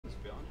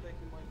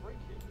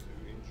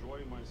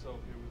myself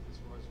here with this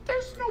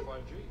There's no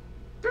 5G.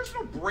 There's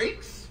no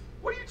breaks.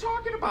 What are you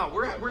talking about?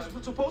 We're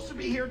supposed to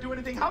be here doing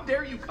anything. How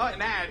dare you cut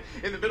an ad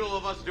in the middle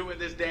of us doing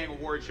this dang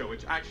award show,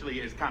 which actually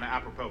is kind of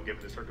apropos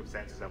given the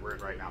circumstances that we're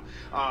in right now.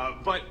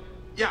 But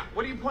yeah,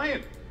 what are you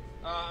playing?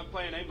 I'm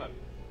playing aim lab.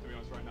 To be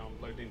honest, right now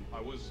I'm logged in.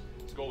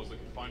 Score was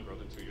looking fine,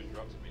 brother, until you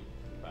interrupted me.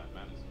 Bad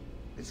manners.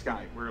 It's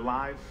Guy. We're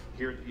live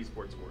here at the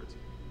ESports Awards.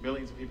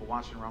 Millions of people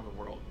watching around the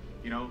world.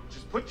 You know,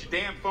 just put your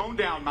damn phone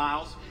down,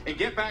 Miles, and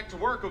get back to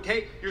work,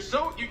 okay? You're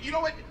so, you know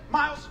what,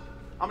 Miles?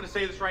 I'm going to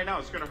say this right now.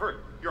 It's going to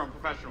hurt. You're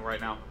unprofessional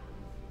right now.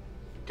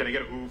 Can I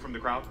get a ooh from the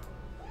crowd?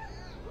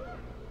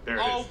 There it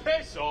is. Oh,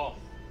 piss off.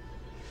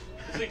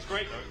 This thing's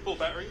great, though. Full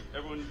battery.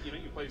 Everyone, you know,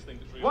 you play this thing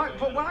that's really What?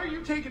 But why are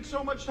you taking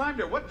so much time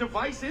there? What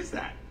device is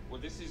that?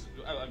 Well, this is,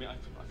 I mean,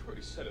 I've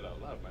already said it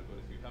out loud, man, but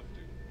if you have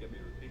to get me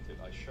to repeat it,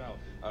 I shall.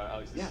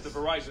 Alex, this is the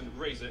Verizon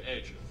Razr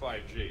Edge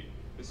 5G.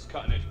 This is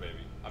cutting edge, baby.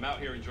 I'm out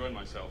here enjoying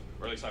myself,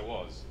 or at least I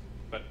was.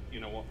 But you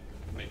know what?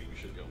 Maybe we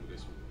should go with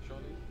this one.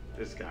 Charlie?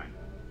 This guy.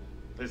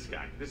 This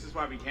guy. This is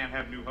why we can't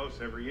have new hosts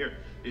every year.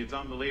 It's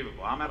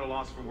unbelievable. I'm at a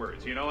loss for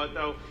words. You know what,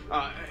 though?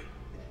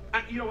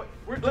 You know what?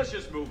 Let's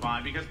just move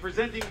on, because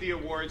presenting the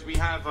awards, we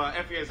have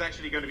Effie is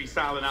actually going to be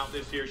styling out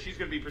this year. She's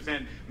going to be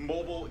presenting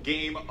Mobile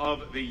Game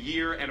of the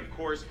Year, and of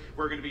course,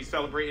 we're going to be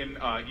celebrating,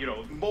 you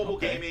know, mobile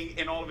gaming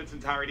in all of its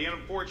entirety. And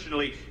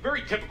unfortunately,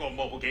 very typical of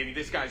mobile gaming,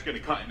 this guy's going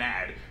to cut an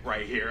ad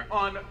right here.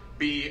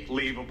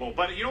 Unbelievable.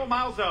 But you know what,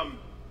 Miles?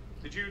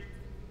 Did you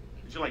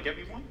like get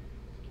me one?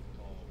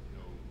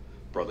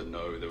 Brother,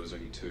 no, there was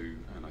only two,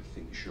 and I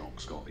think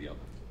Jacques got the other.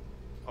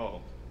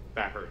 Oh,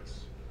 that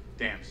hurts.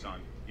 Damn,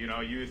 son. You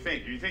know, you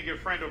think your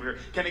friend over here,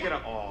 can I get a,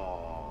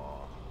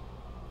 oh.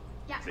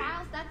 Yeah,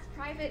 Miles, that's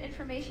private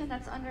information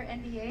that's under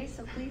NDA,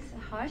 so please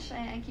hush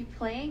and keep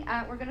playing.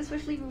 We're going to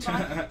swiftly move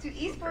on to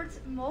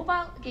Esports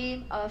Mobile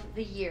Game of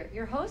the Year.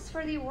 Your hosts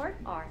for the award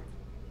are...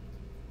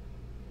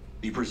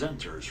 The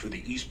presenters for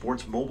the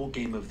Esports Mobile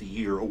Game of the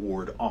Year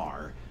award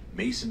are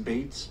Mason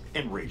Bates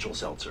and Rachel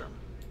Seltzer.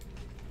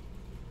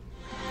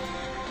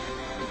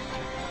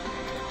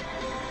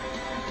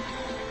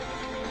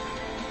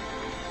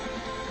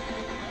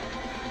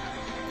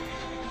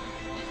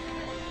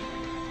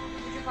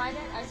 Find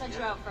it? I sent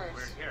you out first.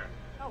 We're here.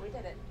 Oh, we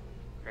did it.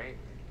 Great.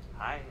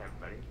 Hi,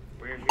 everybody.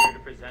 We're here to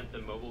present the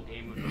Mobile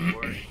Game of the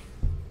Award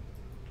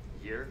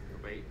year.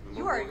 Wait,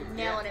 you are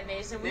nailing it,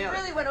 Mason. We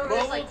really went over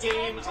Mobile this like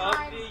Game 10 of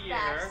times the Year,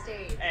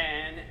 backstage.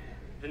 and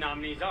the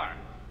nominees are.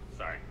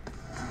 Sorry.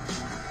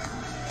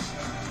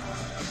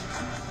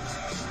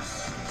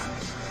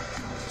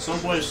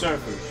 Subway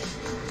Surfers.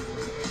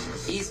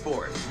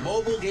 Esports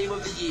Mobile Game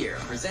of the Year,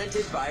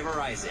 presented by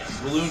Verizon.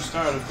 Balloon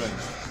Star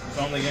Defense. It's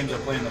the only games I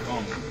play on the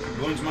phone.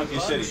 Balloons Monkey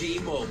City.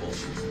 PUBG Mobile.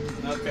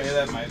 Okay,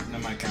 that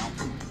might count.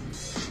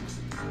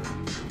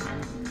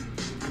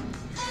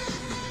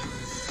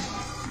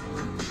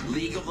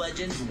 League of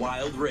Legends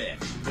Wild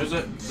Rift. There's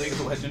a League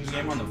of Legends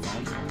game on the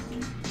phone.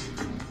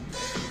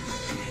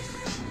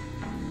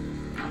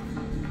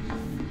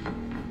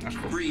 That's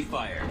cool. Free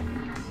Fire.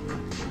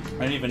 I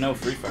didn't even know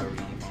Free Fire was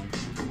on the phone.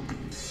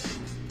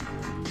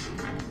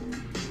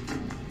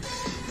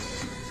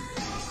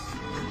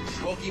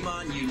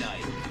 Pokemon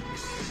Unite.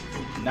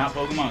 Not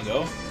Pokemon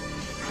Go?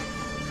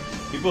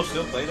 People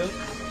still play those?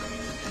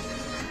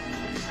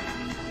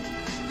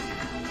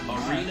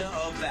 Arena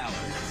of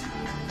Valor.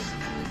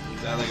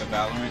 Is that like a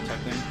Valorant type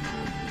thing?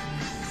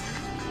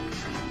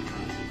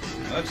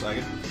 It looks like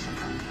it.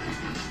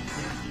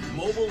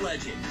 Mobile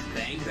Legends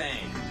Bang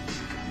Bang.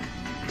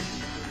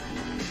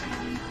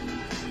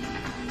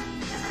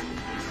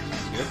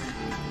 Sounds good.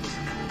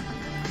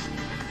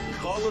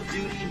 Call of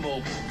Duty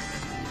Mobile.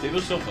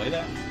 People still play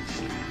that?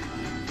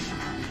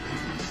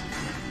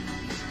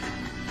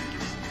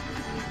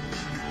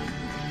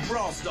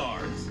 Brawl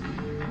Stars.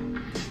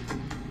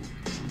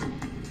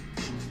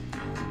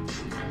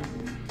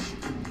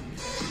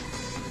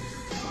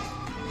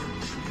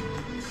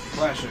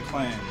 Clash of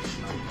Clans.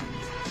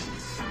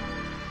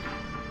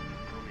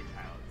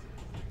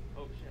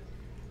 Oh, shit.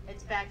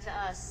 It's back to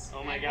us.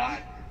 Oh, my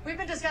God. We've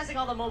been discussing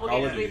all the mobile All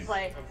games of we these.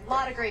 play. A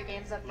lot of great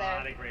games up A there.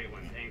 lot of great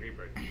ones. Angry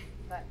Birds.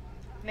 But,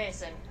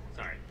 Mason,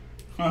 Sorry.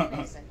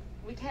 Mason,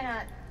 we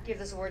cannot give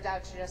this award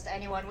out to just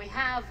anyone. We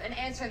have an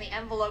answer in the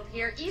envelope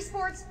here.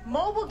 Esports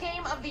Mobile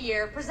Game of the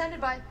Year, presented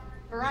by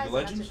Verizon.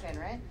 That's your pin,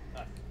 right?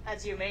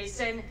 That's you,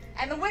 Mason.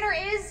 And the winner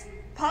is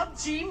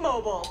PUBG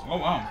Mobile. Oh,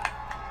 wow.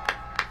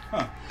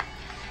 Huh.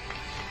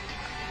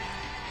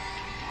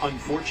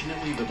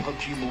 Unfortunately, the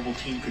PUBG Mobile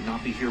team could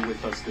not be here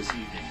with us this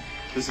evening.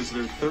 This is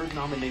their third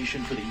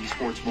nomination for the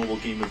Esports Mobile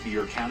Game of the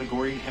Year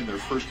category and their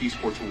first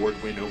Esports Award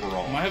win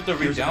overall. I might have to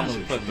Here's a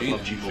re-download message from the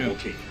PUBG Mobile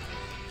team.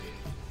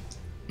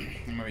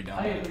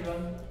 Hi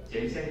everyone,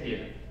 Jason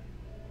here.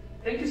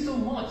 Thank you so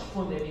much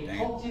for naming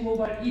PUBG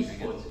Mobile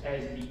Esports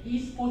as the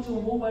Esports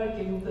Mobile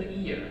Game of the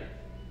Year.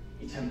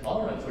 It's an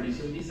honor to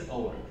receive this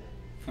award.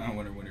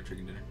 Winner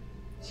chicken dinner.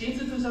 Since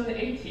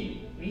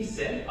 2018, we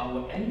set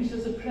our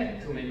ambitious plan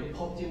to make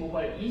PUBG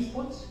Mobile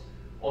Esports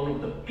one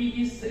of the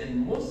biggest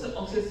and most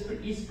successful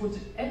esports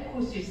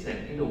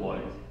ecosystem in the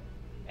world.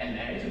 And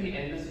as we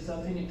end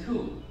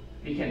 2022,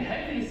 we can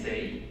happily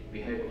say we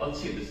have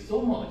achieved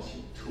so much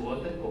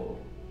toward the goal.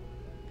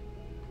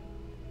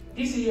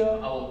 This year,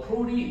 our Pro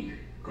League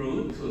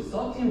grew to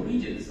 13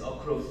 regions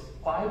across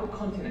 5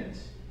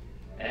 continents.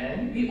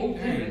 And we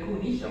obtained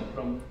recognition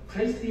from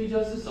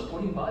prestigious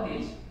supporting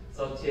bodies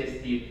such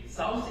as the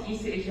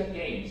Southeast Asia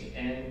Games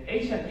and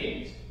Asian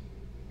Games,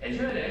 as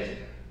well as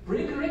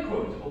break a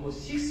record of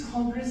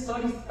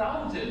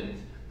 630,000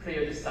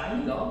 players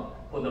signing up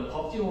for the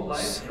PUBG Mobile.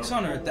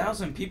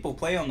 600,000 people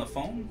play on the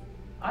phone?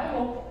 I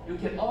hope you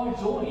can all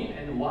join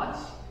and watch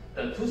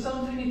the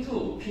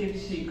 2022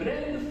 PFC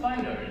Grand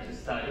Final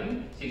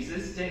starting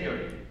 6th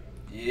January.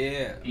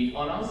 Yeah. The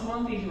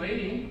announcement is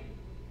waiting.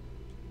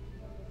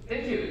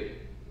 Thank you.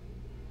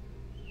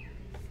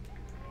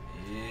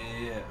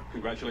 Yeah.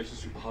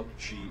 Congratulations to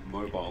PUBG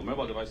Mobile.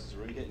 Mobile devices are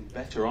really getting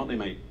better, aren't they,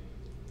 mate?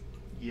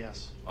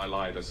 Yes. I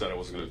lied. I said I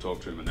wasn't going to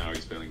talk to him, and now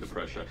he's feeling the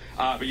pressure.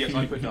 But yes,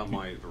 I put down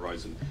my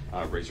Verizon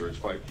Razer Edge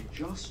 5G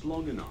just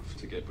long enough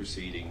to get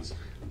proceedings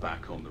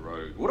back on the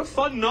road. What a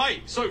fun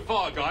night so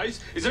far, guys.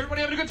 Is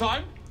everybody having a good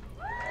time?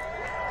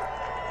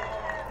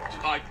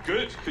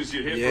 Good, because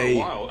you're here for a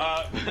while.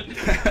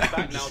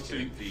 Back now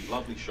to the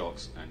lovely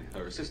Shox and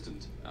her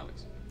assistant,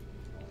 Alex.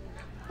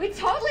 We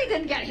totally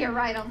didn't get here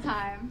right on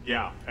time.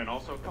 Yeah, and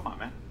also, come on,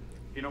 man.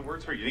 You know,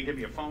 words hurt. You didn't give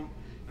me a phone.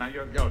 Now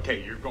you're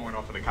okay. You're going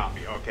off of the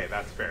copy. Okay,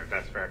 that's fair.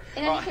 That's fair.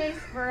 In any case,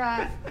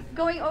 we're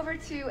going over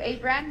to a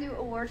brand new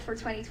award for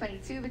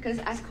 2022 because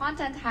as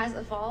content has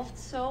evolved,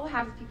 so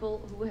have the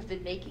people who have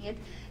been making it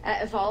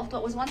evolved.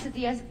 What was once a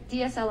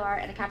DSLR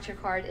and a capture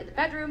card in the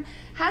bedroom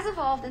has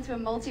evolved into a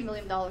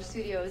multi-million-dollar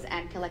studios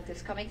and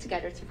collectives coming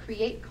together to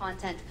create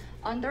content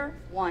under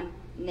one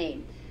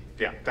name.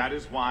 Yeah, that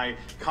is why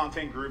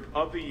Content Group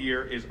of the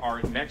Year is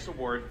our next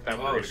award that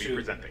we're going to be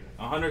presenting.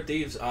 100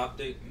 Thieves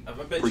Optic. I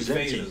bet you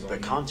Presenting the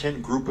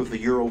Content Group of the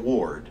Year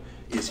award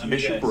is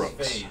Misha Brooks.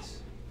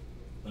 FaZe.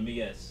 Let me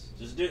guess.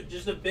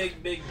 Just a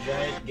big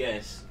giant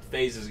guess.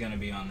 FaZe is going to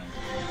be on there,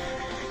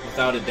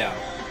 without a doubt.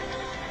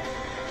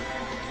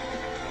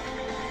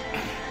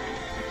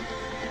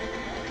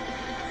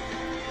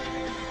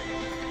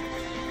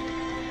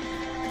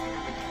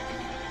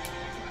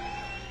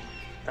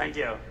 Thank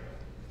you.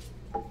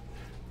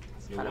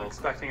 I'm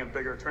expecting a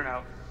bigger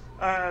turnout.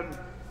 I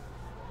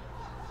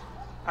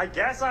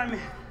guess I'm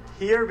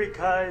here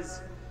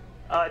because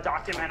a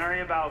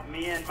documentary about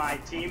me and my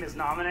team is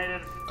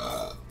nominated.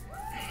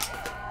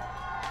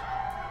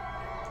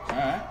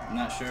 Alright, I'm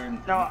not sure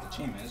what the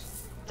team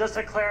is. Just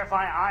to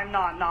clarify, I'm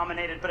not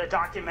nominated, but a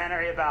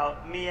documentary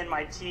about me and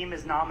my team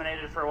is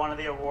nominated for one of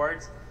the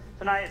awards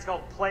tonight. It's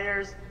called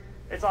Players.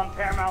 It's on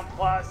Paramount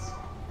Plus.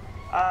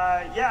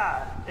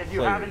 Yeah, if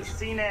you haven't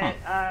seen it,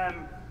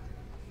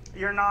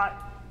 you're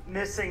not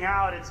missing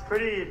out. It's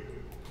pretty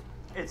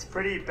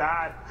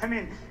bad. I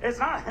mean, it's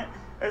not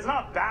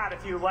bad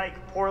if you like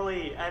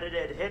poorly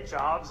edited hit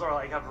jobs or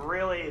like have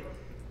really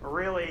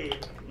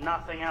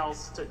nothing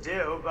else to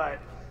do,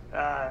 but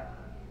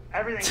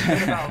everything's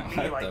good about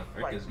me, like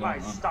my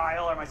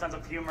style or my sense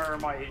of humor or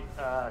my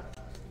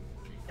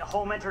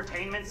home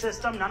entertainment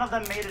system. None of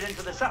them made it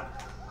into the show.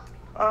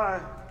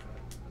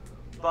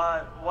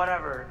 But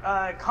whatever.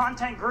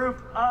 Content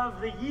Group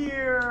of the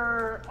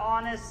Year.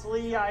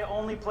 Honestly, I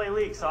only play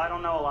League, so I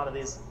don't know a lot of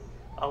these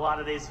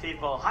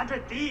people.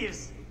 100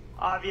 Thieves,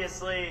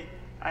 obviously.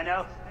 I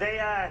know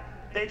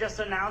they just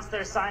announced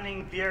they're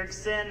signing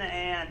Bjergsen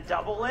and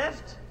Double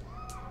Lift.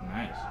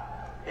 Nice.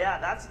 Yeah,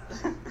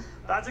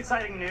 that's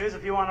exciting news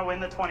if you want to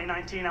win the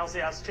 2019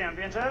 LCS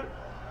championship.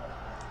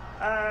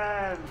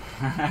 I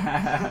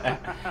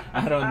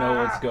don't know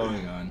what's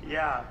going on.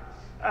 Yeah.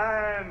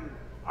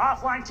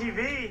 Offline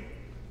TV,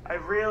 I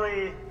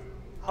really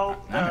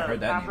hope the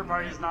after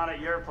party is not at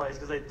your place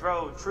because they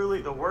throw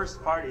truly the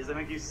worst parties. They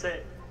make you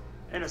sit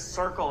in a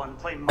circle and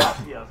play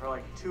Mafia for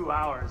like 2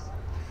 hours.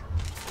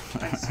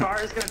 And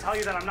Scar is going to tell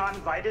you that I'm not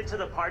invited to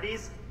the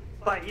parties,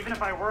 but even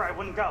if I were, I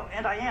wouldn't go.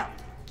 And I am.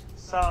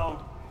 So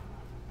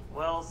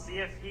we'll see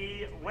if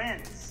he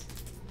wins.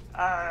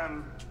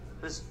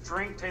 This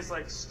drink tastes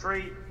like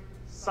straight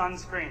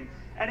sunscreen.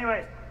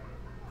 Anyway,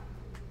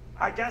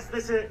 I guess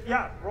this is,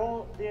 yeah,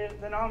 roll the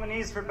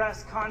nominees for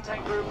Best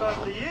Content Group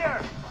of the Year.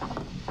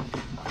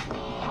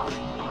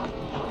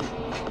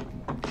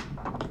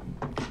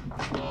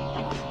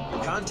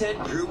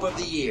 Content Group of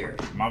the Year.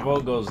 My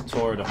vote goes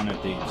toward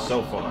 100 Thieves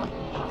so far.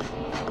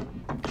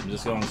 I'm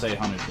just going to say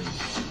 100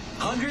 Thieves.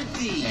 100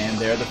 Thieves. And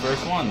they're the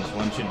first ones,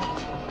 once you know.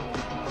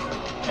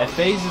 If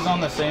FaZe is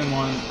on the same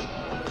one.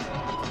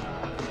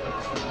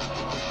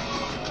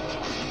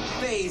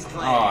 FaZe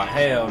Clan. Oh,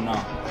 hell no.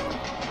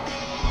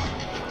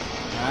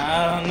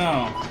 I don't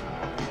know.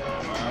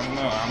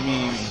 I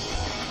mean,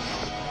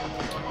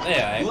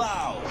 yeah.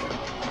 Loud.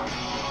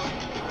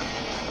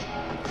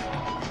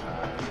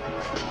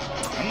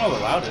 I don't know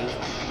what Loud is.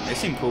 They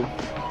seem cool.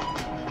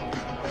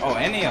 Oh,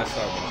 and they are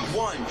Star Wars.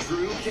 One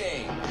True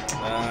King.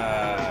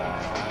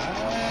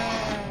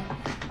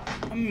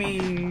 I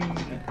mean,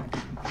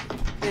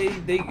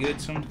 they good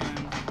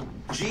sometimes.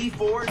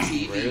 G4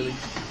 TV. Rarely.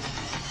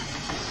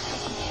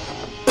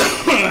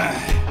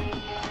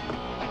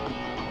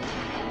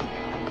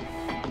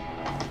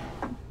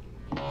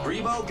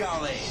 Rebo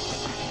Gale.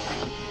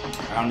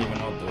 I don't even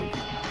know what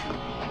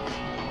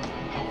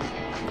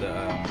the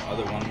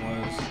other one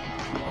was,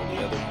 or the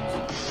other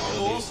ones.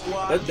 All of these.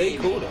 But they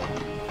cool though.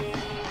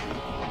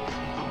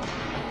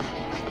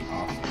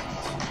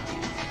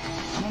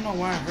 I don't know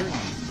why I heard them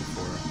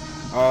before.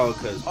 Oh,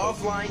 because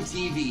Offline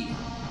TV.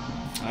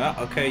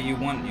 Okay, you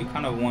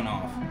kind of won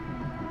off.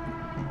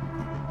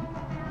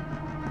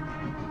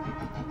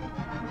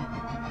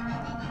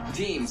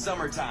 Team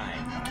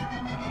Summertime.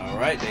 All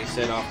right, they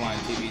said offline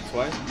TV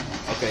twice.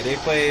 Okay, they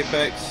play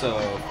Apex, so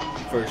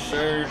for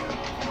sure,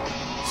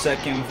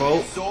 second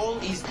vote. Seoul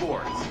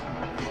Esports.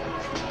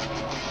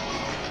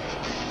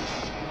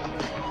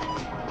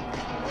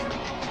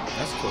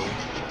 That's cool.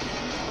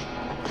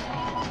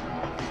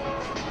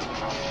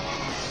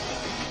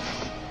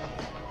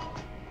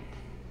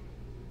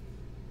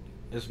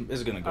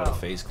 It's gonna go to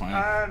FaZe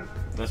Clan.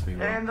 Let's be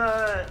real. And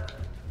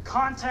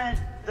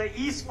the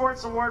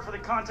ESports Award for the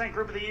Content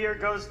Group of the Year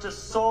goes to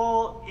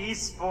Seoul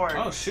Esports.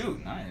 Oh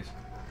shoot, nice.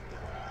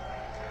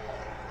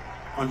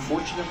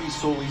 Unfortunately,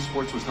 Seoul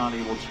Esports was not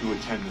able to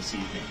attend this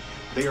evening.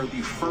 They are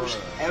the first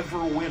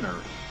ever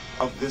winner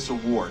of this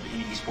award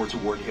in Esports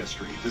Award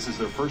history. This is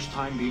their first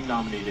time being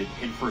nominated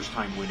and first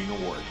time winning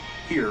award.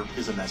 Here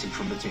is a message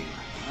from the team.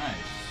 Nice.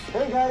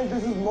 Hey guys,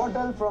 this is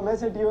Mortal from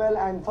SATUL,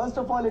 and first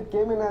of all, it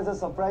came in as a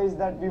surprise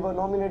that we were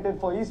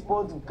nominated for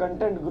Esports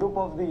Content Group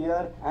of the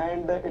Year,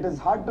 and it is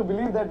hard to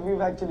believe that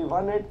we've actually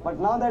won it. But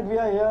now that we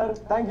are here,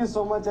 thank you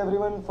so much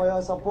everyone for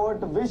your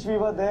support. Wish we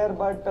were there,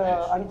 but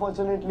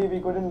unfortunately we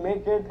couldn't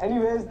make it.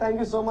 Anyways, thank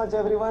you so much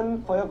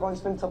everyone for your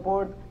constant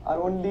support.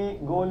 Our only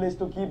goal is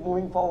to keep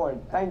moving forward.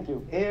 Thank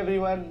you. Hey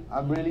everyone,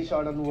 I'm really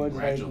short on words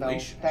right now.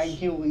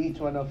 Thank you each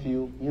one of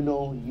you. You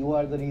know, you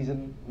are the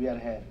reason we are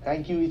here.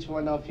 Thank you each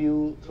one of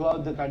you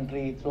throughout the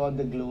country, throughout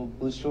the globe,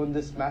 who's shown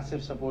this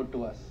massive support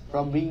to us.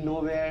 From being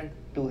nowhere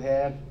to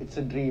here, it's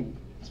a dream.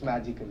 It's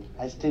magical.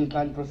 I still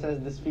can't process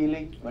this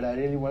feeling, but I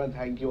really want to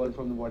thank you all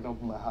from the bottom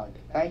of my heart.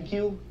 Thank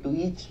you to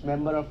each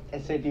member of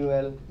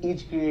SATUL,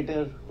 each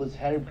creator who's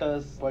helped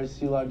us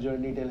pursue our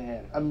journey till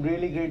here. I'm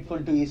really grateful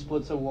to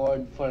Esports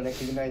Award for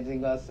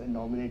recognizing us and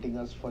nominating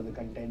us for the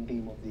Content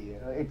Team of the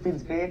Year. It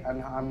feels great,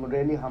 and I'm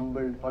really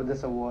humbled for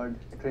this award.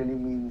 It really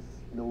means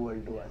the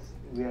world to us.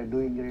 We are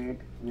doing great.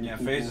 Yeah,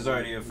 FaZe is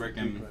already a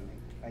freaking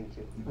Thank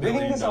you.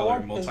 Winning this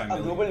award is a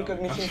global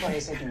recognition for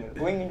SATUL.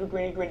 Going into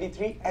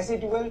 2023,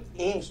 SATUL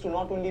aims to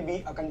not only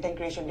be a content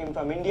creation team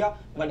from India,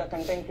 but a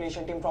content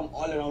creation team from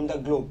all around the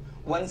globe.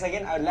 Once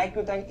again, I would like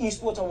to thank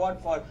Esports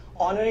Award for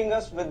honoring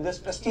us with this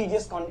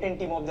prestigious content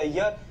team of the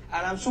year.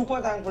 And I'm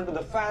super thankful to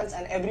the fans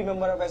and every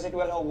member of SATUL who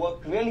have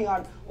worked really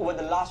hard over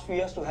the last few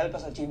years to help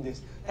us achieve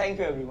this. Thank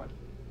you, everyone.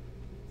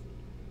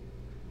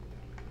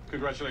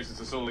 Congratulations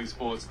to Seoul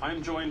Esports.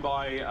 I'm joined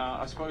by,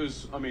 I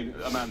suppose, a man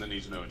that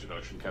needs no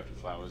introduction, Captain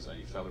Flowers,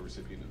 a fellow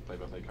recipient of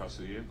Play-by-Play Cast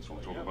of the Year. That's what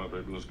I'm talking about,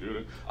 baby. Let's get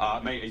it.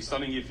 Mate, a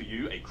stunning year for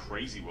you, a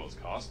crazy Worlds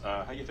Cast.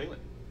 How you feeling?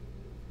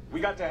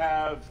 We got to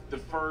have the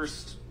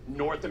first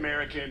North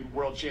American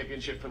World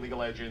Championship for League of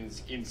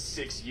Legends in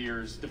 6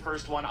 years. The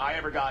first one I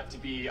ever got to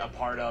be a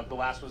part of. The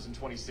last was in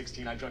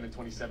 2016. I joined in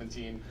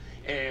 2017.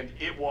 And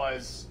it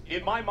was,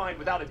 in my mind,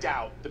 without a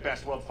doubt, the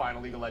best World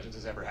Final League of Legends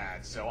has ever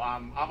had. So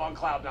I'm on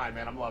cloud nine,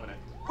 man. I'm loving it.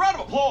 Round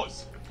of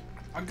applause!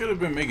 I could have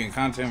been making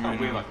content right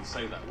now. I can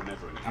say that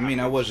whenever. I mean,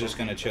 I was just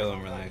gonna chill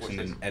and relax and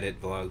then edit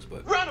vlogs,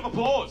 but. Round of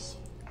applause!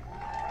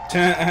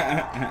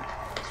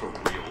 That's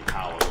what real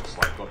power looks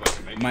like. God bless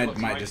you, mate.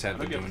 Might just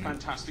have to do it. Hope you have a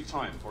fantastic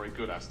time for a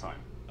good ass time.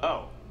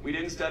 Oh, we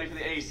didn't study for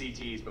the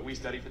ACTs, but we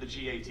studied for the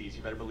GATs.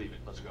 You better believe it.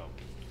 Let's go.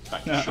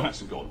 Back to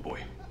shots and golden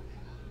boy.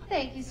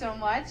 Thank you so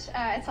much.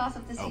 It's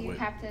awesome to see you,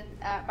 Captain.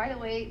 By the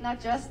way,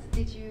 not just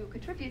did you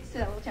contribute to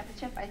the World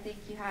Championship, I think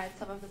you had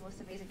some of the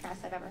most amazing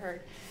casts I've ever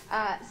heard.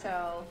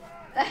 So,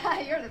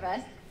 you're the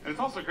best. And it's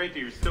also great that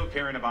you're still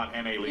caring about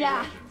NA League of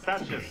Legends.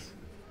 That's just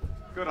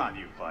good on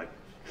you, bud.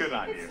 Good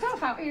on you. It's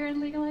tough out here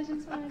in League of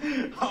Legends.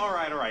 All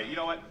right. You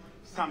know what?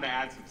 It's time to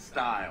add some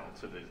style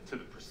to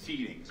the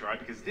proceedings, right?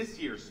 Because this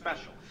year's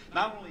special.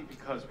 Not only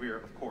because we're,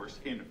 of course,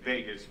 in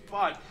Vegas,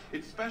 but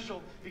it's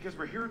special because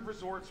we're here in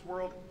Resorts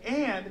World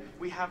and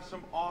we have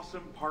some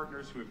awesome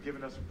partners who have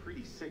given us a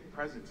pretty sick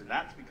presents. And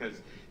that's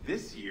because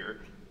this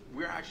year,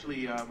 we're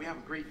actually, we have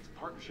a great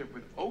partnership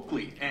with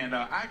Oakley. And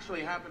I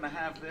actually happen to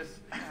have this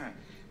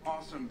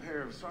awesome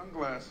pair of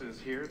sunglasses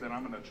here that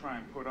I'm going to try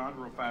and put on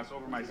real fast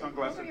over my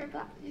sunglasses.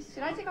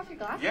 Should I take off your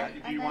glasses? Yeah,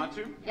 do you want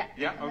to? Yeah.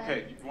 Yeah,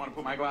 okay. You want to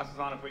put my glasses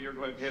on and put your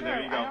glasses? Here, Sure,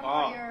 there you go. I don't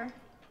want your...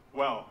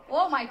 Well.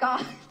 Oh my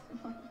God.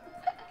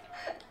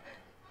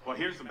 Well,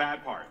 here's the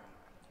bad part.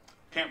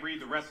 Can't read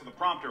the rest of the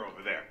prompter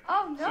over there.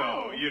 Oh,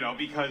 no. So, you know,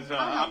 because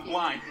I'm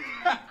blind.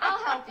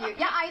 I'll help you.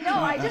 Yeah, I know.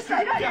 I just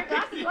read on your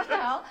glasses. What the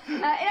hell?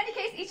 In any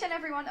case, each and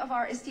every one of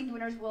our esteemed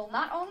winners will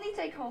not only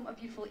take home a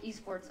beautiful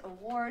Esports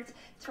Awards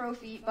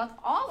trophy, but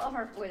all of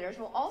our winners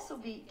will also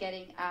be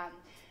getting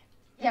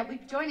Yeah, we're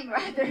joining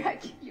rather.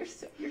 You're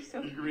so. You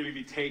can really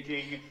be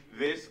taking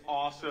this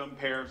awesome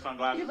pair of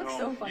sunglasses You look home.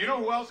 so funny. You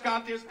know who else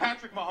got this?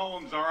 Patrick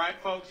Mahomes, all right,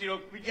 folks? You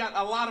know, we got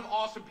a lot of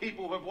awesome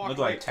people who have walked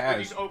away with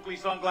these Oakley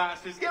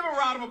sunglasses. Give a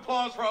round of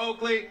applause for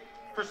Oakley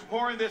for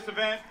supporting this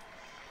event.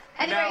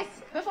 Anyways,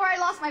 before I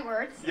lost my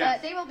words,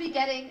 Yes. they will be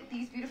getting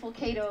these beautiful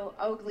Kato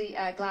Oakley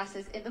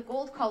glasses in the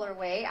gold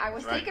colorway. I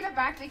was taken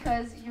aback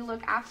because you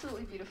look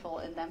absolutely beautiful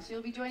in them. So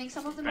you'll be joining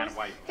some of the most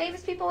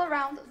famous people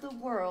around the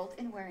world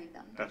in wearing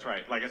them. That's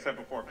right. Like I said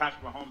before,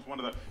 Patrick Mahomes, one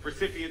of the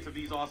recipients of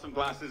these awesome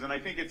glasses, and I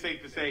think it's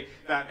safe to say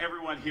that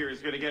everyone here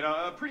is going to get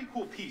a pretty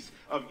cool piece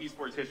of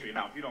esports history.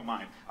 Now, if you don't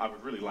mind, I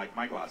would really like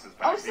my glasses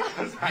back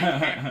because I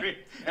can't read.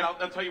 And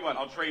I'll tell you what,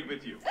 I'll trade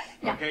with you.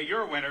 Okay,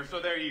 you're a winner, so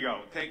there you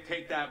go.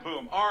 Take that,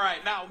 boom. All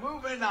right, now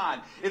moving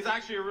on. It's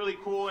actually a really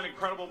cool and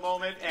incredible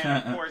moment,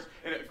 and of course,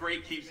 a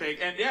great keepsake.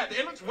 And yeah,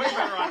 it looks way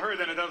better on her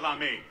than it does on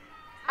me.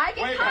 I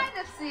can kind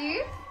of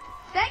see.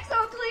 Thanks,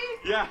 Oakley.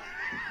 Yeah.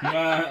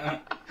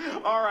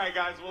 All right,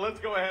 guys. Well, let's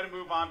go ahead and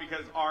move on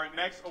because our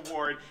next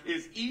award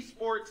is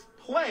Esports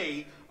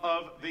Play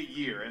of the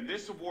Year. And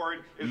this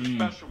award is a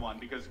special one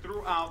because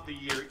throughout the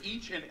year,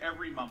 each and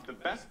every month, the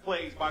best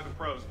plays by the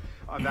pros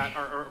that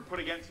are put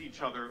against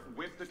each other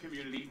with the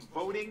community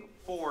voting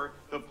for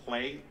the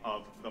play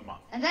of the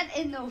month. And then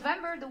in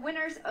November, the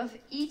winners of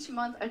each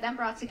month are then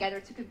brought together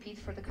to compete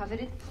for the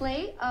coveted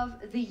Play of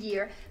the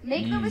Year.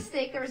 Make no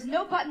mistake, there is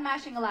no button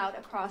mashing allowed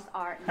across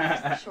our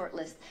next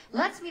shortlist.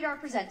 Let's meet our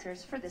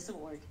presenters for this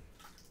award.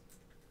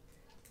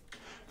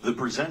 The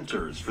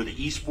presenters for the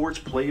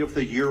Esports Play of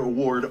the Year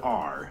award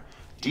are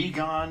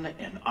Degon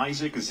and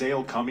Isaac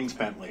Zale Cummings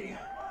Bentley.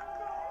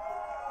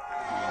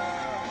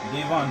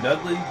 Devon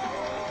Dudley?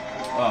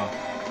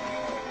 Oh.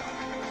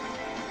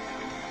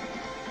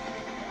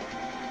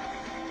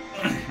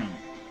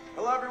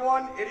 Hello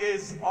everyone, it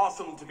is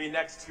awesome to be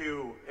next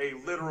to a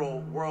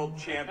literal world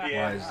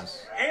champion. Why is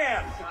this?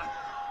 And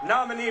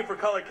nominee for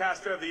Color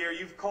Caster of the Year.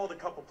 You've called a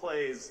couple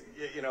plays,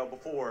 you know,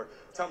 before.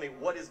 Tell me,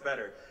 what is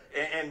better?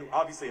 And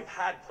obviously have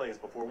had plays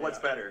before. What's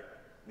better,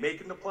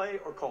 making the play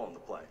or calling the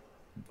play?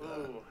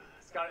 Ooh,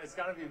 it's got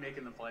to be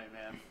making the play,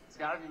 man. It's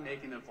got to be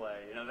making the play.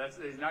 You know,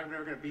 he's not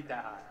never going to beat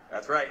that high.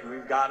 That's right, and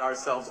we've got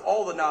ourselves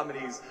all the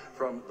nominees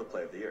from the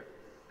Play of the Year.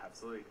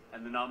 Absolutely.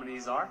 And the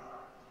nominees are?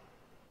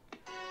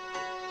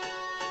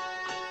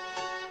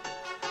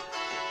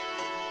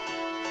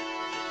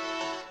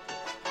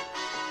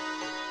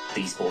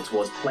 The Esports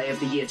Awards Play of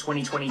the Year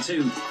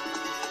 2022.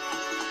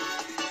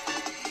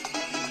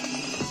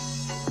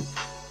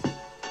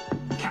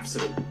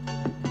 Capsule.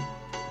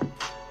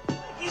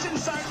 He's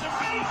inside the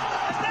face,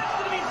 and that's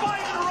going to be 5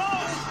 in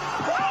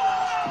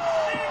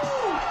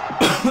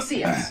a row.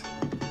 CS.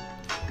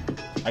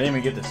 I didn't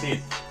even get to see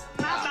it.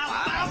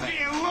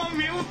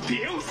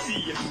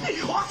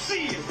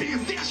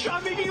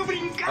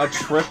 A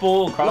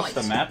triple across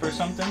the map or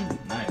something?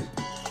 Nice.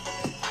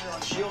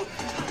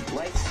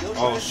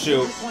 Oh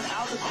shoot.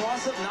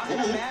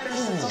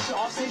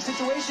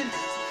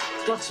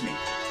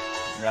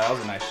 Yeah, that was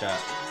a nice shot.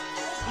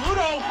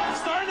 Ludo,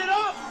 starting it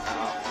up.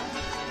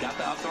 Got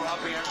the up throw up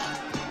here.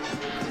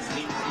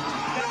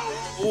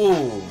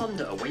 Ooh.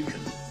 Thunder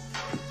Awaken.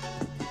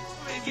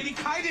 Getting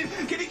kited,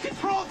 getting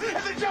controlled,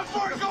 and the jump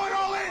forward going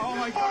all in. Oh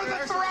my God,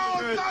 the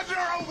throw,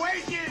 Thunder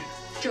Awaken.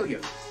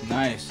 Jojo.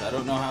 Nice. I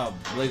don't know how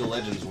League of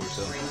Legends works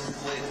though.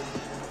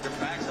 Your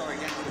backs are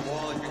against the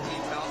wall and your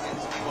team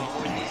Falcons will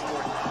avoid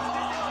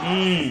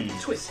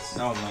esports. Twists.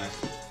 That was nice.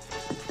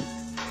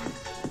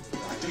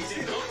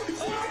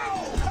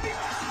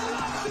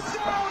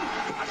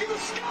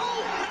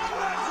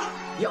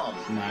 Yawn.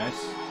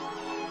 Nice.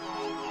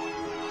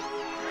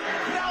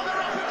 Now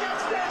they're up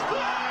against it.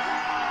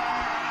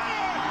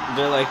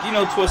 They're like, you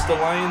know, Twist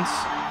Alliance.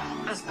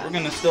 We're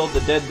gonna steal the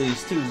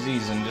Deadlies 2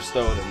 Z's and just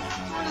throw it in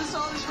there.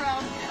 This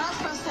round,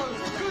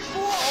 good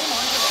for, oh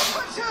my God,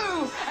 for 2,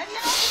 and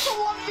now it's a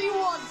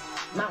 1v1.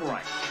 Not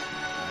right.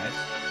 Nice.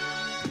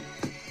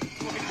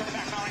 Moving to the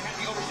back, Mallory has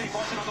the overstay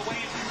Barton on the way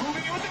in,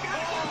 moving in with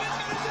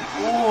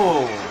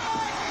Whoa.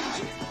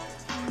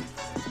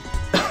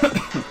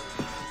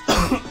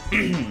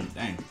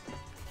 Dang.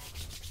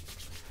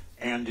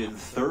 And in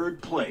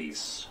third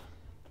place,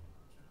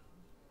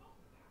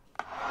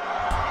 15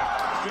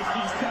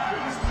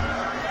 seconds.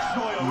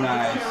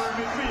 Nice.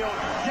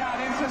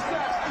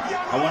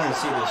 I wanted to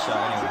see this shot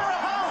anyway.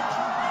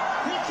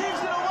 He keeps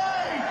it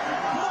away.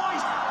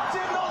 Moist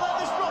did not let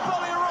this drop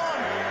earlier on.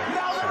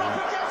 Now they're up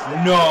against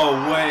it. No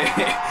way.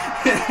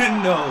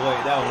 No way.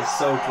 That was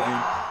so clean.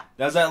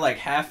 That's at like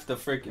half the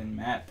freaking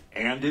map.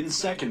 and in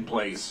second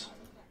place,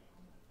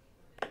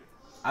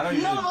 I don't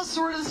None even. of us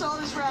saw this on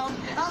this round.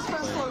 That's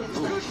best flow.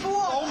 Good for 1.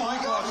 Oh my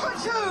God.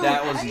 Good for 2.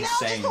 That was and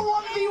insane. Now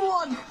just a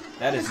 1v1.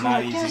 That is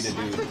not easy to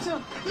do. Victor,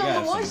 You gotta have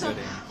some wiser, good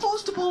aim.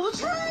 forced to pull the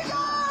trigger.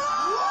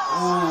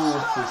 Ooh.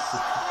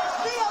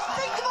 The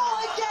unthinkable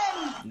again.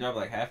 You have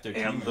like half their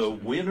team. and the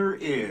winner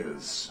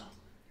is...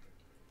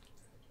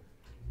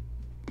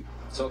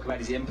 Talk about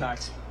his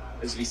impact.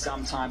 There's be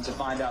some time to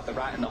find out the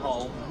rat in the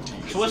hole.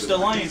 Twist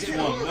Alliance won.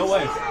 No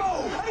way. He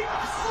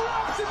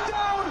slaps it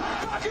down.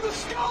 back of the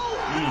skull.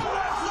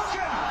 Let's look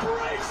at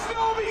breaks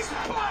Nami's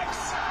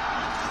backs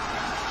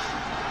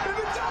in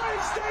the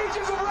dying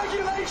stages of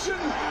regulation.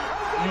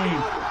 As they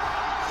won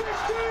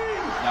 15.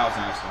 That was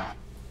nice, though.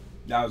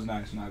 That was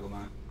nice, not gonna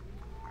lie.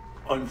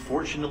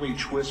 Unfortunately,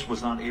 Twist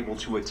was not able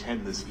to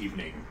attend this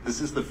evening. This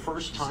is the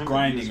first time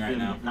that he has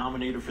been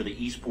nominated for the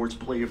Esports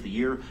Play of the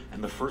Year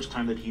and the first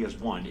time that he has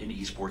won an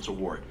Esports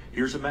Award.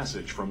 Here's a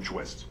message from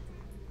Twist.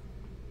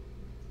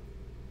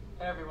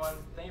 Hey everyone,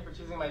 thank you for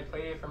choosing my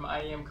play from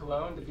IEM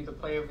Cologne to be the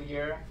Play of the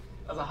Year.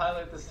 As a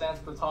highlight, this stands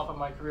at the top of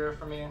my career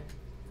for me.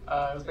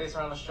 It was based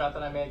around a strat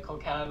that I made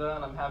called Canada,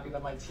 and I'm happy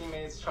that my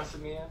teammates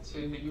trusted me to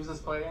use this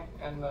play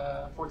in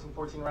the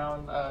 14-14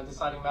 round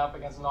deciding map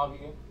against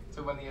Navi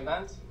to win the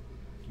event.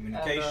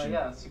 Communication. And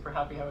yeah, super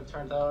happy how it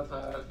turned out.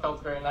 It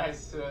felt very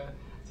nice to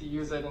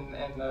use it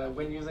and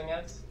win using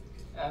it.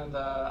 And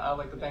I would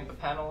like to thank the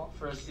panel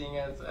for seeing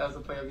it as the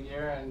Play of the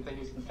Year, and thank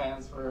you to the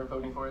fans for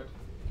voting for it.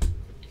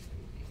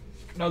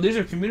 No, these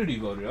are community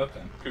voted.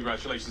 Okay.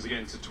 Congratulations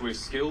again to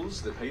Twist skills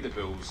that pay the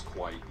bills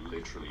quite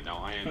literally. Now,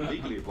 I am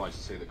legally obliged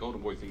to say that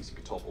Golden Boy thinks he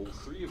could top all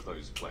 3 of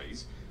those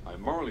plays. I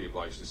am morally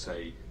obliged to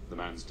say the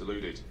man's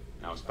deluded.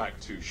 Now it's back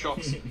to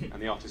Shots and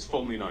the artist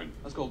formerly known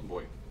as Golden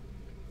Boy.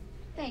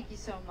 Thank you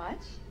so much.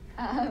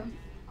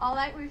 All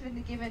night we've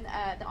been given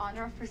the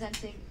honor of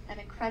presenting an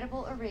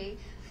incredible array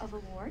of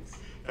awards.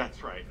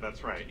 That's right.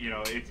 That's right. You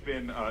know, it's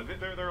been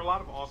there are a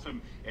lot of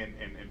awesome and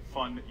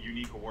fun,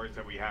 unique awards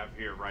that we have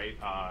here, right?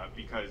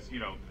 Because, you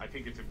know, I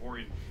think it's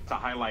important to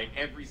highlight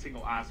every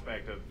single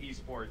aspect of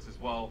esports as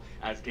well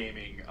as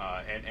gaming,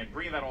 and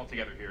bringing that all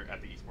together here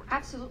at the esports.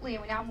 Absolutely,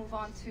 and we now move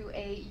on to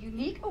a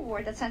unique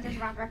award that centers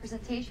around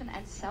representation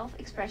and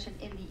self-expression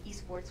in the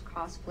esports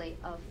cosplay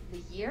of the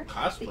year.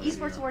 The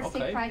esports awards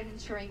take pride in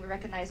ensuring we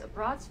recognize a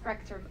broad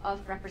spectrum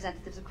of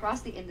representatives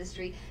across the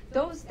industry.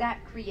 Those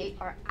that create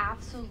are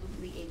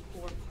absolutely a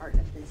core part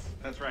of this.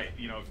 That's right.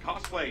 You know,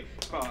 cosplay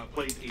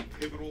plays a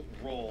pivotal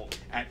role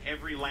at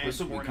every LAN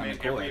tournament,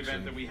 cool, every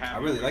event that we have. I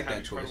really like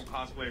that choice.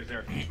 Cosplayers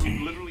there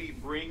who literally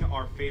bring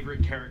our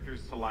favorite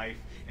characters to life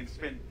and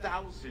spend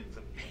thousands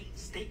of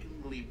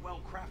painstakingly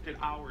well-crafted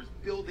hours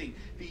building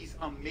these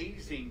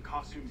amazing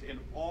costumes in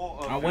all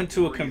of I went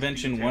to a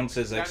convention once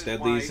as X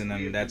Deadlies, and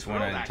then that's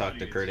when I talked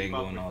to Kurt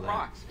Angle and all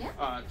that.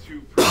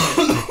 To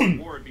present this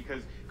award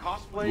because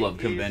cosplay love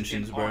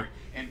conventions, is bro. art,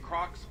 and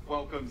Crocs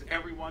welcomes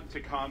everyone to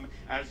come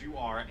as you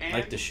are, and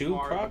like the shoe, you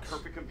are Crocs? the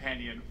perfect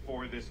companion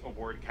for this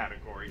award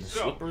category. The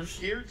so slippers?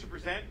 Here to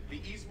present the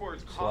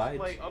Esports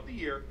Slides? Cosplay of the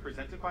Year,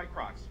 presented by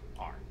Crocs,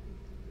 are.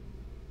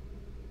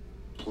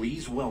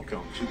 Please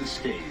welcome to the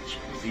stage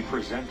the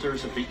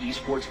presenters of the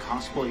Esports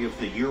Cosplay of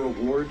the Year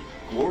Award,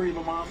 Glory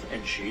Lamoth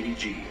and Shady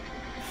G.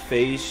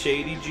 FaZe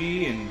Shady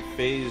G and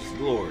FaZe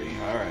Glory.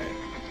 Alright.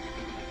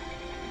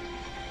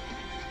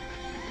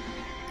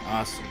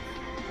 Awesome.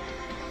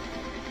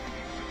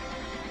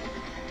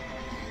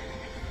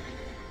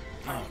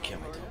 Oh,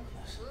 can't wait to open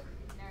this.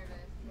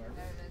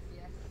 Nervous,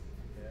 yes.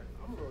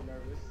 Yeah, I'm a little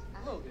nervous.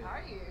 A little bit.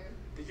 Are you?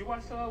 Did you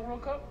watch the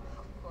World Cup?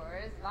 Of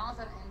course. Vamos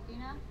a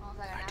Argentina. Vamos a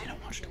ganar. I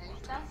didn't watch the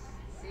World Cup.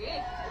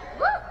 Sí.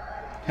 Woo!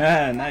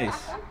 Ah,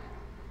 nice.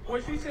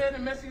 Well, she said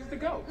that Messi's the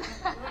GOAT.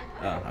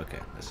 Oh, okay.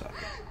 That's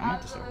soccer. I'm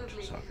not the soccer.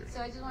 Absolutely. Soccer. So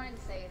I just wanted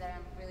to say that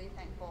I'm really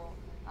thankful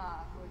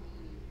for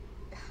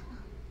the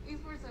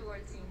Esports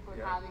Awards team for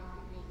having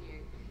me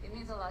here. It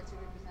means a lot to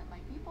represent my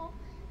people,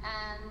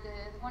 and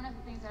one of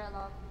the things that I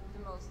love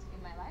the most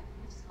in my life,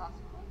 which is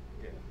cosplay.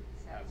 Yeah,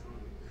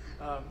 absolutely.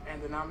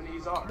 And the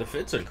nominees are. The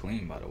fits are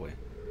clean, by the way.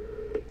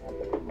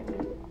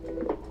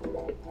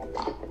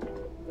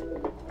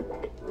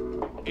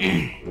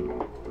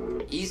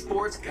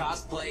 Esports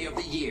Cosplay of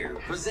the Year,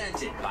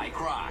 presented by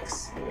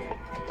Crocs.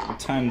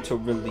 Time to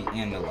really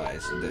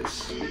analyze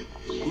this.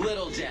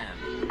 Little Gem.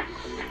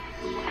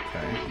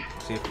 Okay,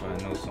 see if I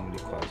know some of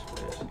these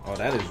cosplayers. Oh,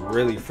 that is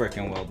really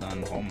freaking well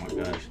done. Oh my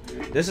gosh,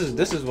 this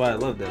is why I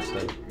love that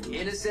stuff.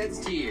 Innocence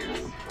Tears.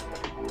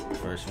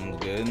 First one's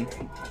good.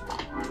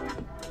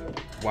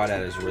 Wow,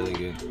 that is really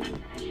good.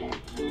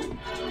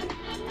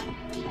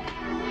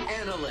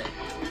 Analyst.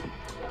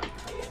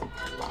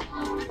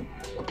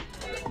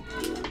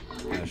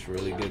 That's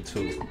really good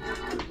too.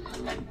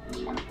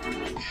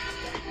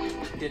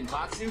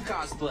 Genpatsu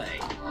Cosplay.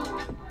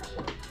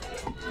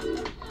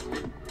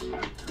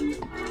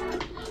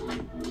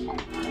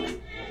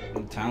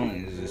 The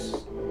talent is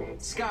just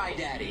Sky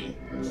Daddy.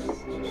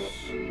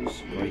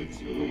 Great.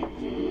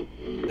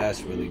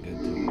 That's really good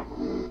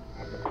too.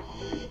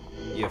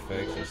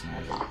 EFX, that's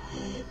nice.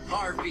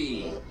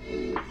 Harvey.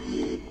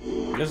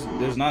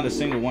 There's not a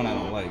single one I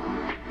don't like.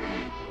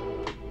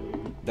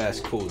 That's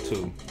cool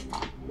too.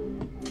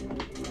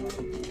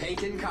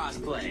 Peyton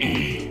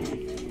Cosplay.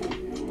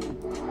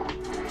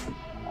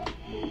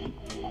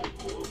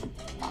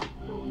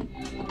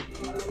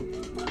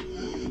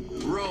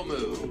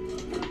 Romu.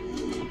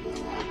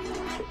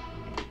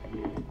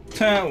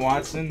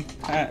 Watson.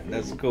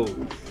 That's cool.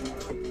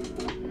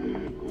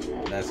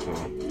 That's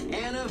cool.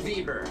 Anna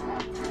Weber.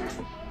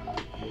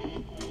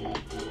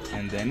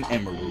 And then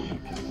Emerald.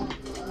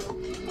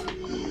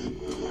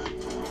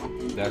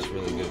 That's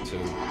really good too.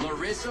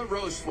 Larissa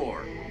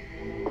Rochefort.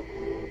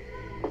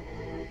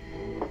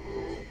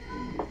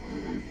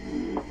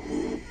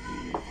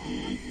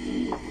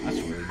 That's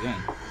really good.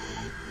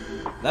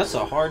 That's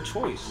a hard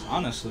choice,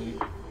 honestly.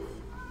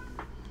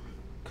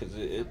 Because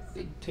it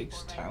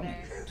takes talent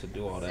to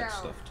do all that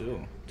stuff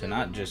too. To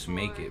not just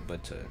make it,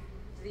 but to...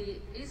 The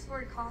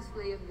eSport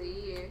Cosplay of the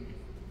Year,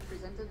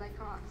 presented by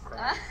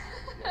Crocs,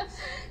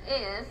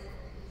 is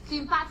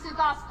Kimpatsu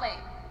Cosplay.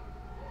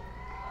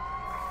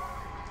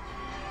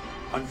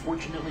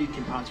 Unfortunately,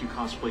 Kimpatsu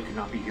Cosplay could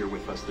not be here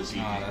with us this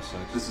evening. That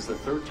sucks. This is the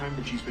third time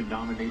that she's been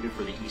nominated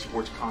for the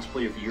Esports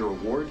Cosplay of the Year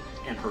award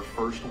and her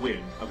first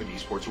win of an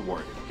Esports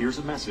award. Here's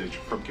a message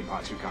from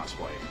Kimpatsu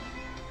Cosplay.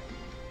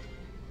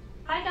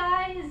 Hi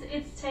guys,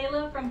 it's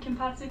Taylor from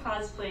Kimpatsu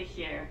Cosplay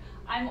here.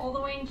 I'm all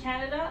the way in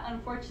Canada.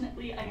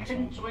 Unfortunately, I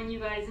couldn't join you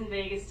guys in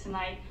Vegas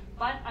tonight,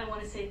 but I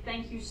want to say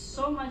thank you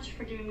so much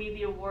for giving me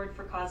the award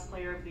for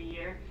Cosplayer of the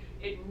Year.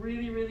 It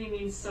really, really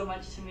means so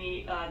much to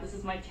me. This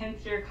is my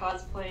 10th year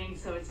cosplaying,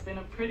 so it's been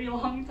a pretty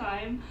long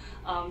time,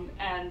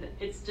 and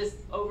it's just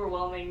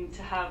overwhelming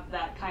to have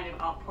that kind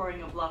of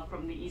outpouring of love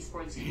from the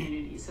esports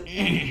community. So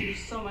thank you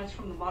so much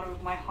from the bottom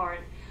of my heart.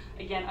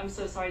 Again, I'm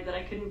so sorry that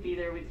I couldn't be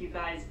there with you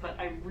guys, but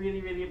I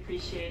really, really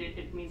appreciate it.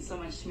 It means so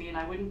much to me, and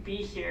I wouldn't be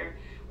here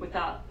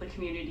without the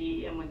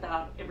community and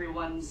without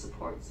everyone's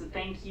support. So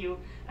thank you,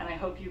 and I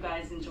hope you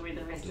guys enjoy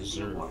the rest of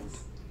the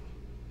awards.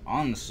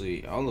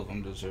 Honestly, all of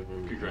them deserve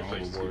a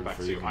Congratulations award back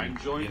for to you. I'm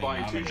joined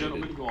by two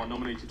gentlemen who are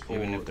nominated for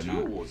two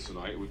not. awards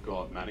tonight. We've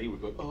got Manny,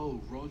 we've got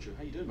Roger.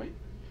 How you doing, mate?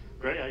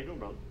 Great, how you doing,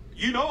 brother?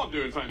 You know I'm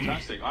doing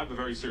fantastic. I have a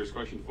very serious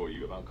question for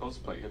you about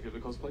cosplay. Have you ever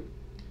cosplayed?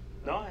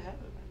 No, I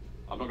haven't.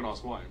 I'm not going to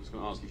ask why. I'm just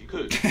going to ask if you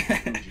could.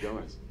 Who would you go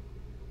as?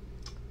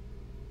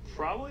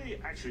 Probably,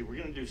 actually, we're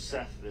going to do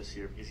Seth this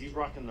year because he's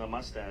rocking the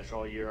mustache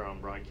all year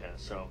on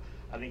broadcast. So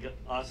I think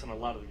us and a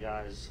lot of the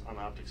guys on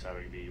the Optic side are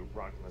going to be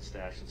rocking the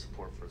stash and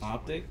support for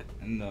Optic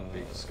and the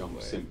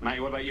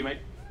Matty, what about you, mate?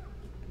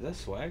 Is that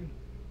swag?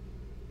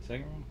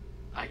 Second one?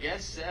 I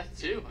guess Seth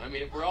too. I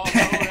mean, if we're all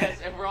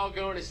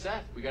going as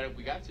Seth, we got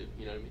to.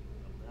 You know what I mean?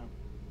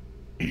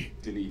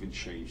 Didn't even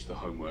change the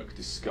homework.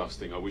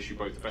 Disgusting. I wish you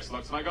both the best of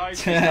luck tonight,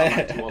 guys. Now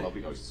back to our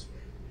lovely hosts.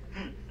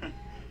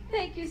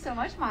 Thank you so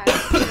much, Miles,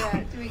 for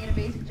doing an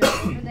amazing job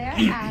over there.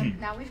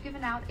 And now we've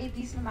given out a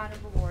decent amount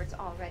of awards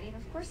already. And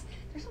of course,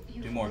 they're so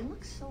beautiful. They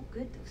look so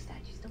good, those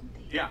statues, don't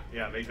they?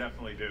 Yeah, they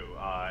definitely do.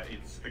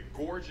 It's a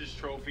gorgeous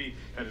trophy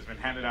that has been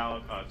handed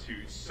out to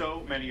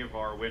so many of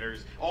our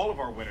winners, all of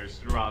our winners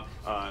throughout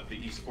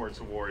the Esports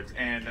Awards.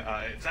 And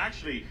it's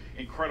actually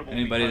incredible.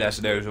 Anybody that's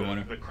there is a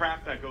winner. The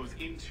craft that goes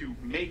into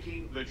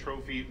making the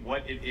trophy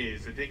what it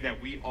is, the thing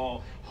that we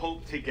all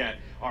hope to get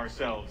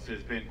ourselves,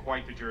 has been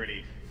quite the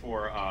journey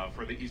for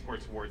the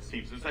Esports Awards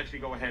team. So let's actually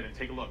go ahead and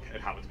take a look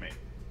at how it's made.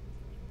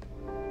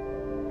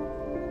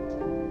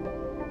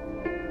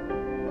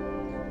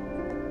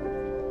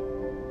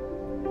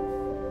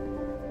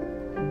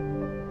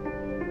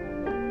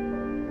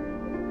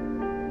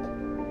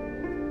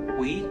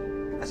 We,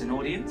 as an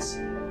audience,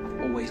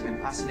 have always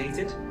been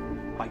fascinated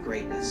by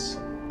greatness.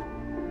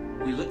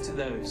 We look to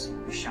those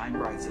who shine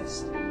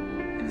brightest,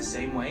 in the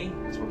same way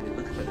as when we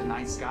look up at the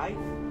night sky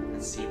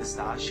and see the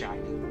stars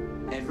shining.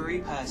 Every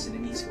person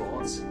in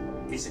esports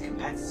is a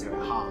competitor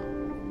at heart.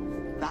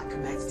 That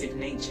competitive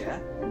nature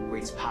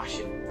breeds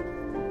passion,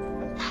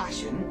 and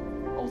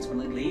passion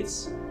ultimately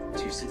leads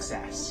to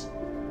success.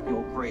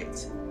 Your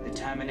grit,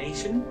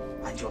 determination,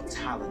 and your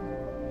talent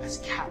has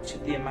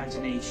captured the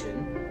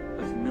imagination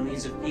of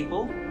millions of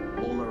people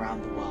all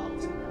around the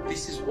world.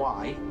 This is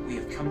why we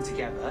have come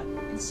together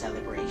in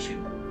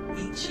celebration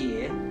each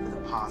year for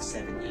the past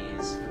 7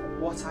 years.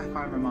 What I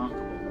find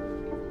remarkable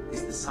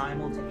is the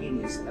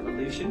simultaneous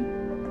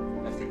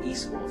evolution of the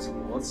Esports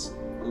Awards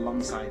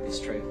alongside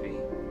this trophy.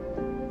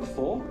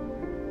 Before,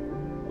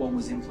 one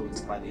was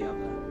influenced by the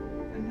other,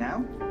 and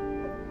now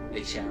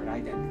they share an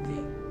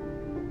identity.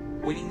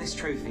 Winning this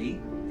trophy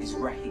is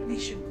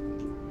recognition,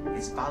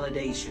 it's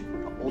validation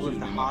for all of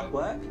the hard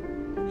work,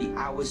 the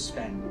hours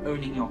spent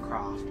owning your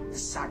craft, the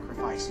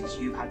sacrifices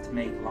you've had to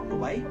make along the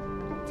way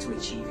to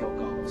achieve your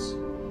goals.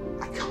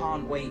 I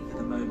can't wait for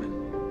the moment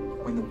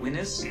when the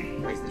winners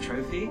raise the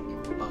trophy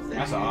above their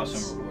heads. That's an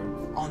awesome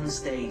reward. On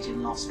stage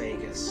in Las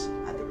Vegas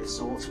at the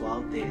Resorts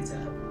World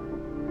Theater,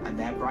 and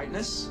their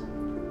brightness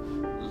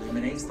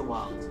illuminates the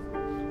world.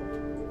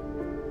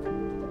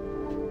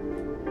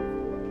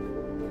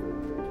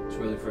 It's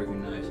really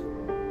freaking nice.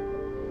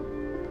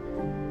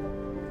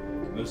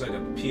 It looks like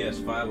a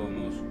PS5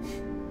 almost.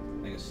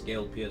 Like a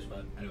scaled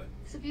PS5. Anyway.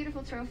 It's a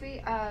beautiful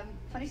trophy.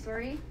 Funny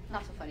story,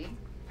 not so funny.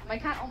 My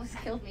cat almost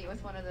killed me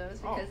with one of those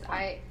because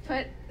I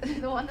put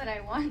the one that I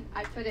won.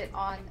 I put it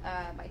on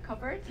my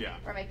cupboard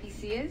where my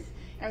PC is,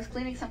 and I was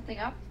cleaning something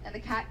up, and the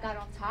cat got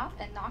on top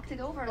and knocked it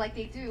over like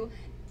they do.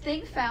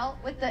 Thing fell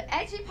with the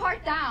edgy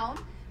part down,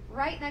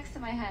 right next to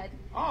my head.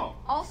 Oh.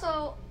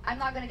 Also, I'm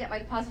not going to get my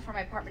deposit for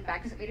my apartment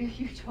back because it made a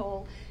huge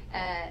hole.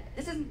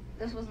 This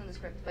wasn't in the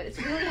script, but it's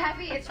really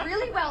heavy. It's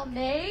really well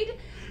made.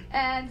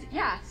 And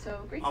yeah,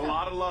 so great stuff. A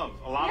lot of love.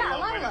 A lot of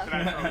love went into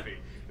that trophy.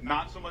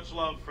 Not so much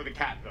love for the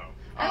cat, though.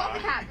 I love the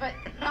cat, but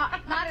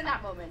not in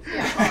that moment.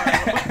 Yeah. All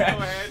right, let's go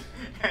ahead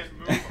and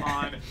move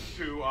on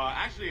to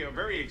actually a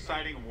very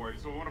exciting award.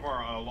 So one of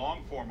our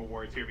long-form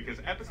awards here, because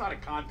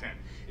episodic content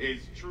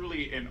is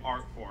truly an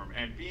art form,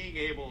 and being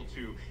able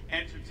to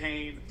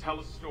entertain, tell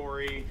a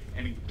story,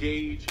 and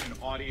engage an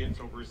audience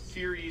over a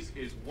series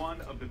is one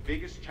of the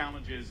biggest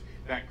challenges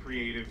that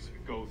creatives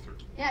go through.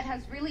 Yeah, it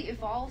has really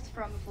evolved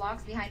from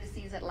vlogs behind the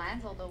scenes at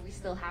Lands, although we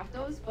still have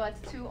those,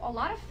 but to a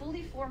lot of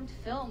fully formed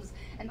films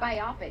and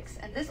biopics.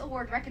 And this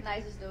award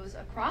recognizes those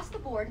across the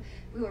board.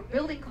 We were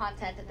building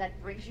content that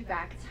brings you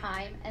back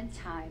time and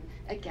time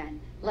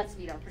again. Let's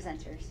meet our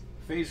presenters.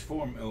 Phase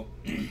 4, Mil.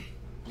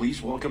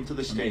 Please welcome to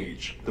the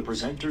stage the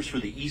presenters for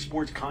the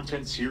Esports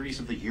Content Series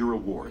of the Year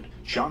Award,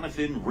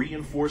 Jonathan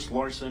Reinforced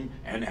Larson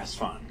and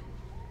Esfan.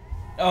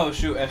 Oh,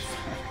 shoot,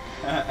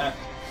 Esfan.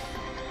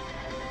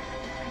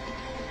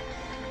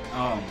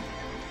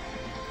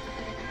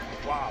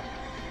 Wow.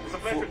 It's a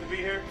pleasure to be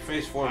here.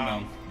 Phase 4,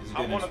 man. It's a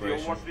good I'm one of the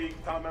inspiration. Awards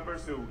League talent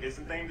members who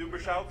isn't named Uber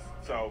Shouts,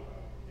 so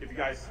if you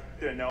guys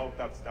didn't know,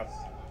 that's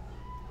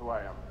who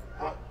I am.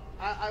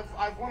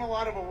 I've won a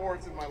lot of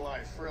awards in my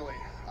life, really.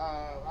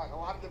 A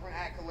lot of different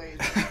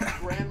accolades.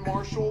 Grand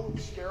Marshal,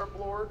 Scarab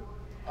Lord,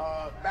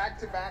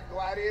 back-to-back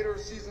Gladiator,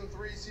 Season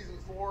 3, Season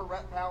 4,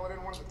 Rep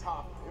Paladin, one of the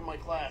top in my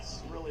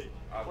class, really.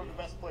 One of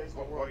the best players in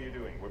the world. What are you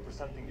doing? We're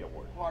presenting the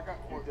award. Well, I got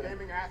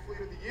Gaming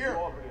Athlete of the Year. You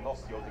already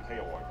lost the ODK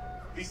award.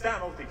 These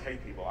damn ODK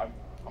people, I'm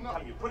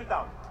telling you, put it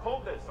down.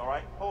 Hold this, all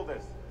right? Hold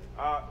this.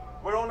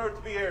 We're honored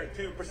to be here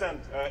to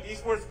present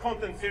Esports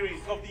Content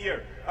Series of the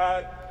Year.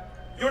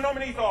 Your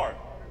nominees are...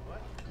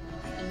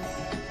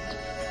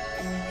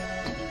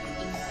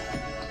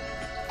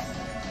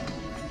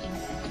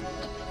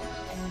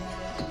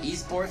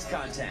 Esports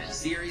Content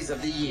Series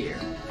of the Year.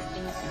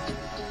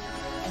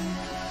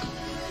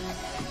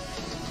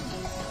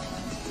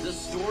 The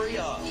story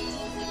of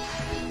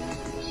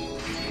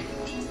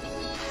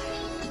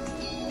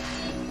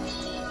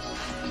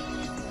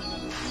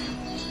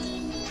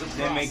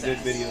They make good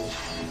videos.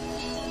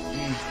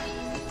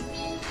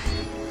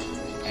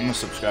 I'm gonna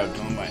subscribe to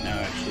them by now,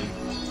 actually.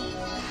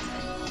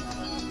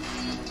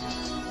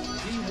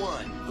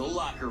 G1, The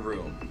Locker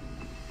Room.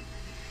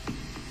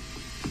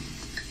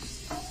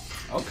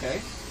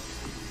 Okay.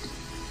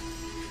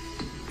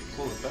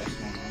 Cool effects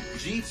going on.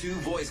 G2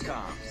 Voice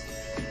Comms.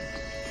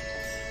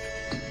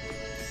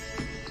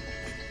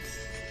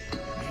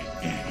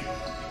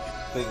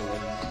 Big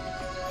Legend.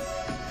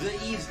 The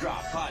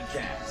Eavesdrop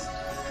Podcast.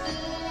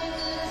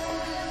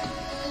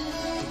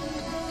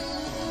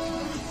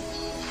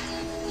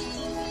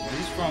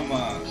 He's from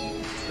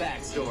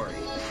Backstory.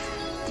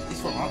 He's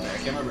from out there. I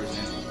can't remember his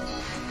name.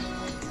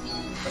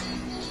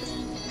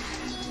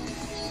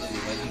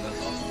 Big Legend,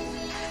 that's awesome.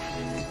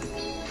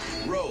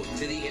 Road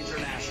to the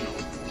International.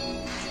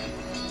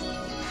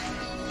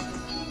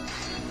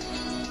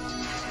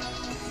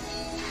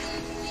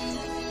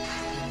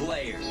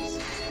 Players.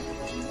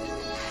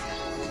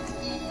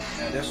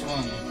 Yeah, this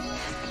one,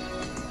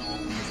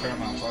 the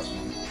Paramount Plus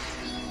one.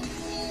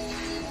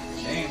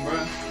 Dang, bro.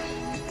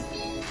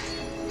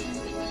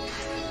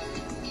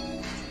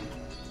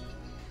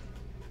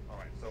 All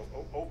right, so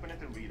open it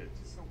and read it.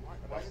 So why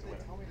did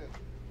they tell me that?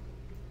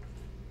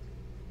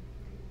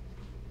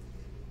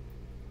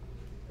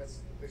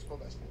 They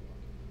spelled that.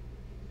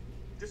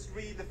 Just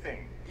read the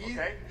thing,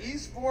 okay?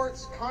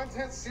 Esports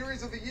Content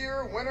Series of the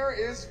Year winner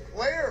is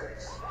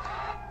Players.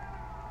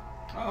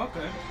 Oh,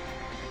 okay.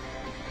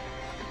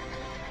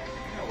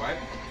 All right.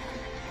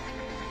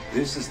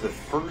 This is the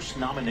first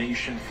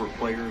nomination for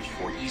players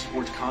for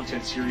Esports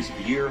Content Series of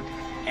the Year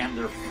and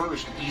their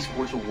first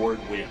Esports Award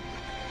win.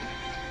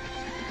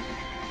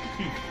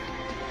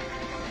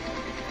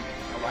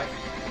 All right.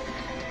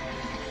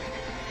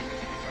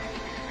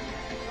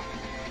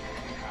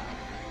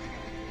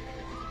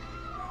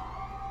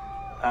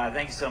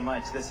 Thank you so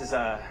much. This is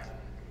a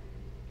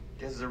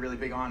really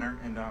big honor,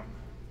 and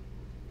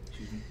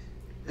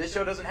this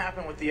show doesn't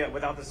happen with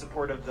without the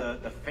support of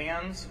the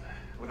fans,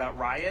 without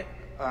Riot.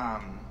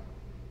 And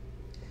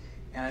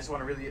I just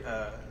want to really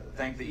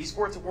thank the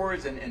Esports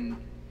Awards, and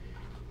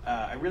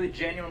I really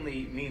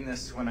genuinely mean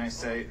this when I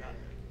say.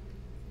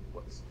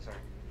 Sorry.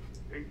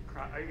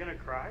 Are you gonna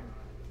cry?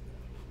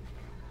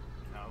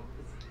 No.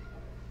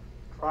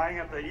 Crying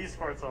at the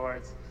Esports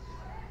Awards.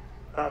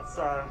 That's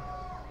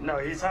no.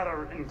 He's had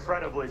an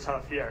incredibly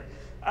tough year.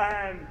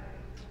 I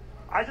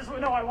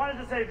wanted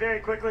to say very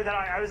quickly that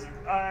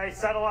I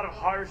said a lot of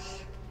harsh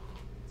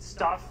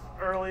stuff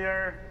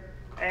earlier,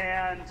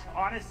 and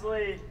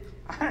honestly,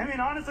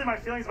 my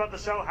feelings about the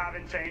show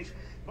haven't changed.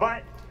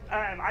 But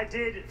I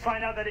did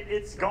find out that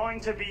it's going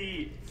to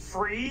be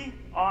free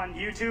on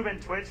YouTube and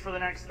Twitch for the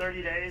next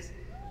 30 days.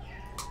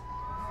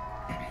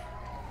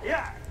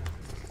 Yeah,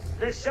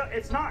 this show,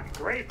 it's not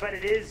great, but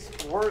it is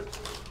worth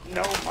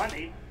no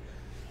money.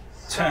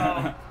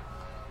 So,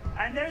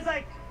 and there's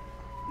like,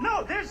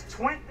 no, there's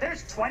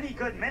 20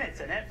 good minutes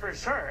in it for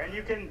sure, and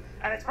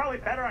it's probably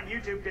better on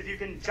YouTube because you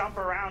can jump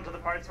around to the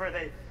parts where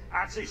they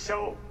actually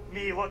show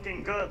me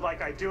looking good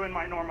like I do in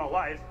my normal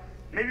life.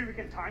 Maybe we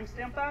can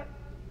timestamp that.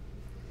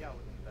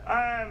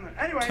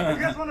 Anyway, if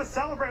you guys want to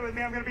celebrate with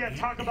me, I'm going to be at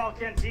Taco Bell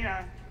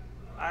Cantina.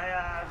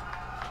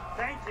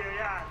 Thank you,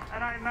 yeah.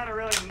 And I met a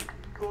really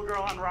cool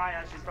girl on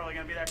Raya. She's probably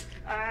going to be there.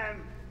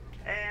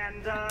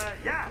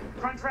 Yeah,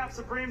 Crunchwrap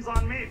Supremes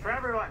on me for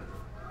everyone.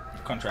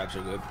 Crunchwraps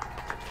are good.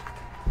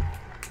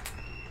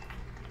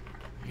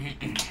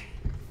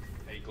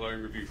 A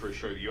glowing review for a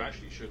show that you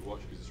actually should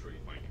watch because it's really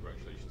funny.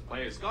 Congratulations to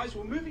players. Guys,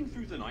 we're moving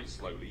through the night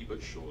slowly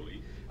but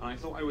surely, and I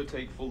thought I would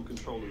take full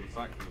control of the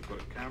fact that we've got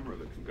a camera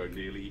that can go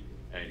nearly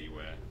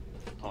anywhere.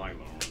 Hi,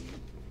 Lauren.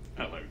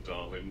 Hello,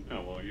 darling.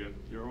 How are you?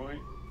 You alright?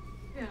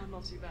 Yeah, I'm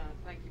not too bad.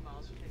 Thank you,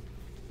 Miles, for taking.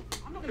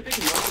 I'm not going to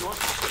pick you up and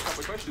ask you a couple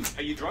of questions.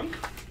 Are you drunk?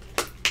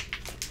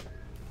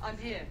 I'm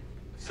here.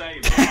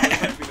 Same. I was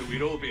hoping that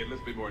we'd all be a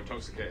little bit more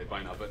intoxicated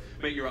by now, but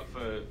mate, you're up for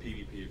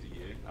PvP of the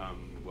year.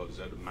 Well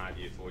deserved, a mad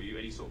year for you.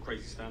 Any sort of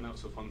crazy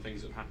standouts or fun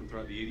things that have happened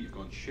throughout the year that you've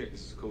gone, shit,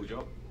 this is a cool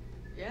job?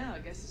 Yeah, I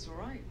guess it's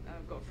alright.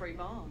 I've got a free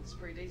bar. It's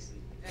pretty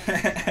decent. Yeah.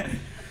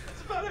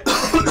 That's about it.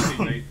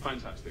 Honestly, mate,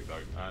 fantastic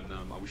though, and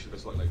I wish you the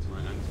best luck later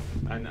tonight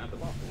and at the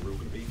bar. We're all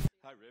going to be.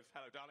 Hi, Riv.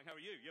 Hello, darling. How are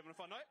you? You having a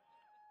fun night?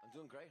 I'm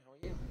doing great. How are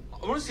you?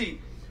 Honestly,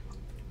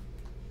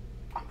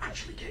 I'm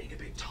actually getting a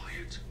bit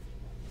tired.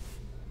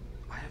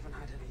 I haven't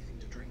had anything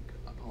to drink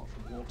apart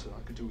from water. I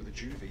could do with a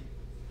juvie.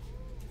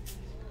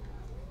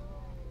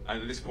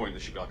 And at this point, there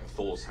should be like a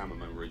Thor's hammer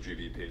moment where a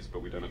juvie appears,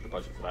 but we don't have the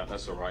budget for that.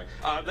 That's all right.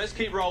 Let's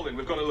keep rolling.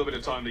 We've got a little bit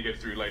of time to get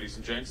through, ladies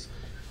and gents.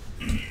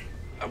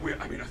 I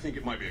mean, I think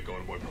it might be a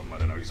Golden Boy problem. I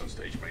don't know. He's on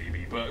stage,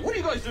 maybe. But what are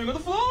you guys doing on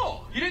the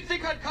floor? You didn't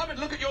think I'd come and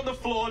look at you on the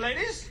floor,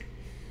 ladies?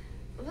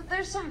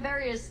 There's some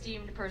very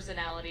esteemed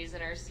personalities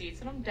in our seats,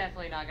 and I'm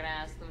definitely not going to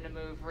ask them to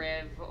move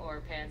Riv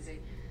or Pansy.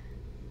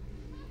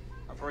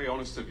 I'm very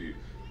honest of you.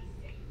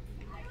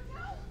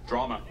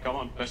 Drama. Come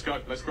on. Let's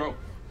go. Let's grow.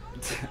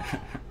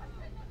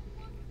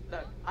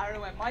 Look, I don't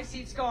know where my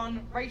seat's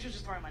gone. Rachel's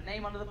just throwing my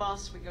name under the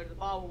bus. We can go to the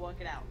bar, we'll work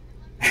it out.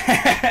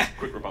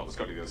 Quick rebuttal. Let's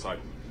go to the other side.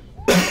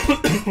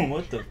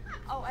 What the?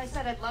 Oh, I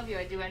said I'd love you.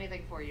 I'd do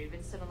anything for you. You've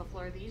been sitting on the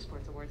floor of the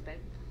ESports Awards, babe.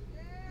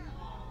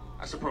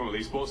 That's the problem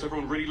with esports.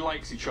 Everyone really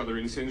likes each other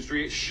in this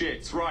industry. It's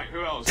shit. Right,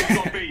 who else? Who's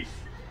got beef?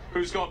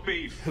 Who's got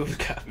beef? Who's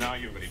got? No,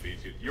 you haven't got any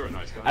beef. You're a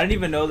nice guy. I didn't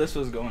even know this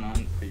was going on.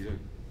 How you doing?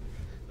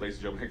 Ladies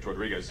and gentlemen, Hector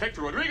Rodriguez.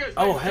 Hector Rodriguez!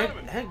 Oh,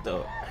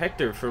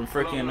 Hector from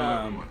freaking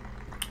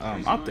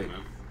Optic. Night,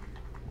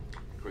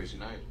 crazy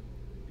night.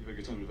 You have a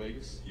good time in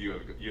Vegas? You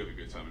have a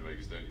good time in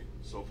Vegas, don't you?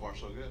 So far,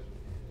 so good.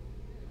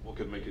 What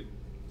could make it?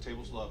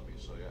 Tables love me,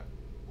 so yeah.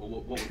 Well,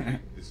 what would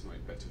make this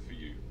night better for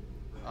you?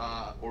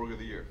 Org of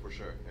the Year, for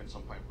sure, and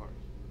some pint parties.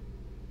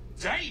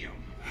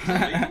 Damn!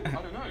 I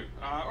don't know.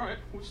 Alright,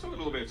 we've still got a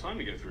little bit of time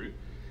to get through.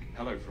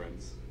 Hello,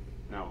 friends.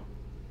 Now,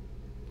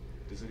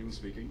 does anyone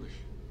speak English?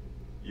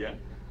 Yeah?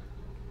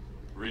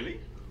 Really?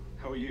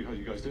 How are you? How are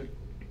you guys doing?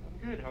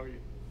 I'm good, how are you?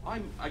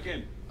 I'm,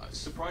 again,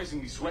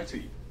 surprisingly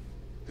sweaty,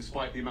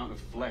 despite the amount of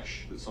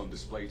flesh that's on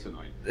display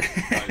tonight.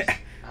 Guys,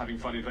 having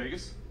fun in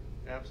Vegas?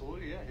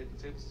 Absolutely, yeah. Hit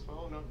the tips as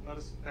well. Not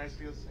as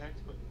nicely as Hex,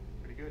 but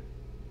pretty good.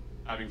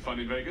 Having fun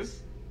in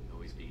Vegas?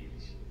 Always speak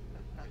English.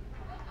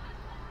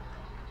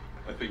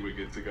 I think we're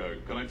good to go.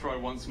 Can I try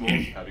once more?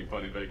 Having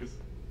fun in Vegas?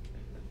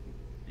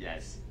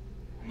 Yes.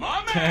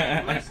 My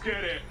man! Let's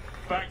get it!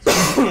 Back to the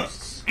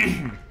hosts.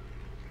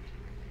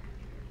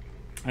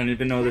 I didn't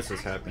even know this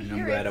was happening.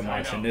 I'm glad I'm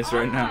watching this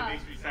right now. It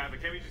makes me sad,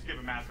 but can we just give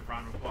a massive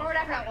round of applause? Or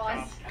whatever that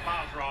was.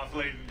 Miles Ross,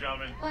 ladies and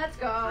gentlemen. Let's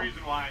go. The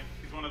reason why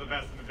he's one of the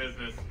best in the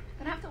business.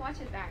 I'm gonna have to watch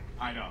it back.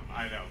 I know,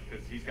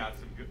 because he's got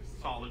some good,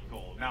 solid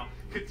gold. Now,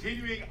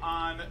 continuing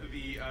on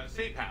the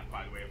same path,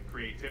 by the way, of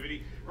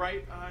creativity,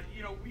 right?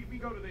 We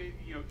go to the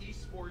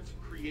Esports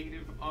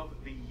Creative of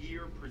the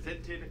Year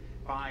presented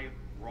by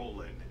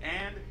Roland,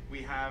 and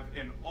we have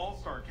an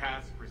all-star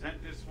cast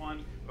present this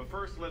one. But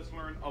first, let's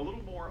learn a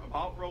little more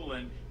about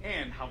Roland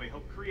and how they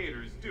help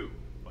creators do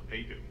what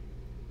they do.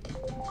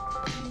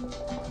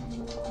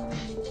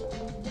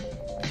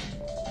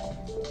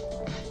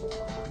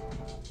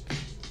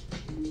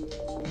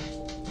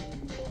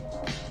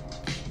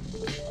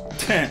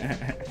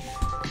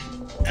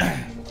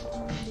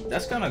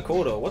 That's kind of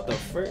cool though. What the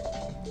frick?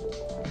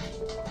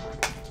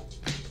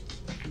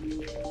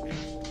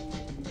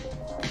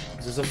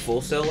 Is this a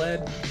Full Sail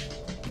ad?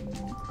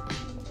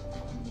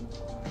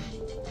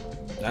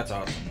 That's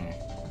awesome though.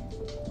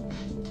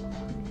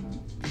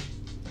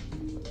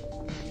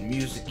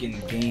 Music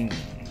and gaming.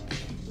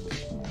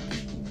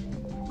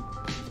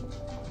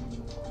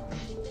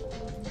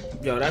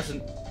 Yo, that's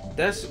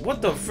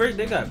what the frick?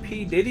 They got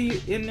P.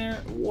 Diddy in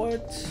there?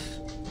 What?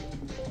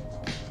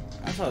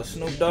 I saw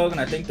Snoop Dogg and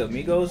I think the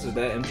Migos. Is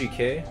that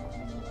MGK?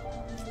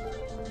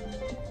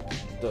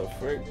 What the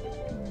frick?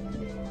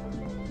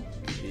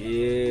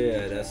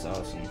 Yeah, that's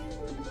awesome.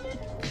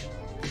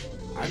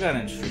 I got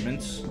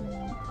instruments.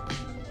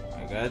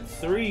 I got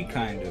 3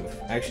 kind of.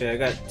 Actually, I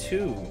got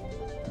 2.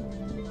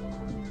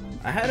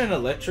 I had an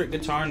electric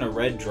guitar and a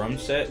red drum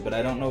set, but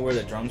I don't know where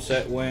the drum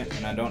set went,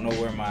 and I don't know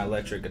where my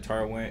electric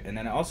guitar went. And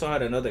then I also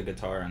had another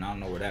guitar, and I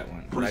don't know where that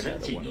went. But I got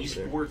the one over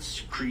there.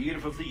 Esports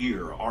Creative of the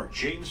Year are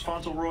James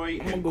Fauntleroy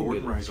and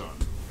Gordon Rizon.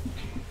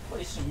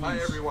 Play some Hi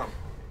everyone.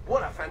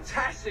 What a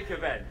fantastic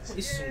event.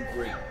 Play some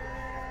great.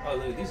 Oh,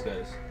 look at these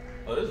guys.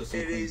 Oh, this is some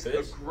It is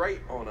a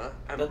great honour,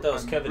 and I thought that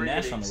was I'm Kevin really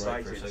Nash on the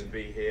right for a excited to second.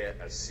 be here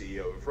as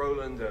CEO of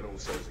Roland and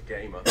also as a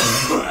gamer.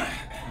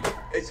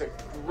 It's a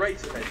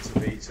great event to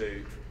be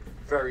to.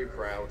 Very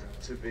proud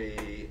to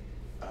be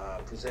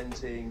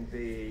presenting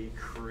the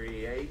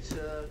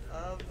creator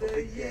of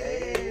the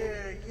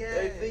year.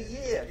 Of the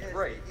year.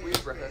 Great.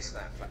 We've rehearsed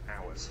that for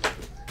hours.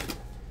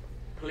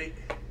 Please.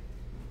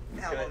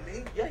 Hello,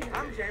 me? Yeah.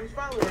 I'm James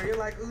Fowler. You're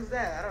like, who's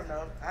that? I don't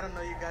know. I don't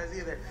know you guys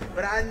either.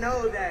 But I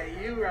know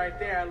that you right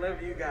there, I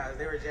love you guys.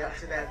 They were jamming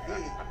to that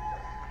beat.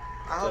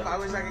 I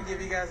wish I could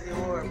give you guys the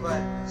award,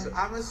 but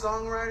I'm a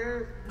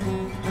songwriter,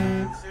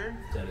 producer,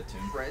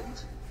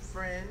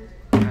 friend,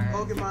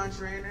 Pokemon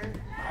trainer.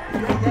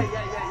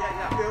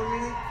 Yeah. Feel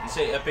me? You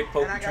say epic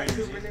Pokemon And I got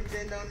trainer. Super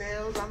Nintendo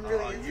nails. I'm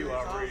really into You it.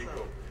 are really awesome.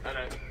 cool. And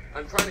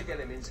I'm trying to get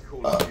him into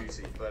Call of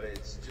Duty, but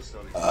it's just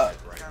not his head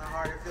right Kind of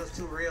hard. It feels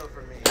too real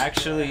for me.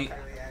 Actually,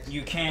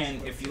 you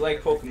can, if you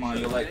like Pokemon,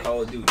 you'll like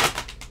Call of Duty.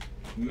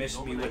 Miss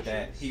me with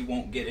that. He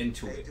won't get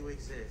into They it. do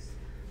exist.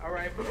 All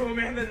right, boom,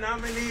 and the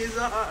nominees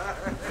are.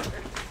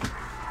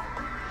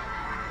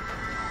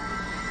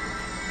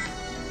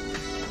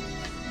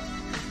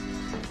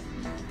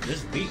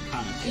 This beat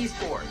kind of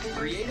Esports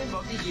Creative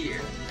of the Year,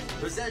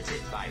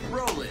 presented by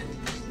Roland.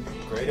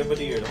 Creative of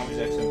the Year,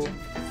 TheHomieZach710.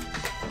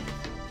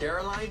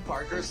 Caroline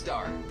Parker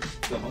Stark.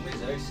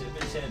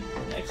 TheHomieZach710.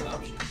 Next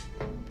option.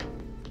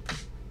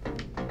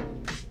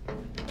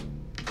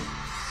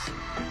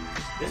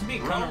 This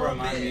beat kind of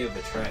reminded me of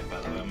a track,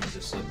 by the way. I'm gonna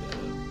just look that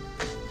up.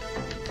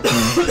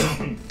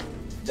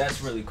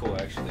 That's really cool,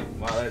 actually.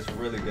 Wow, that's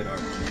really good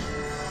art.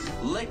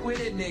 Liquid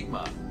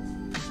Enigma.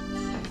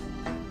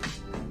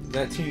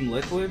 That Team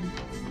Liquid?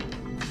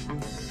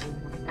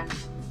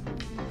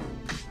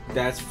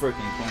 That's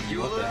freaking funny.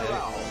 What the heck?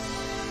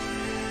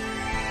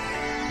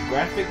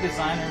 Graphic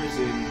designers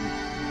and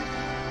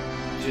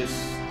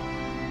just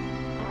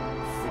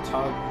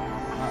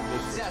not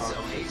just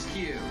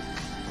photography.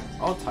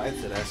 All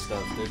types of that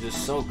stuff. They're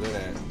just so good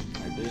at.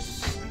 Like,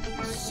 there's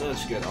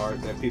such good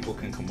art that people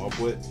can come up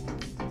with.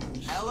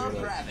 Ella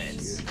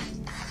Kravitz.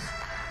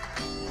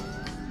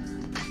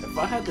 If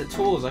I had the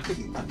tools, I could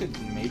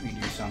maybe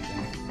do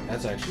something.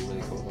 That's actually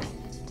really cool though.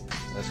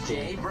 That's cool.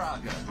 Jay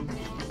Braga.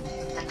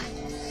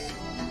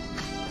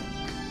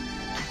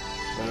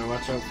 Better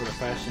watch out for the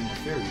Fast and the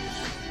Furious.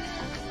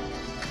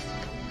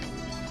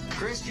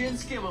 Christian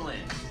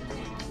Skimmelin.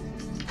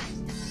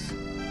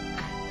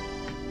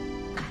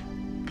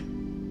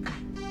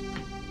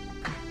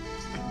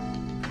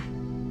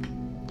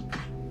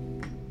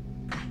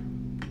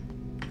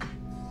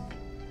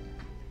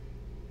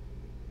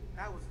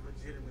 That was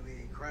legitimately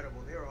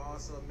incredible. They were all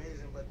so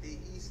amazing, but the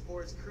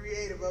Esports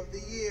Creative of the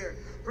Year,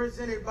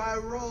 presented by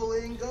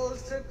Rolling,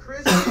 goes to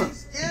Christian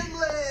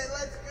Skimmelin.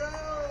 Let's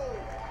go!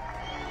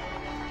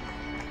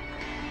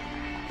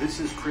 This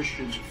is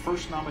Christian's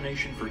first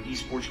nomination for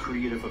Esports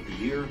Creative of the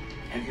Year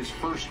and his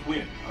first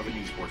win of an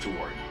Esports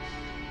Award.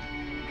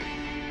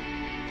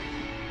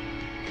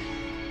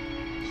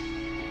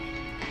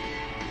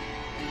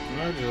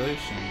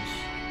 Congratulations.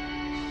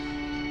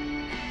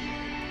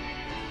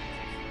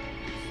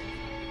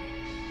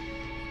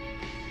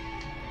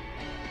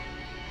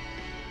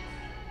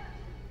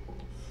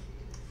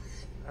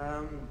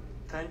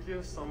 Thank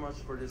you so much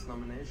for this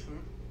nomination.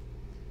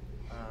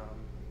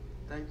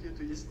 Thank you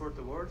to ESports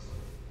Awards.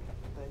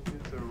 Thank you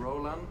to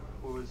Roland,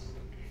 who is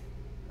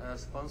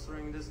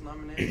sponsoring this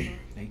nomination.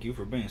 Thank you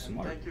for being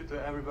smart. Thank you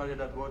to everybody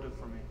that voted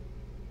for me.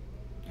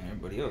 And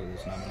everybody else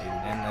that's nominated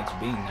and that's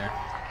being there.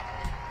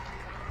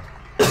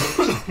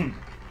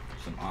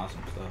 Some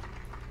awesome stuff.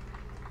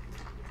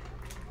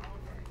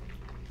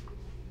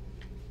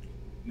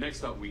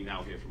 Next up, we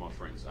now hear from our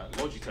friends at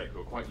Logitech,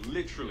 who are quite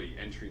literally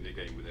entering the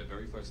game with their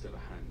very first ever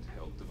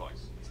handheld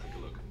device. Let's take a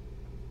look.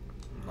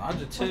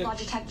 Logitech? With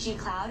Logitech G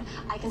Cloud,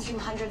 I can stream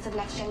hundreds of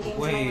next-gen games in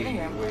my living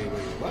room. Wait,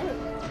 what?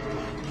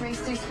 Race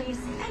through space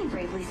and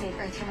bravely save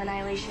Earth from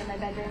annihilation in my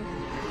bedroom.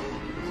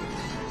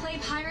 Play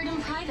pirate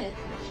in private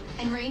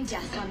and rain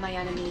death on my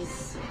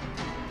enemies.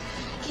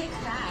 Kick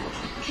back,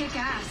 kick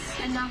ass,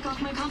 and knock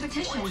off my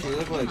competition. She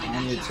looked like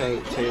Anya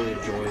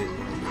Taylor-Joy.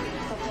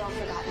 Fulfill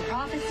forgotten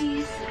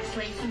prophecies,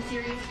 slay some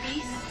serious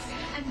beasts,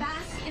 and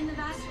bask in the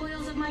vast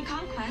spoils of my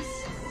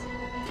conquests.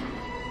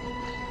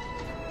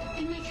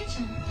 In my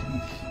kitchen.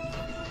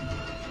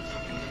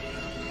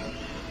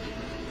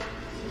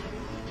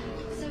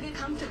 So get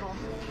comfortable.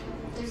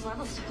 There's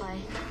levels to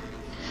play.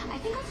 I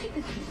think I'll take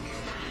the peak.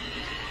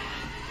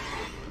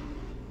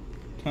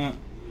 Huh.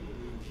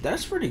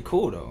 That's pretty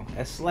cool though.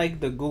 That's like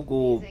the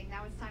Google.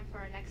 Now it's time for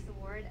our next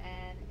award,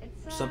 and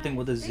it's Something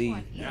with a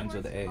Z ends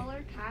with a A.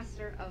 Color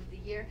Caster of the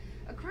Year.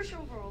 A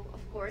crucial role,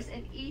 of course,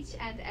 in each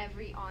and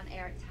every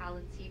on-air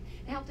talent team.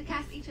 They help to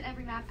cast each and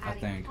every map,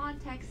 adding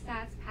context,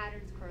 stats,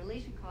 patterns,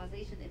 correlation,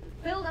 causation in the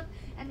build-up,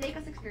 and make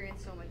us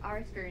experience our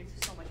experience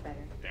so much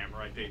better. Damn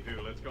right they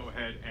do. Let's go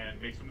ahead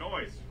and make some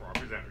noise for our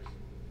presenters.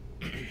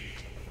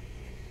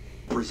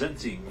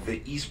 Presenting the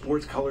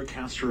Esports Color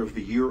Caster of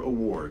the Year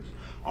Award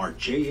are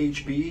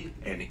JHB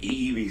and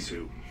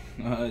EEVSU.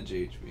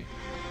 JHB.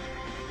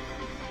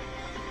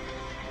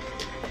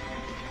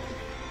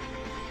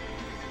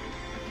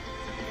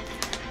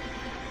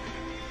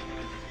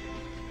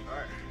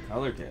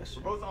 Color Caster.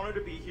 We're both honored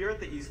to be here at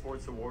the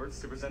ESports Awards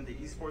to present the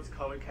ESports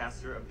Color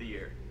Caster of the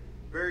Year.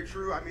 Very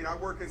true. I mean, I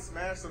work in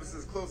Smash, so this is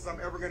as close as I'm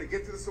ever going to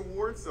get to this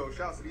award. So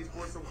shout out to the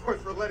ESports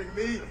Awards for letting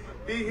me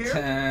be here.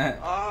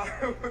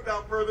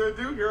 Without further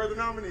ado, here are the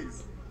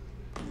nominees.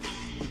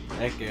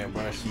 Heck yeah,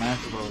 bro.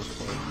 Smash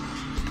Bros.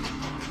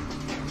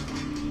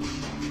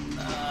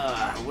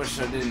 I wish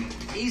I didn't.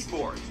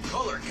 Esports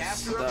Color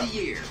Caster of the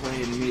Year.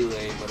 Playing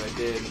Melee, but I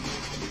did.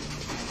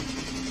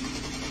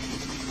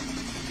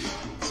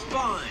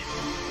 Spun.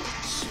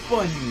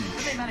 And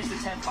they managed to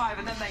 10-5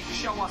 and then they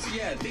show us,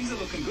 yeah, things are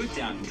looking good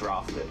down in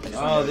draft.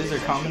 Oh, these are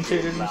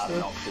commentators and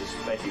stuff?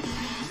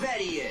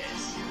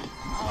 Vedius.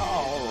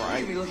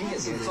 Alright. We're looking at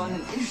some fun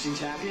and interesting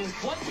champions.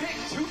 1 pick,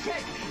 2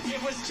 pick.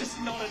 It was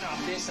just not enough.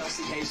 This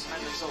LCK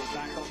and results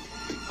back on.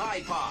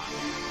 iPod.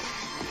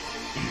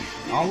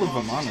 All of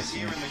them,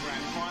 honestly. In the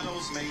grand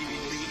finals, maybe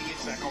leading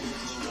it back onto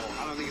the wall.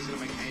 I don't think it's going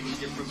to make any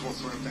difference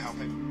whatsoever to help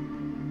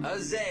him.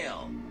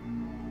 Azale.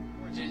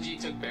 Genji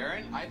took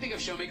Baron. I think if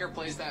Showmaker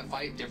plays that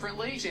fight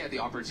differently, she had the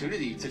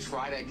opportunity to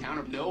try to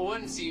counter. No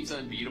one seems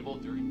unbeatable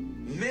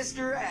during.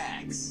 Mr.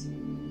 X.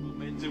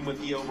 Momentum with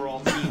the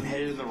overall team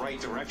headed in the right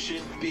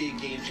direction. Big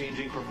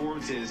game-changing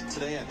performances.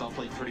 Today I thought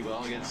played pretty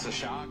well against the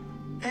Shock.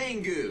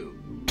 Pengu.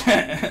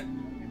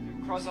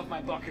 Cross off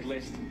my bucket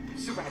list.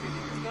 Super happy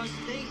because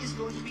today is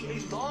going to be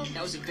a long.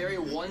 That was a very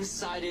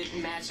one-sided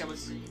match, I would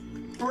say.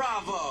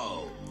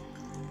 Bravo.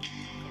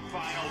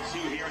 Final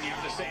two here, and you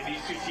have to say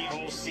these two teams'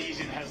 whole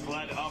season has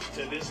led up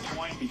to this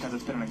point because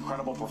it's been an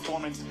incredible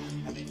performance.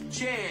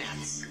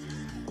 Chance.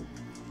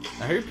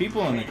 I heard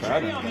people in the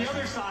crowd. On the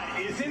other side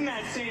is in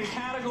that same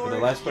category. The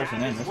last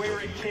person in.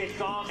 Where it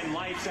kicked off and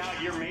lights out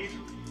your mate.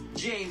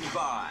 James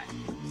Bond.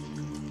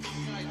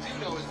 What I do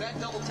know is that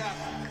double tap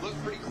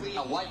looked pretty clean.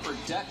 A life or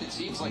death, it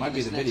seems like. Might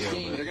be the video.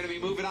 They're going to be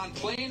moving on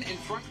playing in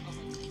front.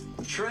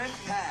 Trent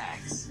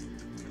Pax.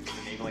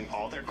 Enabling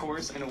all their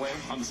cores in a way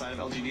on the side of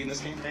LGD in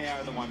this game. They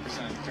are the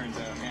 1%, turns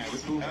out. Yeah, it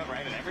was moving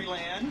right at every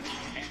land.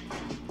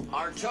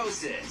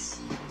 Artosis.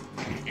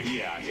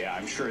 Yeah,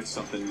 I'm sure it's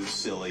something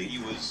silly. He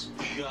was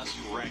just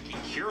wrecking.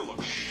 Cure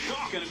looks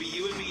shocked. Gonna be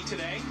you and me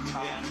today.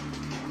 Yeah.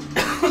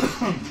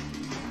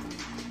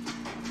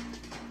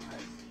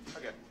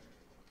 Okay.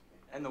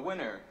 And the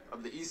winner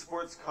of the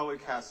Esports Color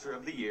Caster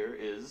of the Year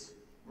is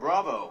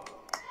Bravo.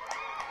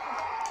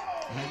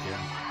 Thank you.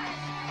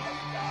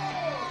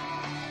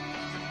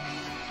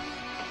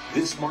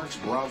 This marks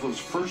Bravo's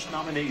first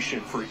nomination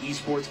for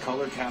Esports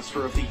Color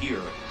Caster of the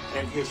Year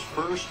and his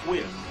first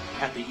win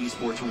at the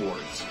Esports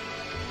Awards.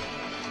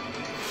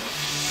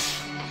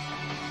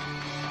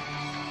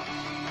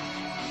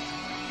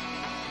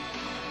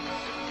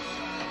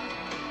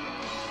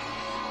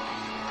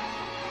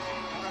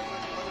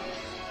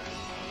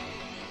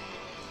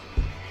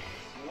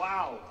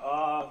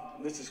 Wow,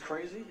 this is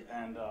crazy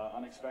and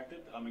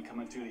unexpected. I've been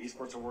coming to the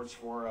Esports Awards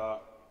for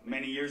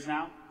many years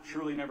now.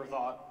 Truly never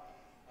thought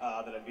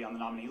that I'd be on the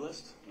nominee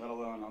list, let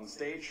alone on the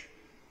stage.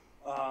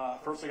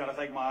 First, I got to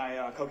thank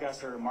my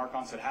co-caster, Mark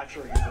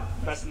Onset-Hatcher. He's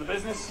the best in the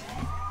business,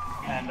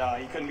 and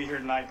he couldn't be here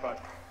tonight,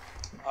 but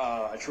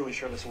I truly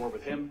share this award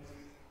with him.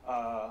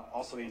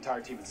 Also, the entire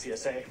team at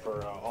CSA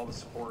for all the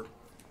support,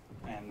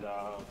 and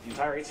the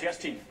entire HCS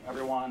team,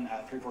 everyone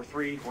at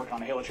 343, working on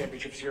the Halo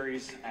Championship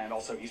Series, and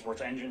also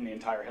Esports Engine, the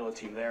entire Halo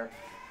team there.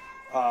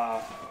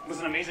 It was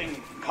an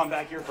amazing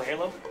comeback year for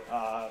Halo,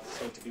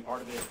 so to be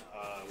part of it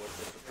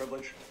was a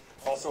privilege.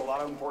 Also, a lot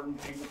of important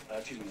people,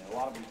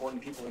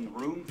 in the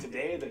room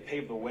today that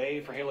paved the way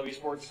for Halo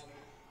Esports.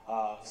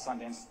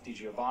 Sundance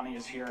DiGiovanni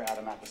is here,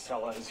 Adam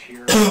Apicella is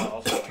here,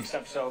 also Mike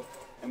Sepso,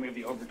 and we have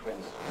the Ogre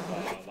Twins,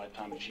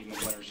 Lifetime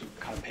Achievement winners who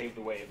kind of paved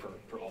the way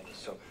for all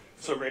this.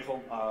 So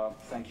grateful.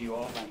 Thank you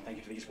all, and thank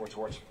you to the Esports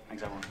Awards.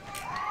 Thanks, everyone.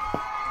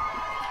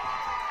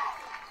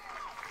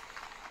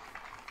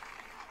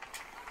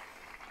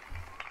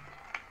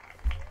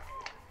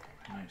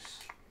 Nice.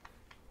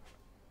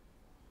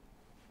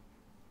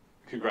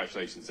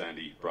 Congratulations,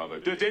 Andy. Bravo.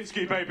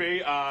 Dudinsky,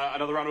 baby.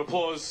 Another round of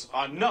applause.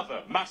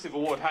 Another massive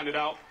award handed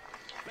out.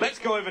 Let's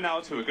go over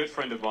now to a good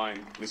friend of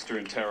mine, Mr.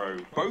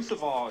 Intero. Both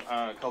of our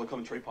color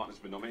commentary partners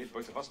have been nominated.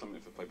 Both of us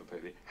nominated for Play by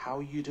Play. How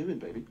are you doing,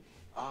 baby?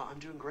 I'm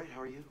doing great.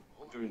 How are you?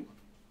 Doing.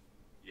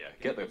 Yeah,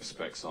 get those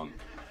specs on.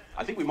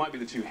 I think we might be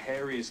the two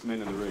hairiest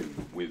men in the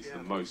room with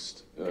the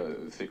most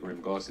thick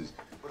rimmed glasses.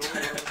 But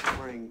only one of us is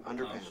wearing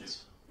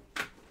underpants.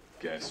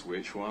 Guess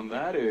which one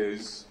that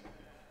is.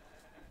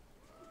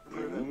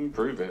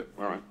 Prove it.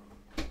 All right.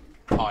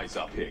 Eyes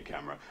up here,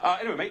 camera.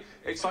 Anyway, mate,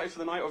 excited for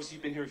the night. Obviously,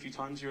 you've been here a few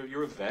times.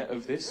 You're a vet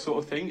of this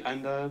sort of thing,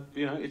 and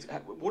you know,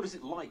 what is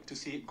it like to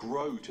see it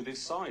grow to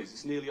this size?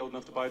 It's nearly old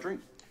enough to buy a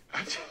drink.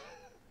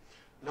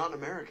 Not in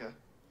America.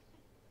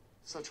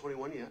 It's not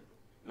 21 yet.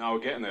 No, we're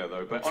getting there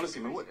though. But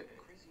honestly, man, what?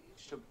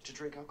 Crazy to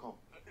drink alcohol.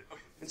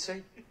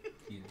 Insane.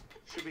 Yeah.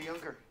 Should be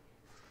younger.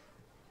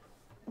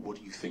 What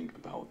do you think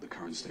about the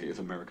current state of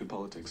American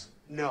politics?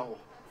 No.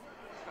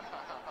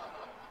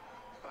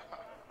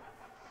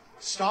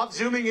 Stop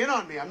zooming in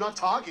on me. I'm not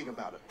talking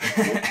about it.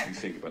 What do you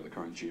think about the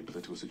current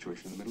geopolitical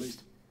situation in the Middle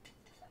East?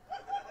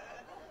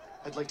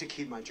 I'd like to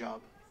keep my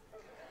job.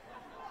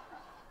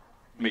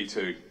 Me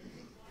too.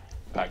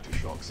 Back to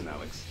Shocks and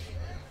Alex.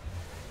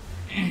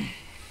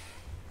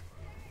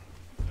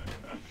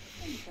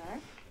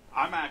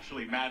 I'm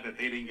actually mad that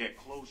they didn't get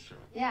closer.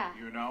 Yeah.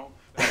 You know?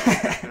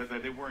 that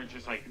they weren't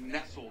just like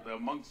nestled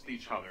amongst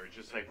each other,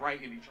 just like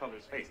right in each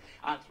other's face.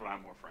 That's what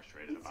I'm more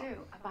frustrated about. Me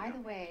too. By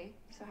the way,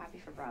 I'm so happy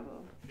for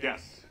Bravo.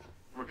 Yes.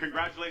 Well,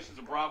 congratulations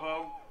to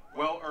Bravo.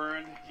 Well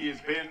earned. He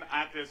has been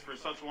at this for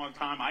such a long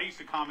time. I used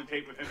to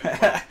commentate with him as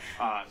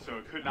well, so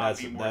it could not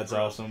be more. That's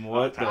thrilled, awesome.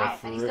 What the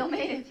And he still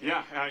made it.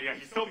 Yeah,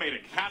 he still made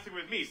it. Casting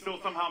with me, still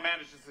somehow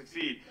managed to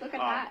succeed. Look at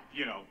that.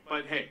 You know,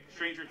 but hey,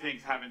 stranger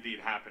things have indeed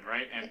happened,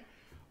 right? And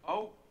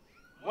oh,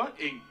 what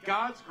in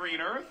God's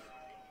green earth?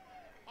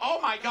 Oh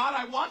my God,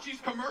 I watched these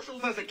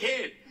commercials as a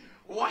kid.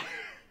 What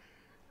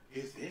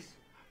is this?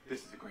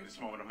 This is the greatest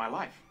moment of my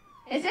life.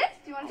 Is it?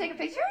 Do you want to take a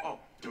picture? Oh,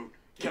 dude,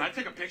 can I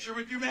take a picture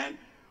with you, man?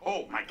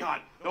 Oh my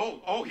God.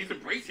 Oh, he's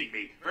embracing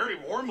me very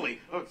warmly.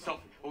 Oh, selfie.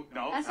 Oh,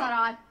 no. That's not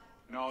odd.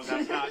 No,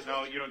 that's not.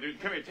 No, you know,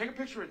 dude, come here. Take a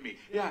picture with me.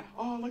 Yeah.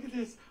 Oh, look at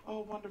this.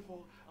 Oh,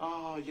 wonderful.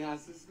 Oh,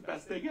 yes, this is the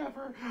best thing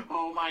ever.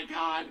 Oh my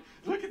God.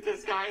 Look at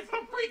this guy. It's the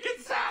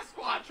freaking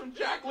Sasquatch from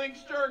Jack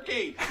Link's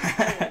Jerky. Oh,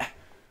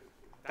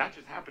 that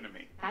just happened to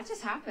me. That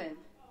just happened.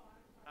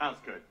 That was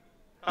good.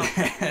 Oh,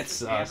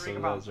 that's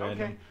awesome. That was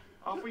random. Okay.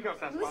 Off we go,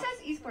 Sasquatch. Who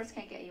says esports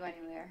can't get you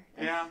anywhere?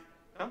 Yeah.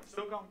 Oh,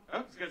 still going.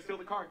 Oh, he's gonna steal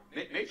the car.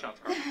 Nate shot's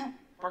car.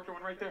 Parked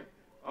one right there.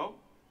 Oh,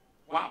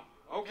 wow.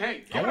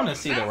 Okay. I want to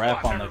see the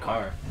wrap on the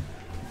car.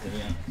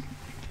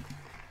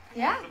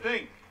 Yeah. That's the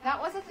thing. That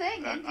was a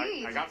thing,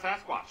 indeed. I got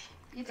Sasquatch.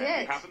 You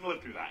did. We happened to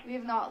live through that.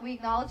 We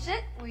acknowledged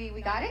it.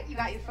 We got it. You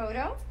got your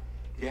photo.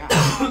 Yeah.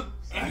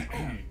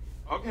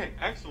 Okay,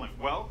 excellent.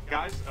 Well,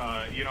 guys,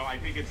 you know, I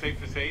think it's safe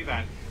to say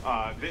that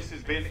this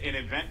has been an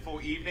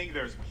eventful evening.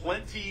 There's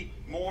plenty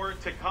more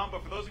to come.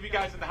 But for those of you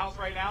guys in the house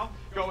right now,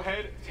 go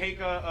ahead, take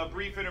a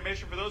brief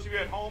intermission. For those of you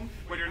at home,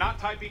 when you're not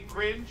typing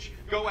cringe,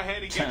 go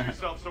ahead and get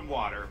yourself some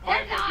water.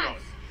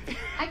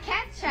 I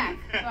can't check,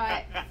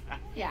 but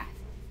yeah.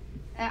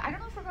 I don't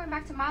know if we're going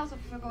back to Miles or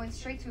if we're going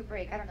straight to a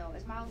break. I don't know.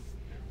 Is Miles?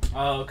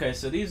 Oh, okay.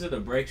 So these are the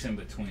breaks in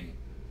between.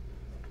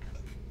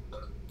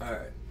 All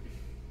right.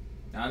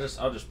 Now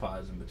I'll just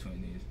pause in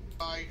between these.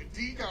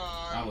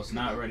 I was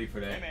not ready for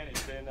that. Hey man,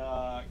 it's been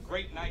a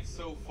great night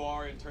so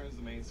far in terms of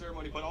the main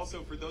ceremony, but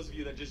also for those of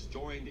you that just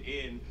joined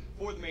in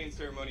for the main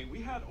ceremony,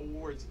 we had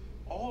awards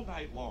all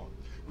night long.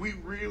 We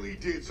really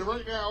did. So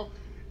right now,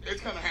 it's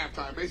kind of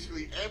halftime.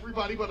 Basically,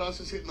 everybody but us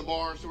is hitting the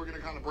bar, so we're going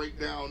to kind of break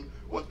down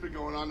what's been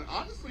going on. And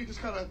honestly, just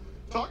kind of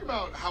talk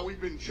about how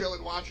we've been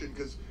chilling watching,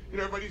 because, you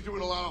know, everybody's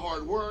doing a lot of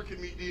hard work, and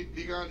me,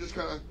 Degon, just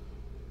kind of,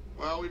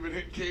 well, we've been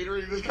hitting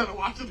catering, just kind of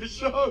watching the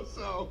show.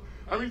 So,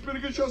 I mean, it's been a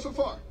good show so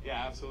far.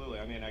 Yeah, absolutely.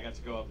 I mean, I got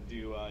to go up and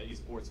do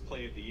Esports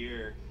Play of the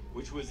Year,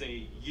 which was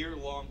a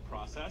year-long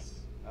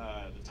process.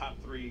 The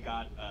top 3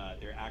 got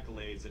their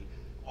accolades, and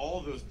all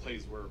of those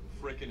plays were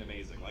freaking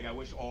amazing. Like, I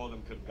wish all of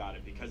them could have got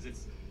it, because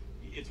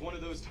it's one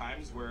of those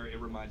times where it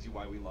reminds you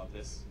why we love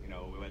this. You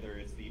know, whether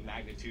it's the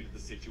magnitude of the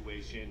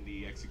situation,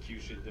 the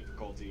execution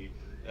difficulty,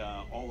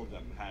 all of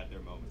them had their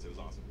moments. It was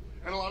awesome.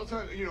 And a lot of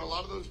times, you know, a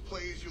lot of those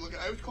plays you look at,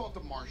 I always call it the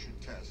Martian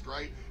test,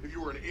 right? If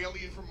you were an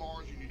alien from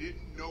Mars and you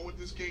didn't know what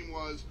this game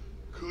was,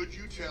 could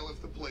you tell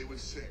if the play was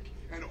sick?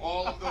 And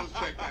all of those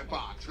check that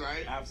box,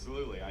 right?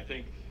 Absolutely. I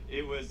think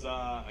it was,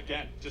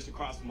 again, just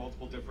across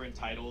multiple different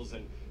titles.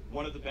 And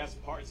one of the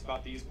best parts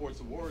about the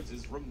Esports Awards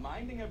is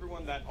reminding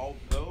everyone that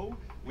although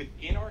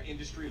within our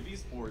industry of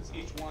esports,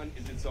 each one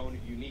is its own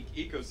unique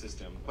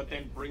ecosystem, but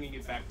then bringing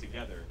it back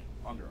together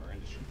under our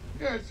industry.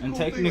 Yeah, it's a and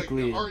cool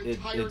technically,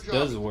 thing. Like, it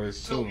does work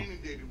so too.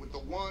 Inundated with the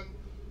 1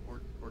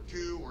 or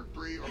 2 or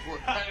 3 or 4.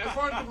 As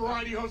far as the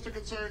variety hosts are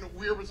concerned,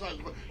 we're besides,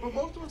 but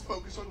most of us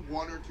focus on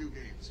 1 or 2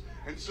 games.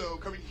 And so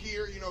coming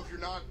here, you know, if you're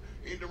not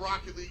into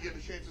Rocket League, you get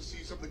a chance to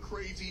see some of the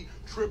crazy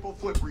triple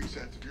flip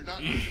resets. If you're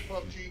not into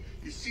PUBG,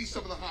 you see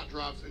some of the hot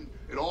drops, and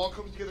it all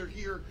comes together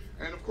here.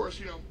 And of course,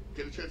 you know,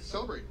 get a chance to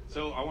celebrate.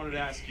 So I wanted to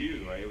ask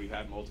you, right? We've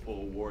had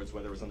multiple awards,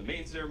 whether it was on the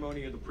main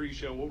ceremony or the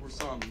pre-show. What were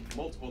some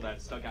multiple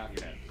that stuck out in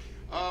your head?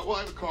 Well, I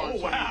have a card.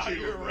 Oh, wow,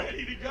 you're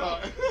ready to go.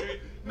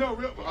 No,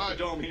 real. The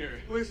dome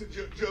here. Listen,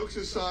 jokes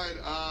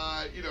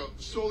aside, you know,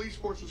 Soul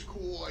Esports was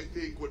cool. I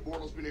think what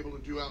Mortal's been able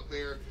to do out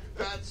there,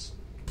 that's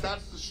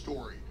the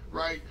story,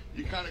 right?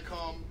 You kind of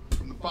come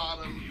from the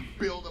bottom, you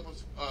build up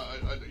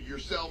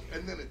yourself,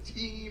 and then a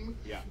team.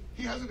 Yeah.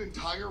 He has an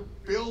entire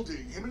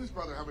building. Him and his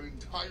brother have an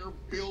entire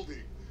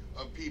building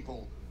of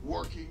people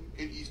working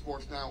in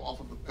esports now off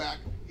of the back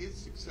of his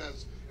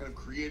success and have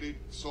created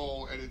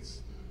Soul, and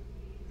it's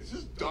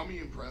just dummy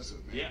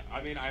impressive, man. Yeah,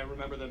 I mean, I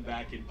remember them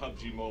back in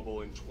PUBG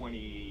Mobile in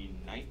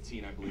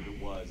 2019, I believe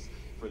it was,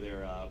 for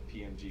their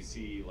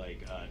PMGC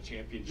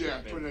championship. Yeah,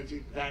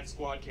 2019. That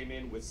squad came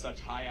in with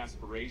such high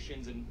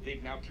aspirations, and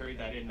they've now carried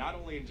that in not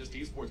only in just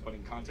esports but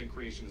in content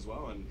creation as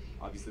well. And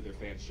obviously their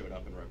fans showed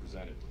up and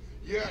represented.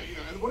 Yeah,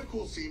 and what a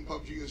cool scene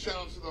PUBG is. Shout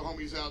out to the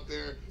homies out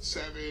there,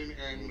 Seven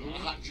and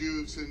Hot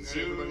Jukes and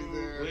everybody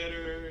there.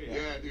 Glitter,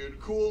 yeah, dude,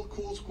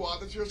 cool squad.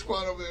 That's your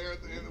squad over there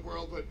in the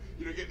world, but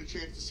getting a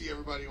chance to see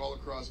everybody all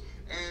across.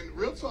 And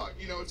real talk,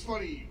 it's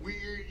funny.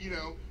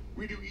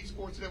 We do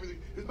esports and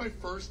everything. This is my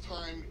first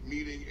time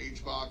meeting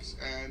HBox,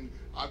 and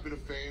I've been a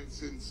fan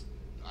since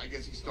I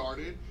guess he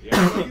started.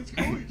 Yeah, it's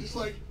cool. You're just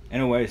like,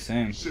 in a way,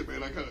 same. Shit,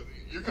 man,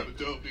 you're kind of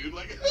dope, dude.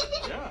 Like,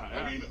 yeah.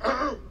 I mean,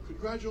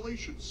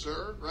 congratulations,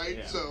 sir. Right?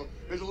 Yeah. So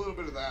there's a little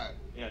bit of that.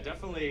 Yeah,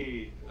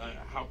 definitely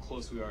how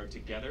close we are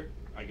together,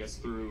 I guess,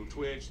 through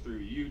Twitch, through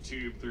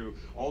YouTube, through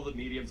all the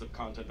mediums of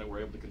content that we're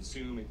able to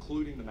consume,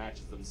 including the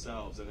matches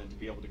themselves, and then to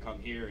be able to come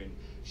here and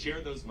share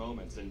those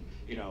moments and,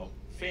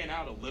 fan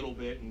out a little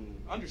bit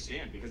and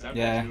understand, because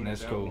everyone's doing it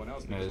to everyone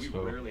else, because we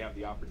rarely have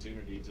the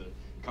opportunity to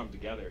come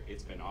together.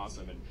 It's been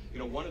awesome.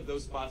 And one of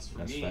those spots for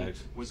me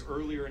was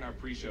earlier in our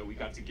pre-show. We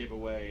got to give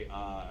away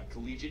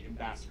Collegiate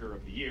Ambassador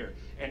of the Year,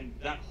 and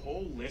that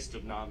whole list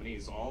of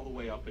nominees all the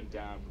way up and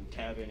down, from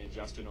Kevin and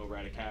Justin over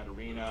at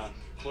Ekaterina,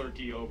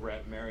 Clerky over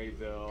at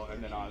Maryville,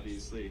 and then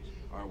obviously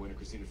our winner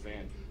Christina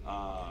Fan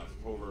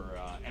over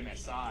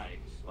MSI.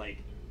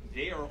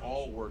 They are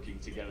all working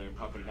together and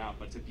pumping it out,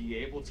 but to be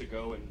able to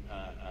go and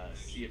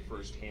see it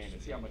firsthand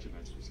and see how much it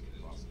meant to us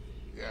is awesome.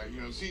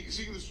 Yeah,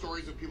 seeing the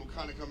stories of people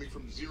kind of coming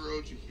from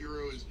zero to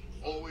hero is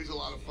always a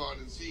lot of fun,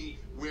 and seeing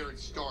where it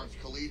starts,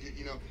 collegiate,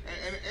 and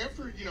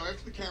after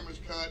the camera's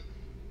cut,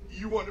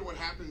 you wonder what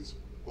happens.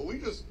 Well, we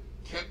just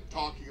kept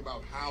talking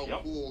about how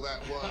cool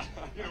that was.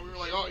 We were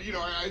like,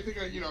 I think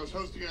I was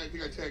hosting, and I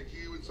think I tagged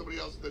you and somebody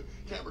else at the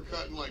camera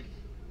cut, and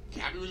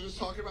Gabby was just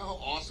talking about how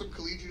awesome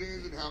collegiate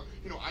is, and how,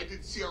 I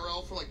did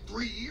CRL for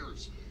 3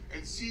 years,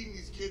 and seeing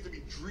these kids,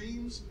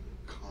 dreams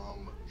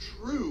come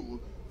true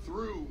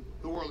through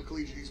the world of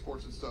collegiate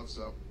esports and stuff.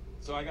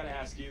 So I got to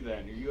ask you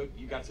then,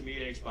 you got to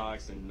meet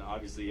HBox, and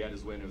obviously he had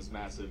his win. It was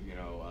massive,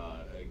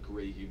 a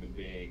great human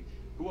being.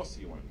 Who else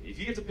do you want to meet? If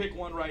you get to pick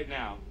one right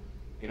now,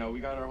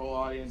 we got our whole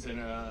audience and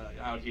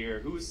out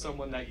here. Who is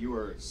someone that you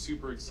are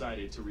super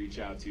excited to reach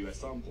out to at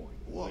some point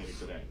later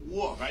today?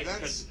 Right?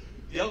 Because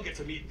they'll get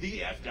to meet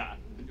the F-Dot.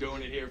 Been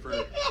doing it here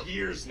for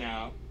years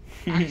now.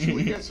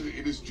 Actually, yes,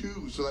 it is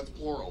 2, so that's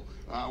plural.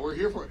 We're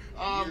here for it.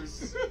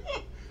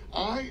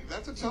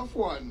 That's a tough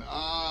one.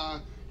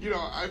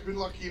 I've been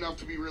lucky enough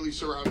to be really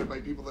surrounded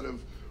by people that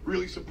have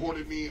really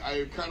supported me.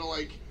 I kind of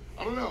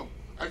I don't know.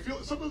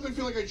 Sometimes I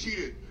feel like I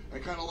cheated. I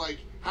kind of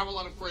have a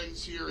lot of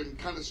friends here and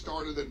kind of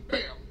started, and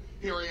bam,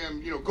 here I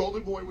am.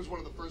 Golden Boy was one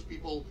of the first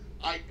people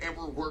I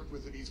ever worked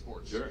with in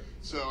esports. Sure.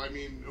 So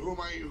who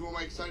am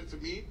I excited to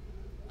meet?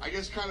 I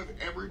guess kind of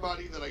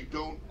everybody that I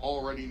don't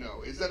already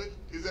know. Is that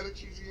a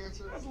cheesy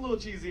answer? That's a little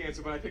cheesy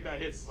answer, but I think that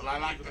hits. Well, I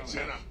like the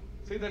Jenna.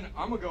 See, then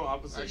I'm gonna go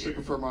opposite. I actually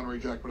prefer Monterey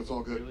Jack, but it's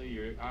all good.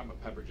 Really, I'm a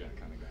pepper jack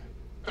kind of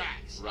guy.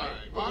 Facts. Right.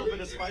 A little bit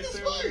of spice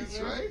there,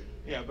 right?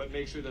 Yeah, but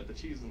make sure that the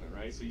cheese in there,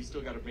 right? So you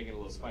still got to bring it a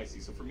little spicy.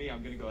 So for me,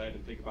 I'm gonna go ahead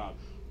and think about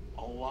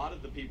a lot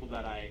of the people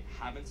that I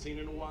haven't seen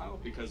in a while,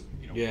 because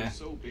we're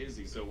so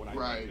busy. So when I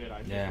think of it,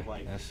 I think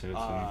of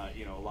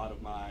a lot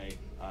of my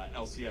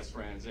LCS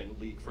friends and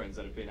league friends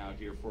that have been out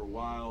here for a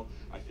while.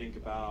 I think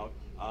about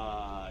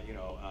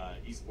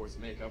esports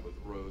makeup with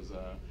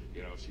Rosa.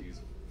 She's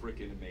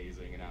freaking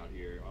amazing and out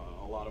here.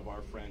 A lot of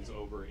our friends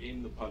over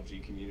in the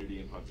PUBG community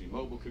and PUBG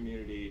Mobile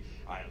community,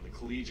 the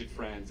collegiate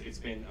friends. It's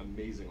been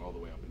amazing all the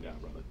way up and down,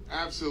 brother.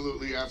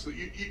 Absolutely.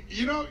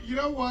 You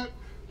know what?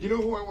 You know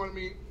who I want to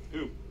meet?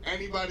 Who?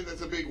 Anybody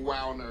that's a big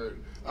WoW nerd.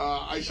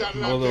 I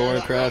shouted out World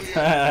of Warcraft.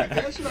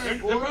 They're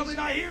probably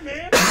not here,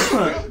 man.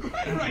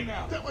 right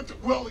now.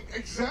 Well,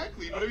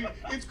 exactly. But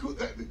it's cool.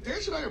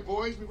 Dash and I are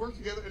boys. We work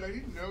together, and I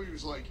didn't know he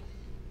was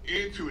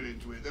into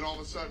it. Then all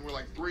of a sudden,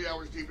 we're 3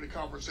 hours deep in a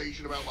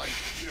conversation about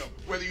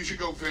whether you should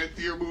go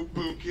Venti or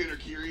Boom Kid or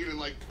Kirin,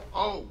 and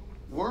oh,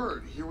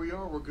 word, here we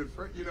are, we're good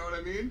friends. You know what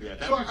I mean? Yeah,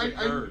 that so was a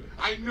nerd.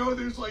 I know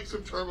there's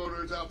some turbo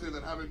nerds out there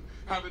that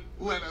haven't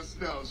let us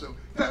know. So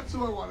that's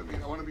who I want to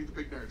meet. I want to meet the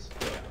big nerds.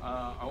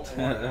 I want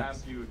to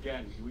ask you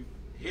again. We've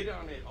hit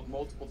on it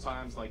multiple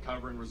times,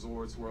 covering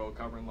Resorts World,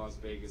 covering Las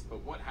Vegas.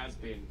 But what has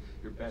been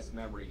your best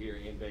memory here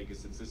in Vegas,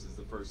 since this is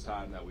the first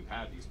time that we've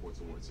had the ESports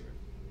Awards here?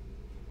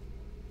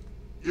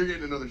 You're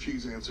getting another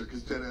cheese answer,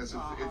 because deadass,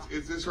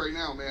 it's this right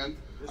now, man.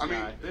 I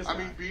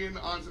mean, being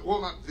on,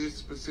 not this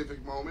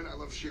specific moment. I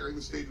love sharing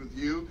the stage with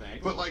you.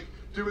 But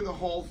doing the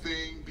whole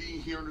thing,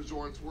 being here in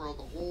Resorts World,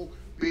 the whole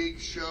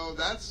big show.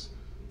 That's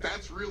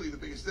really the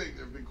biggest thing.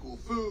 There've been cool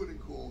food and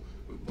cool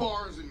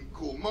bars and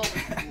cool moments,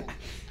 and cool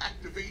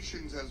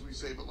activations, as we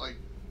say. But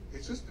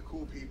it's just the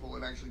cool people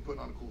and actually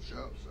putting on a cool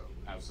show. So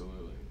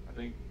absolutely, I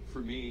think for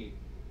me,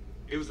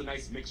 it was a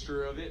nice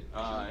mixture of it.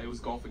 It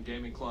was Golf and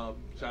Gaming Club.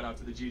 Shout out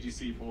to the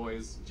GGC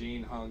boys.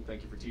 Gene, Hung,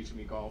 thank you for teaching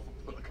me golf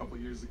a couple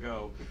years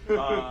ago.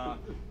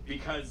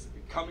 Because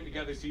coming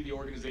together, see the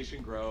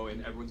organization grow,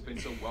 and everyone's been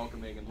so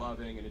welcoming and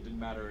loving, and it didn't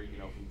matter, you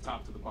know, from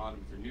top to the bottom,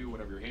 if you're new,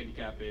 whatever your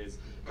handicap is,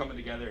 coming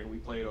together, and we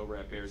played over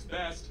at Bears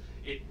Best.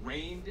 It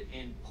rained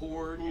and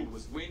poured, and it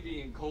was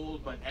windy and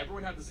cold, but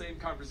everyone had the same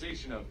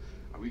conversation of,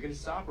 are we going to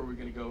stop, or are we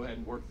going to go ahead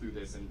and work through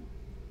this? And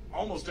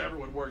almost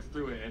everyone worked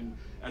through it, and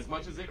as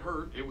much as it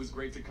hurt, it was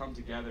great to come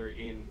together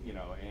in, you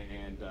know,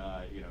 and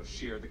you know,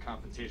 share the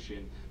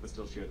competition, but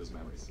still share those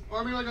memories. Well,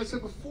 I mean, like I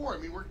said before, I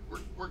mean,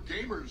 we're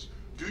gamers.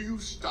 Do you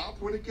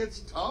stop when it gets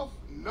tough?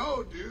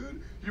 No,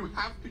 dude. You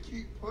have to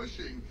keep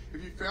pushing.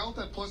 If you failed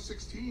at plus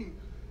 16,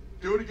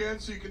 do it again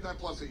so you get that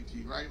plus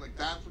 18, right? Like,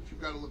 that's what you've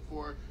got to look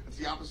for. It's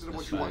the opposite of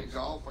what you want in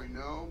golf, I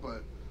know,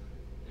 but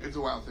it's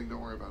a wild thing.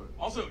 Don't worry about it.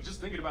 Also,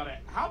 just thinking about it,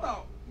 how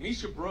about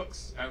Misha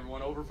Brooks,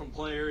 everyone over from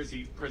Players?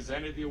 He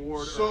presented the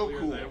award earlier.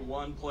 Cool. They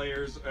won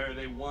Players, or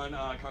they won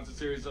Concert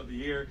Series of the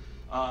Year,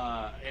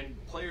 and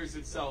Players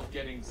itself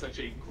getting such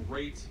a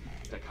great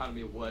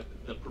dichotomy of what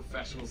the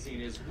professional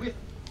scene is with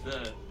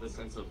the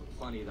sense of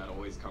funny that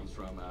always comes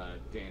from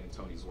Dan and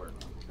Tony's work.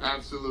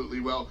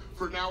 Absolutely. Well,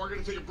 for now, we're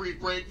going to take a brief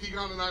break.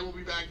 Thegon and I will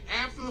be back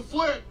after the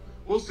flip.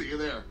 We'll see you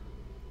there.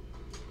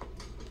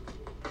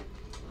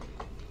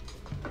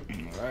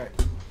 All right.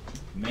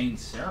 Main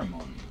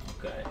ceremony.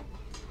 Okay.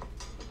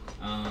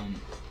 Alrighty.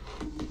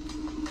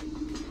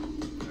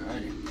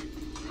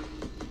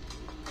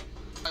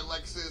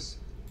 Alexis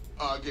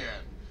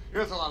again. You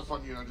know, it's a lot of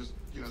fun, you know, just,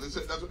 you know, that's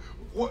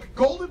what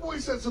Golden Boy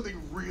said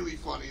something really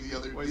funny the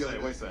other day.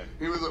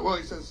 He was like, well,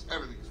 he says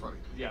everything's funny.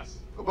 Yes.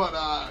 But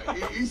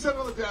he said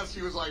on the desk,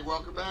 he was like,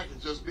 welcome back,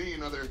 it's just me,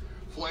 another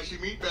fleshy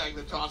meat bag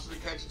that tosses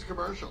and catches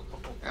commercial.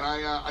 And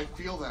I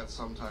feel that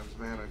sometimes,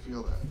 man, I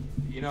feel that.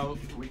 You know,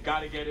 we got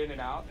to get in and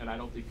out, and I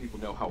don't think people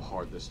know how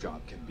hard this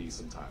job can be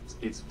sometimes.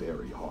 It's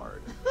very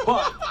hard.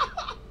 But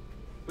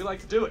we like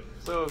to do it.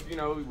 So if, you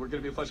know, we're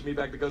going to be a flesh meat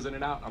bag that goes in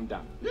and out, I'm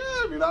down. Yeah,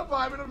 I mean, I'm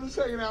vibing. I'm just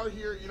hanging out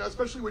here, you know,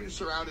 especially when you're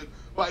surrounded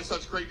by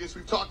such greatness.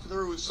 We've talked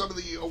through some of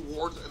the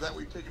awards that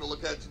we've taken a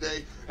look at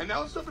today. And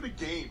now let's jump into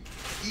game.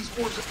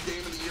 ESports Game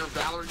of the Year.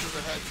 Valorant goes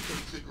ahead and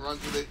takes it and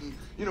runs with it. And,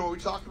 you know, when we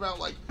talk about,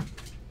 like,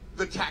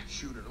 the tac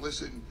shooter,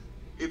 listen,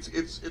 it's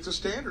a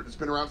standard. It's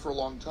been around for a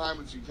long time.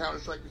 We've seen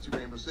Counter-Strike, we've seen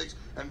Rainbow Six,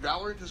 and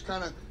Valorant just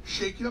kind of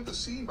shaking up the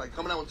scene by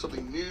coming out with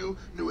something new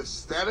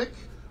aesthetic,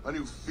 a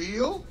new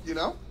feel, you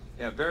know?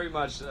 Yeah, very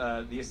much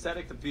the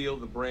aesthetic, the feel,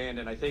 the brand,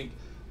 and I think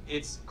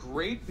it's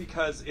great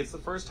because it's the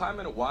first time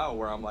in a while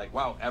where I'm like,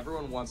 wow,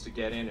 everyone wants to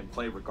get in and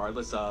play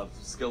regardless of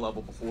skill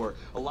level before.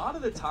 A lot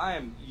of the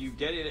time, you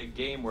get in a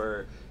game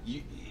where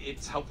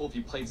it's helpful if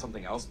you played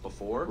something else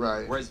before.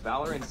 Right. Whereas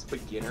Valorant's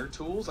beginner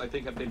tools, I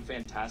think, have been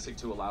fantastic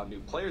to allow new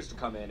players to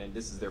come in, and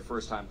this is their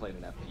first time playing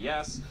an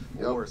FPS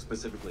or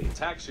specifically a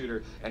tac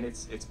shooter, and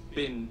it's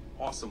been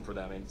awesome for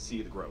them and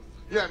see the growth.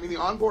 Yeah, I mean, the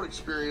onboard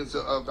experience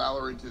of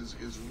Valorant is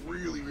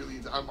really,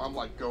 I'm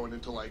like going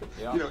into like,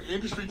 you know,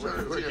 industry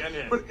terms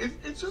here. But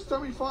it's just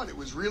dummy fun. It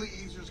was really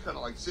easy to just kind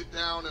of like sit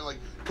down and like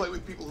play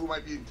with people who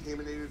might be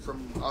intimidated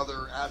from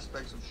other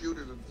aspects of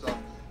shooters and stuff,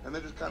 and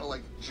then just kind of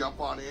like jump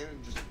on in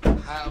and just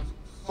have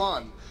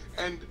fun.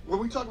 And when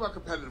we talk about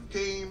competitive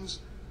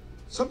games,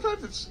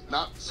 sometimes it's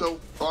not so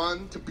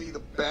fun to be the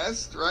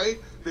best, right?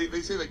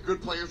 They say that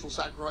good players will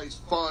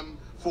sacrifice fun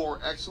for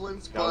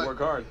excellence. Gotta work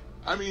hard.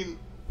 I mean,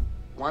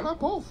 why not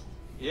both?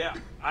 Yeah,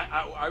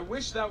 I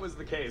wish that was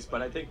the case,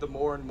 but I think the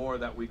more and more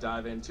that we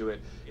dive into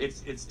it,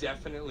 it's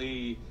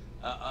definitely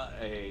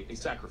a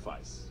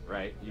sacrifice,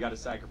 right? You got to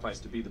sacrifice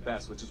to be the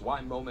best, which is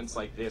why moments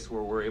like this,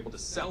 where we're able to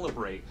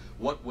celebrate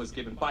what was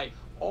given by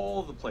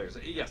all the players,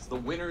 yes, the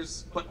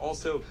winners, but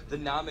also the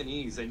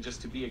nominees, and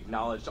just to be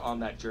acknowledged on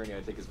that journey, I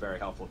think is very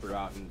helpful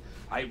throughout. And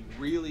I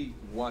really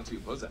want to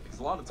oppose that, because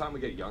a lot of the time we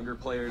get younger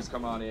players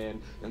come on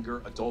in,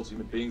 younger adults,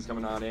 human beings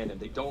coming on in, and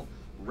they don't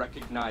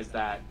recognize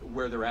that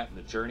where they're at in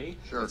the journey.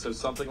 Sure. And so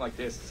something like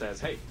this says,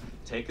 hey,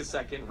 take a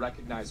second,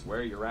 recognize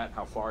where you're at,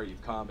 how far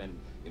you've come, and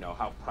you know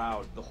how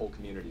proud the whole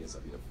community is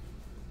of you.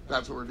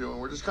 That's what we're doing.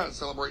 We're just kind of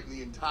celebrating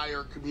the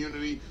entire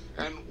community.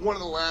 And one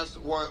of the last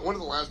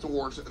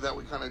awards that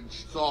we kind of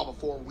saw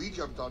before we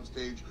jumped on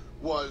stage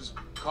was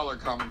Color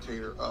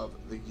Commentator of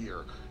the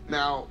Year.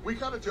 Now, we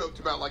kind of joked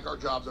about like our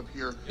jobs up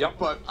here,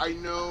 but I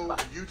know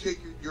you take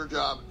your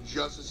job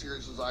just as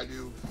serious as I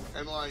do,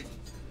 and like,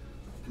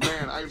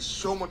 man, I have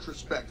so much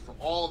respect for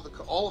all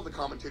of the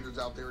commentators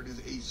out there. It is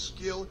a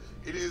skill.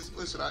 It is.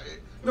 Listen,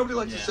 nobody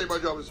likes to say my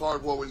job is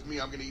hard. Woe is me.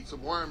 I'm going to eat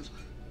some worms.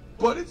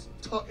 But it's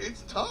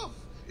tough.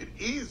 It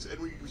is. And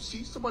when you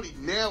see somebody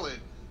nail it,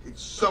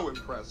 it's so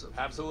impressive.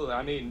 Absolutely.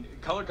 I mean,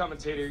 color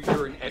commentator,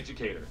 you're an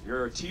educator.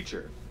 You're a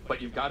teacher.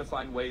 But you've got to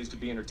find ways to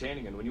be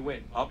entertaining. And when you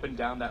went up and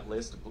down that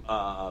list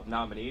of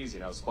nominees, you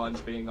know,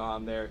 Sponge being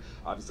on there,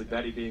 obviously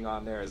Betty being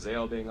on there,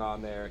 Azale being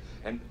on there,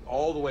 and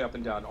all the way up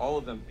and down, all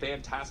of them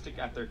fantastic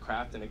at their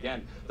craft. And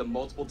again, the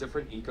multiple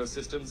different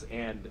ecosystems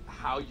and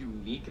how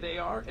unique they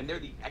are. And they're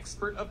the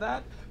expert of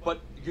that, but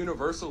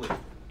universally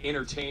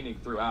entertaining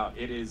throughout.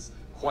 It is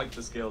quite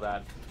the skill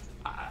that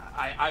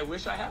I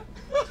wish I had.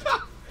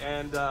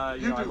 And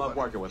you know, I love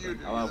working with him.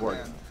 I love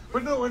working.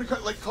 But no,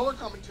 like color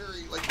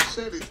commentary, like you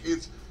said,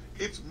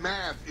 it's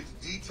math, it's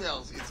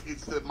details,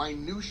 it's the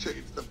minutia,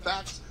 it's the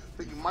facts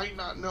that you might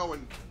not know,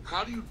 and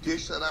how do you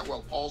dish that out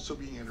while also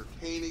being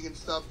entertaining and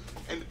stuff,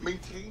 and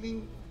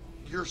maintaining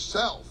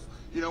yourself.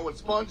 You know, what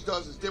Sponge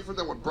does is different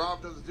than what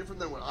Brav does, is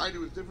different than what I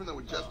do, is different than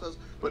what Jess does,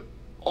 but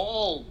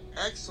all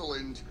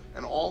excellent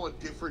and all a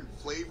different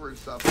flavor and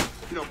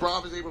stuff. You know,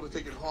 Brav is able to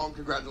take it home.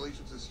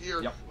 Congratulations this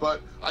year. Yep.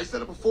 But I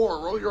said it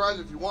before, roll your eyes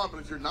if you want,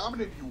 but if you're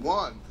nominated, you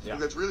won. Yeah.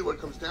 And that's really what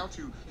it comes down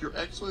to. Your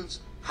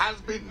excellence has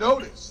been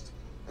noticed.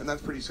 And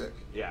that's pretty sick.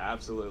 Yeah,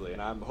 absolutely.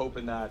 And I'm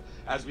hoping that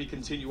as we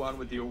continue on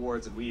with the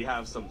awards and we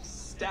have some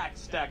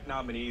stacked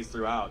nominees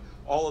throughout,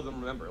 all of them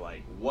remember,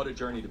 like, what a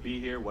journey to be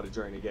here, what a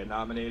journey to get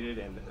nominated,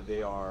 and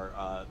they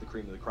are the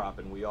cream of the crop,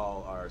 and we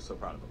all are so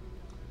proud of them.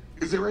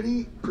 Is there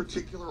any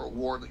particular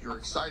award that you're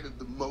excited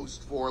the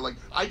most for? Like,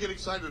 I get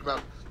excited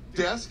about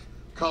desk,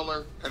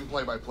 color, and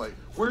play-by-play.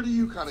 Where do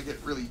you kind of get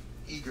really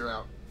eager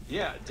out?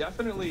 Yeah,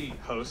 definitely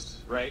host,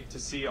 right? To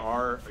see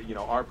our, you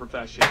know, our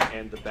profession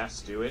and the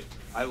best do it.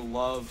 I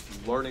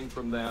love learning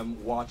from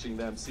them, watching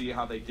them, see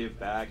how they give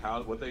back,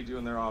 what they do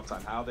in their off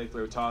time, how they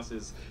throw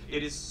tosses.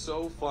 It is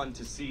so fun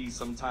to see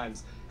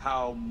sometimes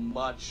how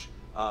much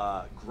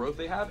growth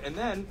they have, and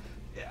then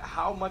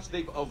how much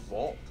they've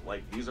evolved.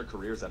 Like, these are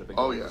careers that have been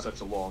going for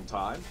such a long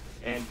time,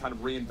 and kind of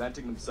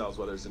reinventing themselves,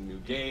 whether it's a new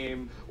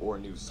game or a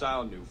new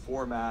style, new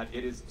format.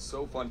 It is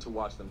so fun to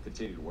watch them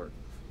continue to work.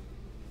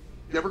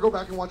 You ever go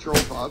back and watch your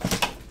old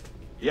VODs?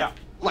 Yeah.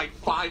 Like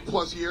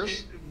 5+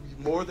 years?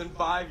 More than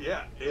 5,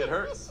 yeah. It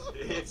hurts.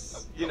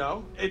 It's, you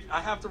know,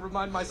 I have to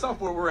remind myself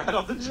where we're at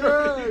on the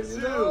journey,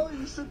 you know,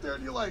 you sit there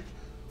and you're like,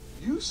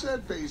 you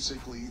said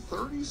basically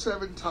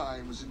 37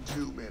 times in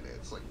 2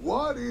 minutes. Like,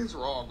 what is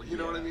wrong? You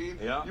know what I mean?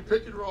 Yeah. You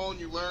pick and roll and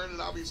you learn, and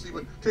obviously,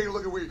 but taking a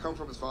look at where you come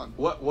from is fun.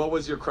 What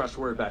was your crush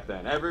word back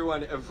then?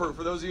 Everyone, for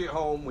those of you at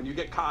home, when you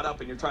get caught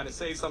up and you're trying to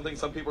say something,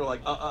 some people are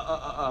like,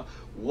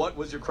 what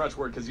was your crush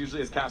word? Because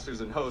usually as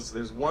casters and hosts,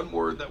 there's one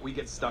word that we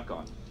get stuck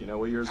on. You know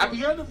what yours was? At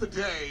the end of the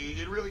day,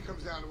 it really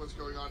comes down to what's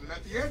going on. And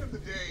at the end of the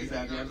day, Is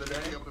that the end of the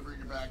day? Be able to bring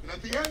it back. And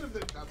at the end of the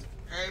that's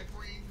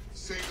every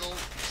single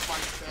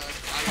fight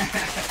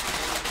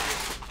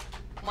test.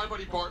 My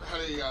buddy Bart had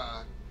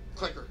a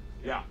clicker.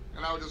 Yeah.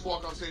 And I would just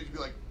walk on stage and be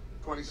like,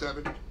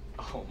 27.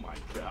 Oh my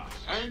gosh.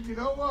 And you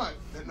know what?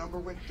 That number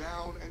went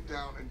down and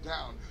down and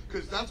down.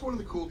 Because that's one of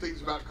the cool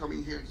things about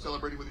coming here and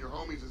celebrating with your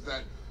homies is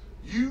that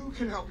you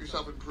can help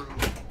yourself improve,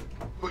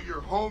 but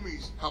your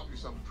homies help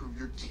yourself improve.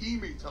 Your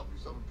teammates help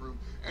yourself improve.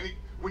 And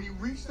when you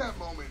reach that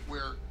moment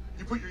where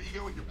you put your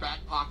ego in your back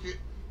pocket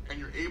and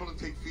you're able to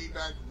take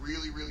feedback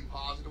really, really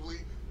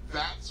positively,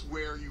 that's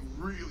where you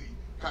really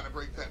kind of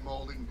break that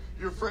mold, and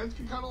your friends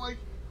can kind of like,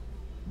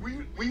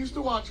 we used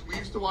to watch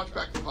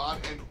back the pod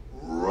and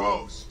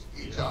roast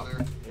each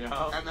other,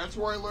 and that's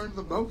where I learned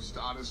the most,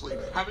 honestly.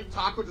 Having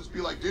Taco just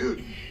be like,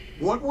 dude,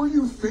 what were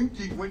you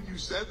thinking when you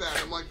said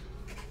that? I'm like,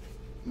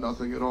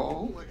 nothing at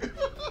all.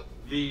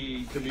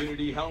 The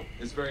community help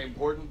is very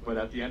important, but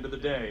at the end of the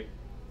day,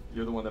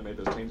 you're the one that made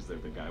those changes there,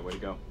 big guy. Way to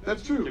go.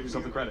 That's true. Give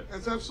yourself the credit.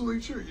 That's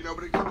absolutely true. You know,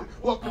 but it comes,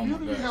 well,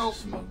 community help.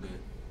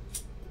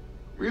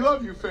 We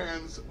love you,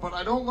 fans, but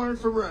I don't learn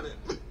from Reddit.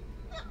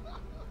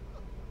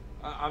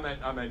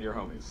 I meant your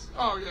homies.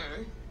 Oh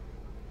yeah,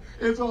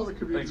 it's all the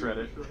community. Thanks,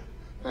 Reddit.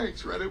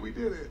 Thanks, Reddit. We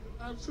did it.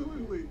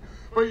 Absolutely.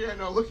 But yeah,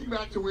 no. Looking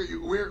back to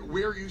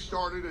where you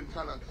started and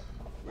kind of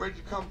where'd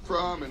you come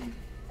from and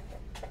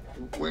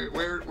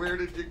where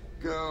did you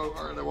go?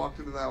 All right, I walked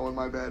into that one.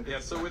 My bad. Yeah.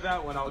 So with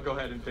that one, I'll go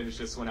ahead and finish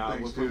this one out.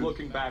 Thanks, We're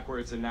looking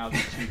backwards and now the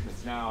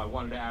achievements. Now, I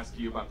wanted to ask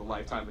you about the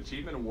Lifetime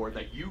Achievement Award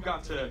that you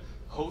got to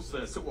host,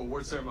 the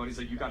award ceremonies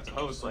that you got to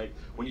host. Like,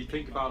 when you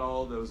think about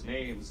all those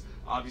names,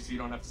 obviously you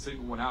don't have to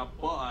single one out,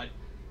 but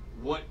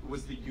what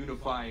was the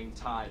unifying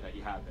tie that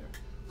you had there?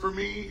 For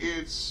me,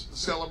 it's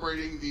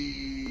celebrating the,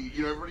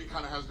 you know, everybody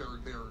kind of has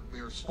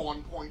their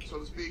spawn point, so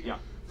to speak. Yeah.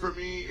 For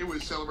me, it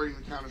was celebrating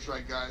the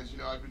Counter-Strike guys. You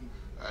know, I've been,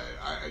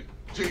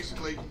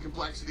 Jason Lake and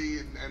Complexity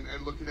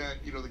and looking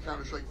at, you know, the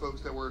Counter-Strike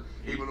folks that were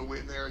able to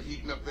win there,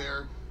 heating up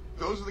there.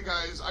 Those are the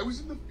guys. I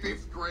was in the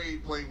 5th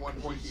grade playing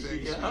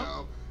 1.6, you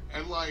know,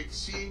 and like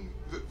seeing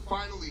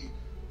finally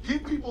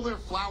give people their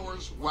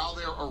flowers while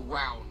they're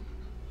around.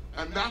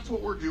 And that's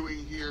what we're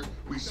doing here.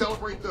 We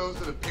celebrate those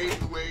that have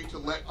paved the way to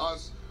let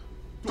us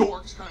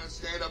dorks kind of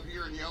stand up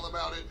here and yell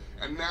about it.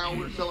 And now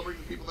we're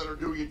celebrating the people that are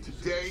doing it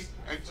today.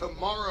 And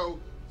tomorrow,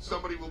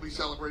 somebody will be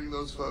celebrating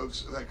those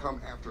folks that come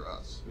after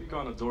us. You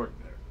calling a dork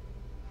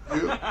there?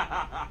 You?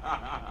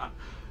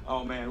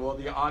 Oh man, well,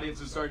 the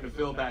audience is starting to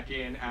fill back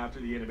in after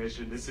the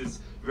intermission. This is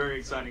very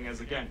exciting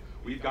as, again,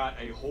 we've got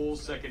a whole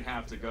second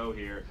half to go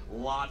here.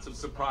 Lots of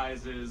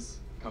surprises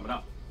coming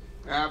up.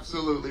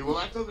 Absolutely. Well,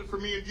 that does it for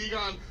me and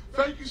Gigon.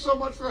 Thank you so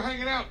much for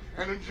hanging out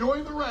and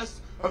enjoy the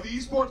rest of the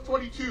Esports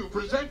 22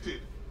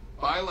 presented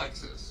by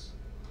Lexus.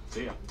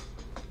 See ya.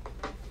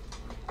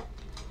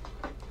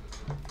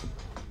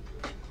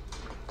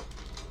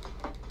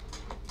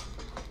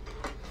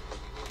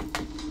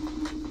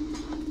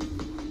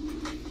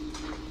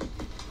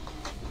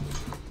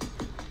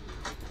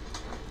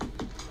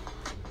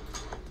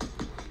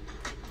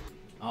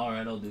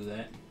 It'll do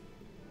that.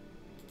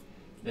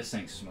 This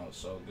thing smells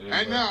so good.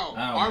 And now,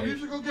 our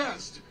musical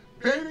guest,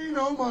 Baby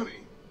No Money.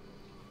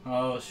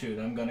 Oh shoot,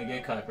 I'm gonna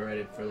get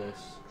copyrighted for this.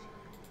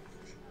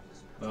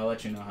 But I'll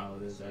let you know how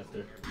it is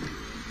after.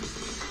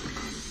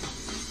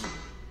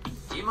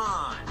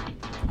 Iman.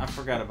 I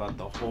forgot about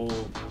the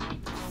whole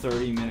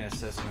 30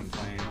 minutes that's been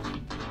playing.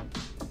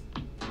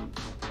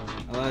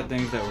 A lot of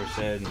things that were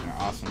said are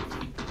awesome.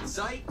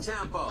 Site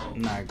Tempo.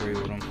 And I agree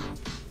with them.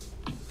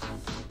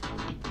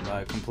 But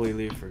I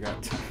completely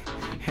forgot to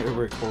hit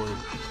record.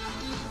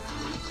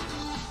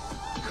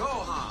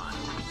 Kohan.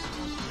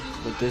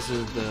 But this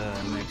is the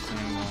next thing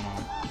going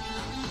on.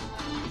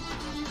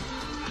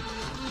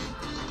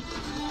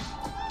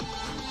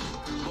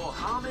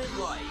 Mohammed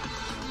Light.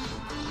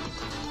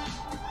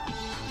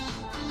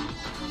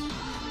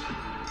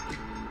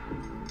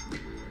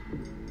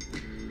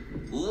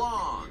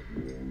 Long.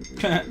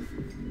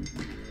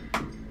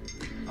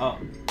 Oh.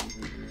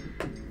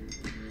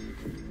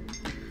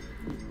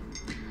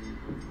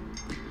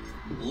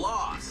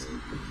 Lost.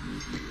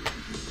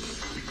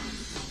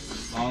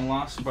 Long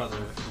lost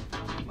brother.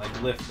 Like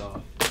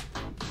liftoff.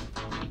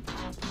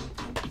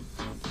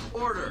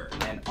 Order.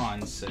 And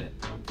onset.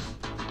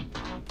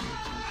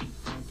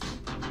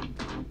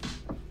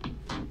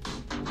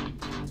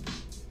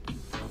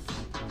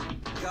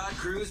 God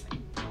Cruise.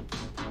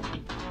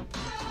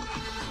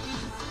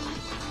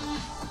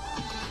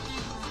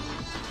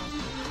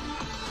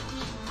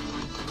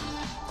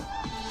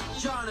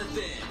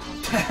 Jonathan.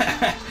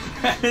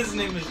 His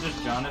name is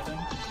just Jonathan.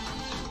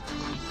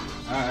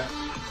 Alright.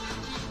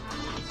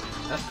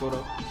 That's cool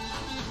though.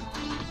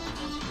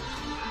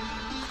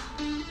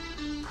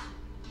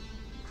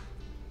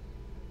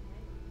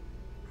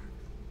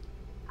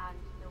 And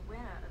the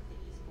winner of the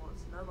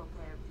Esports Mobile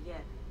Player of the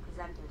Year,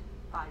 presented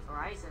by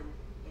Verizon,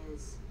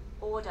 is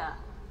Order.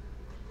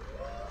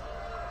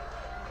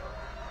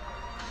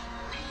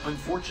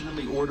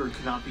 Unfortunately, Order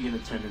could not be in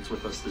attendance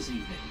with us this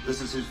evening.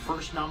 This is his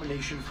first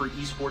nomination for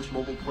Esports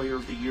Mobile Player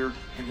of the Year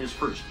and his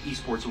first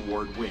Esports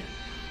Award win.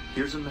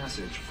 Here's a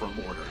message from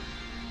Order.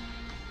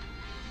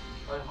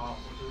 大家好，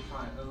我是上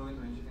海 NV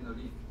腾讯的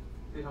力，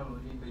非常荣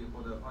幸可以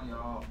获得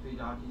2022最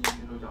佳竞技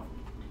选手奖。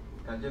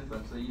感谢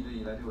粉丝一直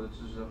以来对我的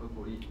支持和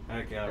鼓励，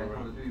感谢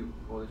我的队友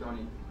和我的教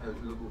练，还有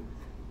俱乐部，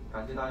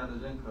感谢大家的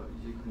认可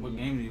以及肯定。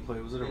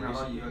没拿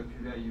到一个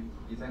区别于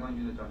比赛冠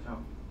军的奖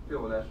项，对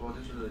我来说这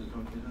是一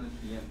种全新的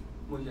体验。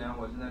目前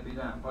我正在备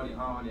战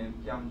2022年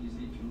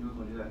PMGC 全球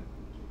总决赛。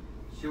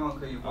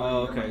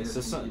 Oh, okay.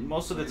 So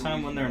most of the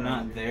time when they're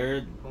not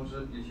there,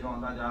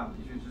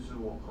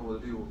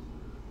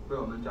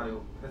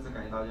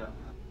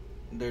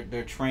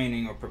 they're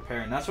training or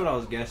preparing. That's what I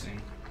was guessing.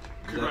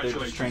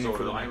 Congratulations,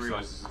 Order. I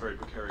realise this is a very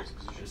precarious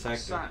position.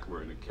 Sat,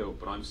 we're in a kilt,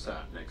 but I'm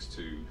sat next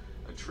to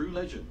a true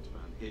legend,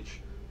 man.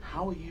 Hitch,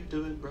 how are you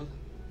doing, brother?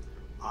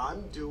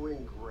 I'm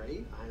doing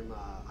great.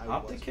 I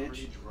was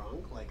pretty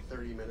drunk like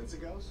 30 minutes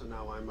ago, so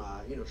now I'm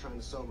trying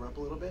to sober up a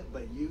little bit.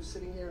 But you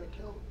sitting here in a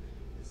kilt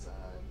is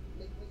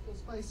making me feel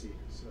spicy.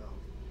 So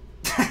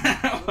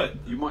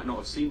you might not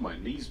have seen my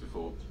knees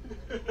before.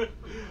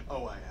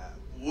 Oh, I have.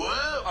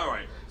 Whoa! All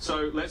right.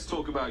 So let's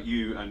talk about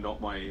you and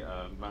not my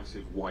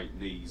massive white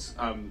knees.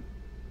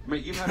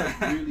 Mate, you've had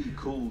a really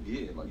cool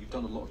year. Like, you've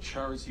done a lot of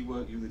charity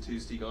work, you and the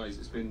TST guys.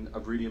 It's been a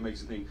really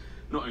amazing thing,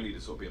 not only to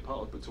sort of be a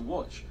part of, but to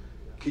watch.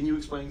 Can you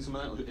explain some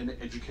of that and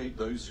educate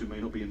those who may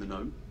not be in the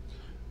know?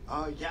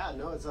 Yeah,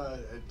 no, it's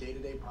a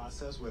day-to-day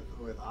process with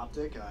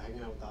Optic,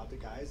 hanging out with the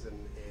Optic guys and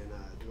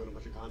doing a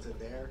bunch of content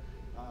there.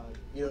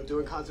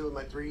 Doing content with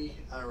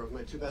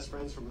my two best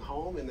friends from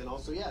home, and then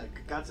also, yeah,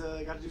 got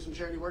to do some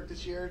charity work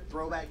this year.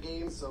 Throwback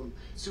games, some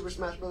Super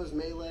Smash Bros.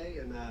 Melee,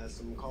 and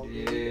some Call of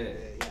Duty.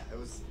 Yeah, it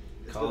was.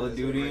 Call of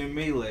Duty and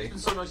Melee. It's been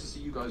so nice to see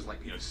you guys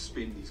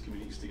spin these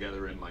communities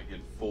together and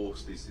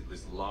enforce this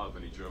love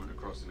and enjoyment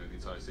across the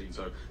entire scene.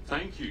 So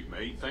thank you,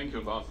 mate. Thank you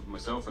on behalf of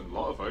myself and a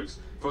lot of folks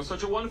for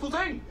such a wonderful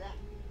thing.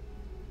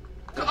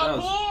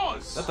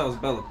 Applause! I thought that was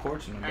Bella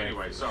Portion.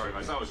 Anyway, sorry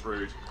guys, that was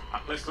rude.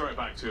 Let's throw it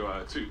back to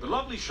the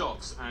lovely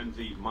shots and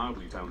the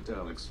mildly talented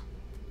Alex.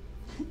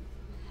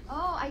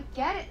 Oh, I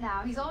get it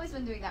now. He's always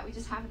been doing that. We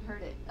just haven't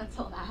heard it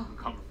until now. I'm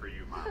coming for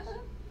you, Miles.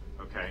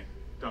 Okay.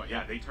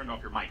 Yeah, they turned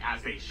off your mic,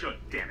 as they should,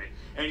 damn it.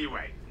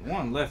 Anyway.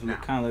 One left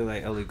looked kind of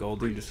like Ellie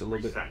Goulding, just a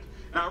little bit.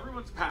 Now,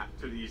 everyone's path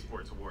to the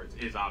Esports Awards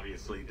is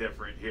obviously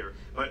different here,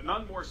 but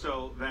none more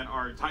so than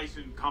our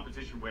Tyson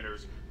competition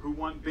winners who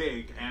won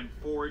big and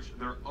forged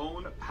their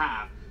own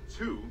path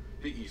to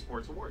the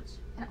Esports Awards.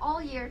 And all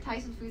year,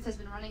 Tyson Foods has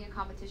been running a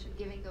competition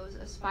giving those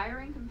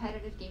aspiring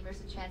competitive gamers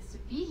a chance to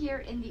be here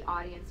in the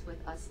audience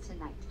with us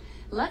tonight.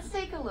 Let's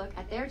take a look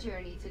at their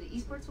journey to the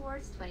Esports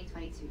Awards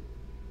 2022.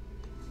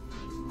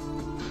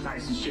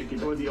 Tyson's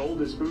Chicken, one of the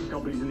oldest food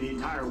companies in the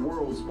entire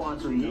world,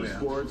 sponsoring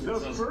esports. The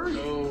first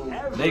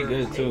ever They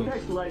good too.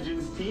 Apex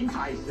Legends Team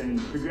Tyson.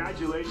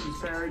 Congratulations,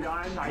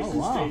 Paradigm.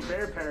 Tyson State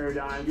Fair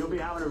Paradigm. You'll be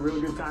having a really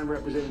good time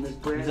representing this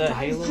brand. Is that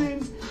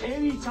Tyson's,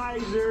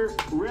 Anytizer,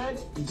 Red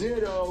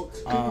Ditto.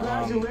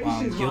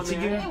 Congratulations, Guilty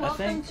my man. Gear, I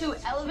think. Welcome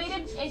to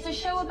Elevated. It's a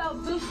show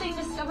about boosting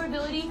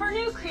discoverability for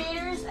new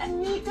creators.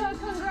 And Mika,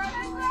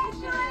 congratulations!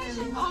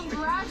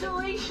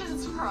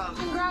 Congratulations, Pro.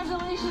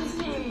 Congratulations,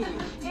 team.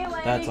 Hey,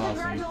 That's awesome.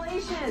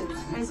 Congratulations.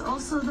 There's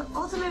also the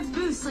ultimate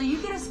boost, so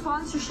you get a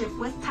sponsorship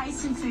with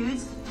Tyson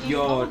Foods.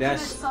 Yo, that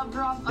is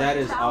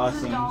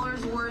awesome.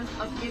 $1,000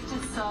 worth of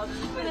gifted subs.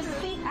 With a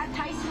seat at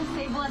Tyson's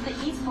table at the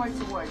ESports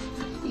Awards.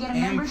 You get a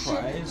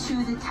membership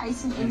to the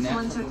Tyson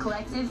Influencer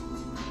Collective.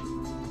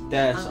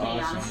 That's awesome.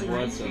 awesome. Honestly,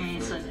 my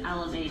experience with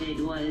Elevated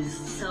was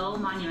so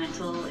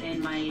monumental in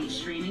my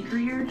streaming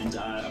career. And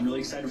I'm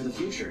really excited for the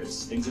future.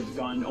 Things have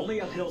gone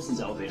only uphill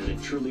since Elevated.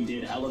 It truly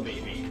did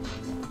elevate me.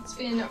 It's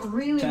been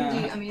really,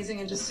 really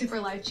amazing and just super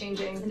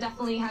life-changing. It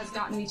definitely has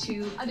gotten me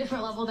to a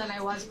different level than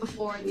I was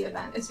before the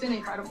event. It's been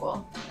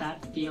incredible.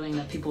 That feeling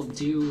that people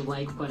do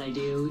like what I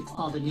do,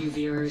 all the new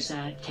viewers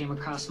that came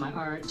across my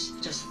art,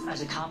 just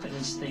as a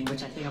confidence thing,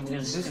 which I think I'm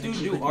going to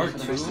keep with me for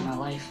the rest of my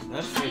life.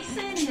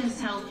 Tyson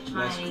has helped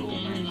my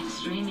gaming and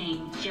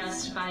streaming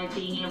just by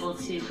being able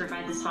to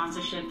provide the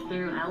sponsorship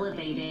through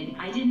Elevated.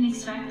 I didn't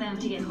expect them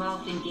to get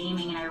involved in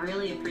gaming, and I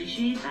really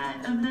appreciate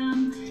that of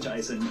them.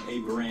 Tyson, a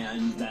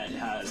brand that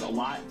has a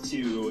lot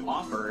to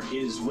offer,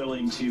 is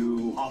willing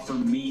to offer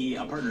me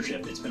a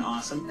partnership. It's been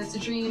awesome. It's a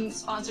dream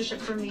sponsorship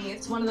for me.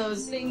 It's one of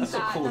those things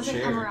that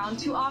doesn't come around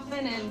too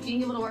often, and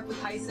being able to work with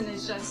Tyson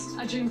is just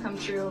a dream come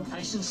true.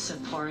 Tyson's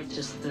support,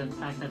 just the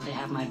fact that they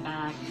have my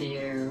back,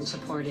 they're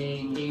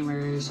supporting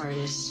gamers,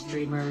 artists,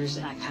 streamers,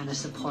 that kind of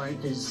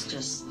support is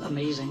just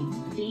amazing.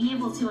 Being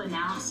able to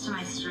announce to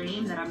my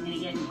stream that I'm going to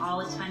get an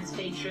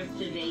all-expense-paid trip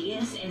to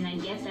Vegas and then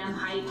get them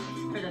hyped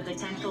for the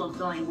potential of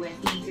going with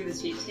me through the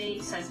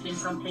sweepstakes has been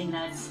something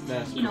that's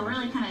you know,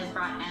 really kind of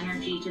brought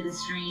energy to the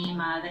stream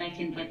that I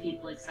can get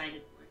people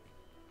excited for.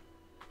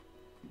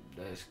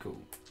 That's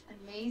cool.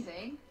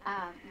 Amazing.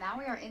 Now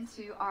we are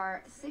into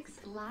our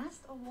 6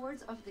 last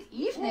awards of the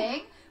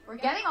evening. We're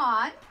getting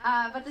on,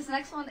 but this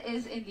next one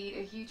is indeed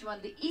a huge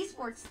one. The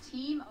Esports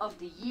Team of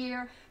the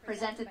Year,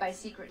 presented by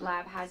Secret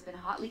Lab, has been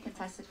hotly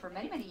contested for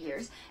many, many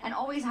years and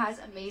always has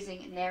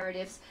amazing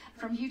narratives,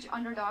 from huge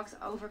underdogs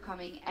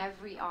overcoming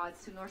every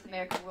odds to North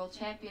American World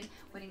Champion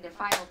winning their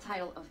final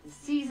title of the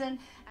season.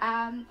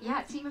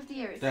 Yeah, Team of the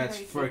Year is a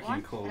very big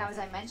one. Cool. Now, as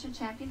I mentioned,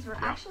 champions were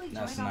actually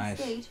joined on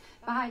stage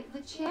by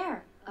the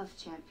chair of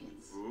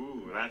champions.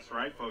 Ooh, that's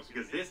right, folks,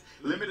 because this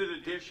limited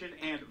edition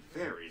and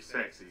very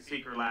sexy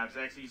Secret Labs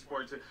X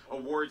Esports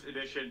Awards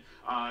edition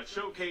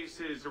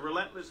showcases the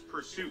relentless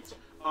pursuit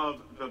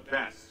of the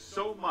best.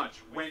 So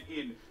much went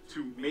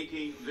into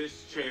making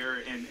this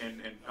chair and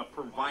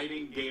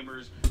providing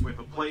gamers with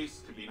a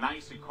place to be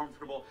nice and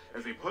comfortable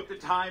as they put the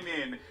time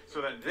in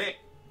so that they...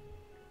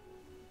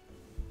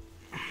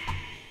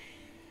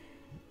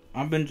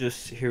 I've been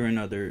just hearing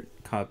other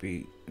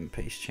copy and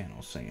paste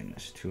channels saying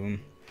this too.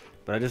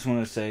 But I just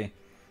want to say,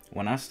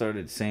 when I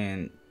started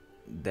saying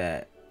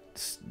that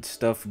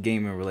stuff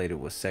gaming related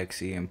was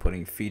sexy and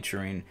putting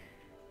featuring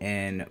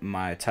in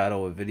my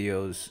title of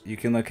videos, you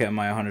can look at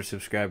my 100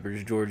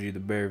 subscribers Georgie the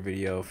Bear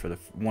video for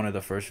one of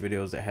the first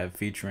videos that have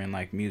featuring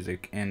like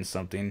music and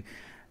something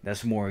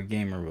that's more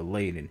gamer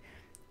related.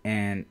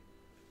 And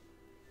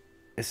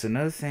it's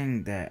another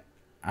thing that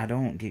I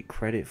don't get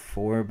credit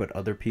for, but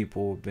other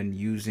people have been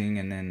using,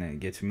 and then it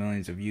gets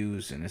millions of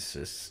views, and it's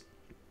just...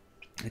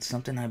 It's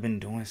something I've been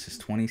doing since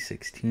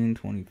 2016,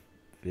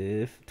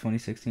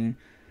 2016,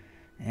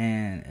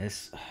 and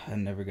I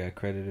never got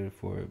credited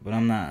for it, but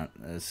I'm not,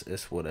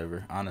 it's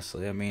whatever,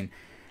 honestly. I mean,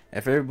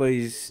 if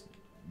everybody's,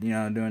 you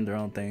know, doing their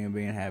own thing and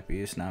being happy,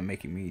 it's not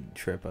making me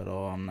trip at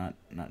all. I'm not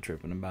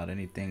tripping about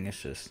anything.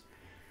 It's just,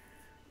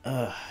 you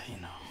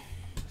know,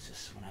 it's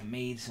just when I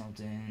made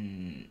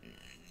something,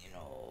 you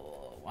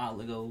know, a while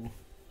ago,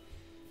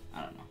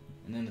 I don't know.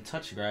 And then the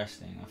touch grass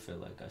thing, I feel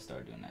like I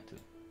started doing that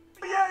too.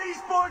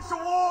 ESports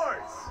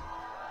Awards!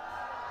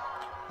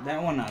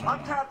 That one, I don't know.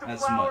 I'm Captain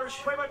Flowers,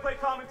 play-by-play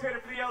commentator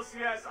for the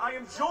LCS. I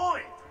am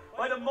joined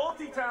by the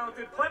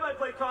multi-talented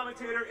play-by-play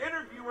commentator,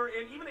 interviewer,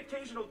 and even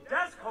occasional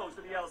desk host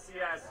of the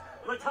LCS,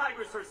 La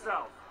Tigress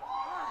herself.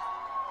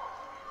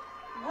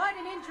 What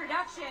an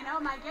introduction. Oh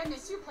my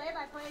goodness, 2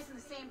 play-by-plays in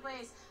the same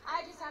place.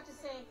 I just have to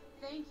say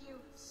thank you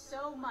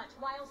so much,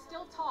 while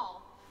still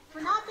tall, for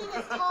not being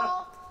as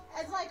tall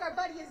as like our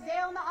buddy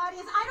Azale in the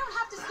audience. I don't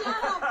have to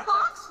stand on a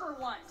box for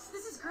once.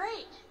 This is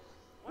great.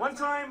 One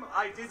time,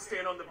 I did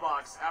stand on the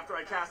box after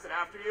I casted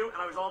after you, and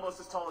I was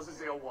almost as tall as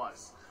Azale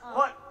was.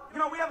 But, you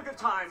know, we have good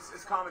times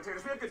as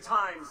commentators. We have good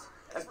times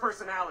as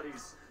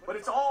personalities. But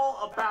it's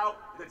all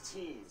about the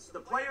teams,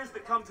 the players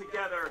that come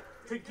together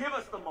to give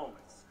us the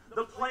moments.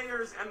 The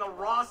players and the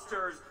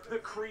rosters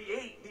that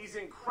create these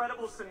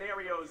incredible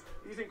scenarios,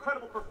 these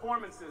incredible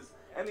performances,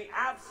 and the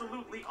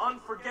absolutely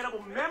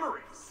unforgettable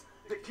memories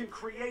that can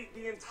create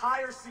the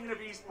entire scene of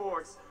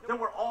esports that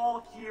we're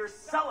all here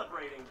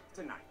celebrating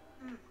tonight.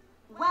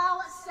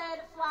 Well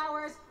said,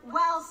 Flowers.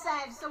 Well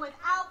said. So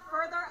without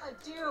further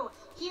ado,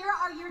 here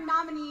are your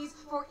nominees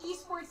for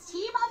Esports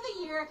Team of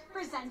the Year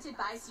presented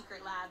by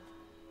Secret Lab.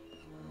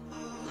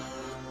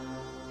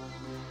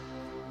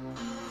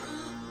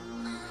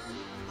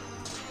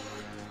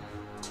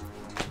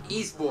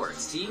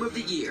 Esports Team of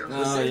the Year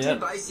presented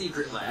by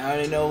Secret Lab. I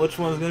already know which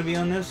one's gonna be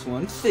on this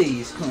one.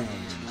 FaZe Clan.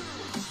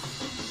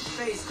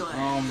 FaZe Clan.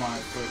 Oh my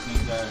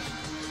freaking gosh.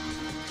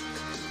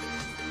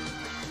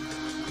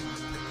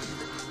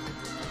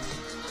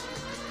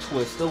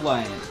 Twist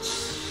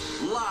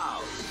Alliance.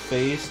 Loud.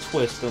 FaZe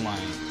Twist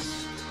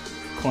Alliance.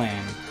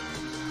 Clan.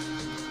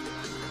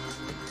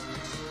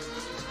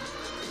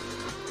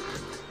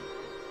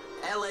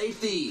 LA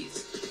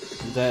Thieves.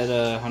 Is that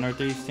a 100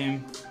 Thieves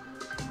team?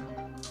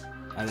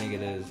 I think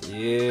it is.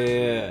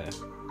 Yeah.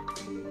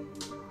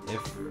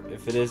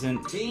 If it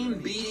isn't, Team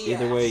BDS.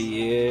 either way,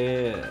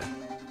 yeah.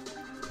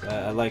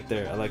 I like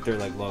their like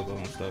logo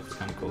and stuff. It's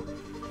kind of cool.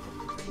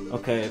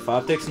 Okay, if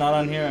Optic's not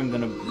on here, I'm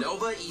gonna.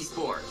 Nova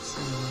Esports.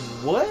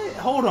 What?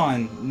 Hold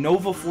on.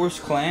 Nova Force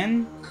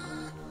Clan?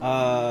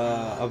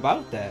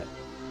 About that.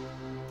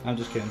 I'm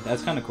just kidding.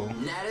 That's kind of cool.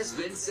 Natus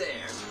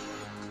Vincer.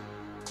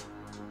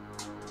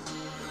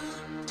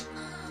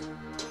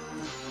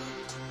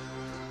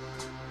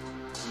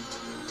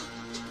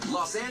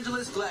 Los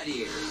Angeles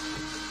Gladiators.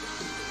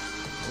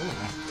 Ooh.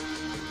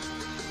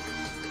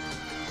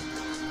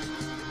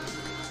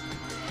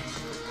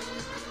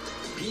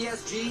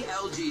 PSG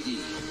LGD.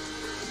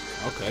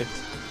 Okay.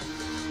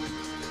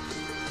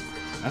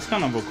 That's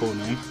kind of a cool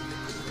name.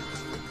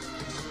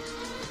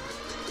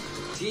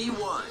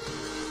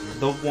 T1.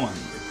 The One.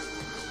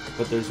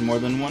 But there's more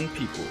than one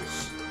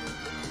peoples.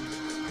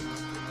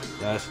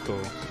 That's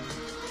cool.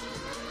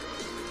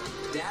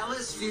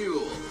 Dallas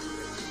Fuel.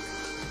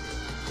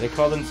 They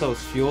call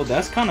themselves Fuel.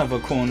 That's kind of a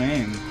cool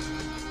name.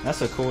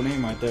 That's a cool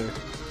name right there.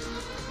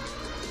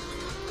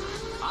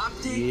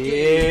 Optic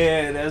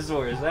Yeah, that's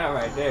where it's at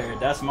right there.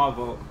 That's my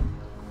vote.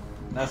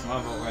 That's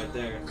my vote right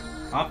there.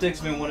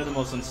 Optic's been one of the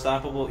most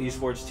unstoppable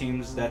esports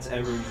teams that's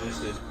ever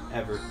existed.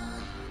 Ever.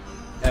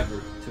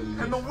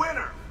 And the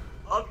winner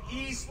of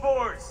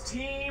Esports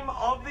Team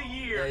of the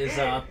Year is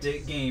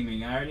Optic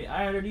Gaming. I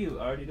already do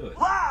it.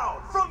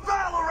 Loud from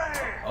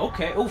Valorant.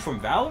 Okay. Oh, from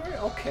Valorant?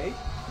 Okay.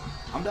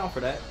 I'm down for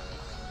that.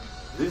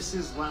 This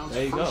is Loud's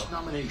first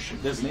nomination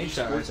for the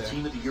Esports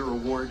Team of the Year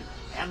award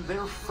and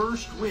their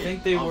first win. I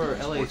think they were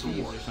the LA Esports Thieves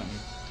Award. or something.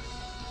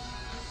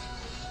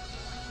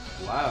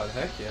 Loud,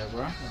 heck yeah,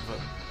 bro. But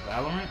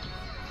Valorant?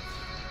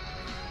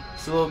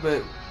 It's a little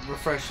bit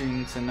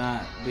refreshing to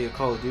not be a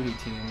Call of Duty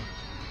team.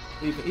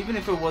 Even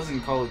if it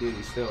wasn't Call of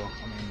Duty still.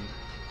 I mean,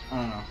 I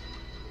don't know.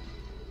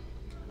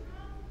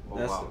 Oh,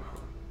 wow.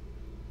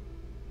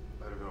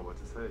 I don't know what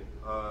to say.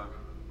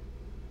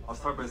 I'll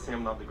start by saying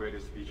I'm not the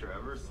greatest speaker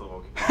ever,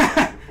 so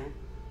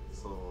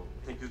so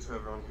thank you to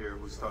everyone here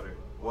who started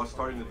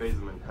in the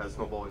basement, has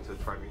snowballed into the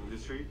thriving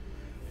industry,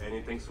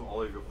 and thanks to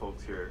all of your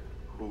folks here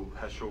who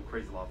has shown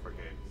crazy love for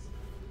games.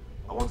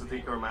 I want to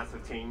thank our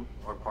massive team,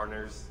 our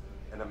partners,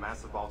 and the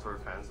massive Valtor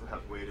fans who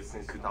have waited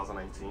since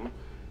 2019,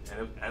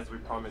 and as we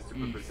promised to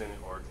be presenting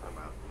our time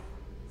out.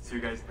 See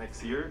you guys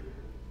next year,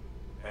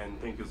 and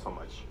thank you so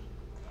much.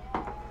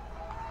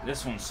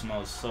 This one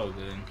smells so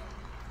good.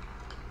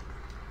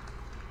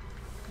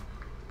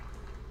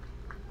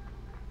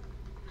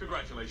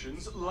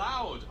 Congratulations,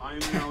 Loud! I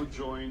am now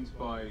joined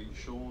by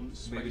Sean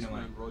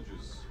Spaceman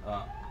Rogers.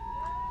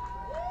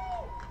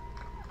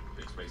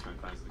 Big Spaceman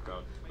fans of the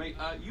crowd. Mate,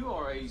 you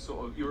are a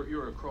sort of,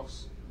 you're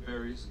across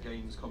various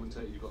games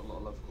commentator. You've got a lot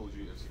of love for Call of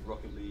Duty,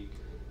 Rocket League.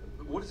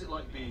 What is it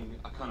like being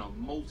a kind of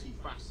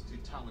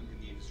multifaceted talent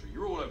in the industry?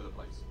 You're all over the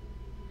place.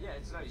 Yeah,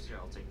 it's nice. Yeah,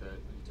 I'll take that.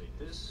 You take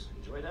this.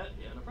 Enjoy that.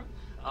 Yeah, no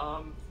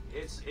problem.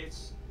 It's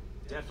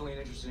definitely an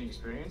interesting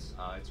experience.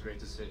 It's great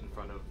to sit in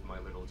front of my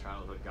little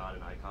childhood god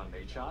and icon,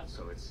 Nate Shot.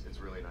 So it's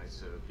really nice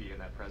to be in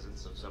that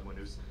presence of someone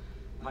who's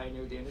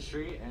pioneered the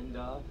industry. And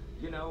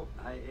you know,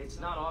 it's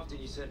not often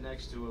you sit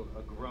next to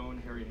a grown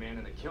hairy man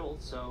in a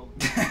kilt. So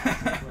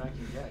that's what I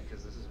can get,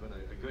 because this has been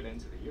a good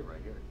end to the year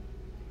right here.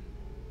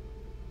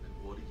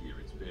 And what a year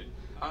it's been.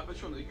 But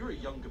Sean, you're a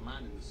younger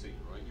man in the scene,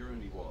 right? You're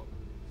only what,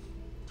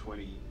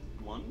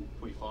 21,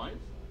 25?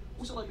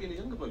 What's it like being a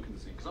younger bloke in the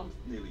scene? Because I'm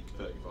nearly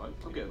 35.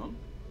 I'm getting on.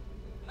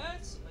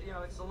 It's, you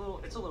know, it's a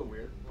little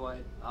weird, but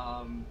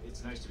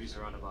it's nice to be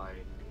surrounded by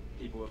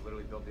people who have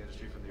literally built the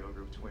industry, from the O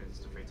Group Twins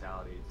to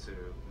Fatality to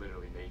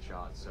literally Nate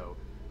Shot. So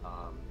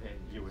and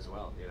you as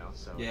well, you know.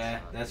 So yeah,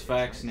 that's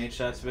facts. Nate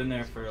Shot's been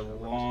there for a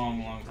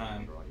long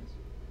time.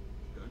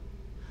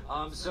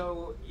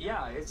 So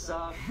yeah, it's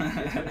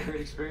been a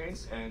great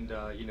experience, and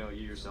you know,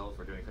 you yourself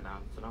are doing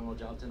a phenomenal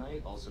job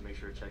tonight. Also, make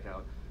sure to check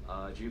out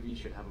Juvie. You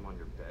should have them on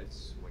your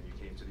beds when you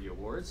came to the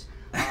awards.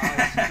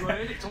 It's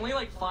good. It's only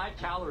like 5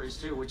 calories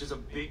too, which is a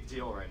big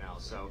deal right now.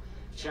 So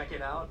check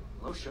it out.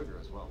 Low sugar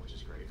as well, which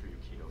is great for you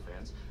keto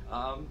fans.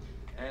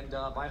 And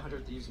buy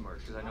 100 Thieves merch,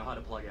 because I know how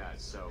to plug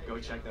ads. So go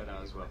check that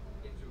out as well.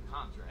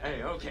 contract.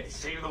 Hey, okay,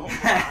 save the whole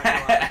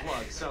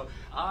plug. So,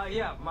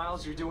 yeah,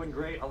 Miles, you're doing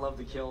great. I love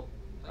the kill.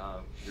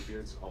 Your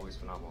beard's always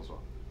phenomenal as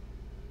well.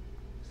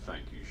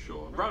 Thank you,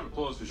 Sean. Round of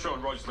applause for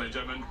Sean Rogers, ladies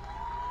and gentlemen.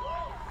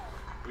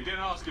 We didn't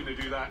ask him to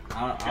do that.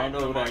 I don't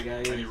know who that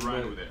guy is. And he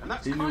ran with it. And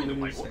that's kind of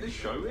like what this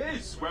show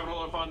is. We're having a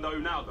lot of fun though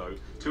now, though.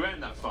 To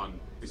end that fun,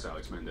 it's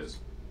Alex Mendez.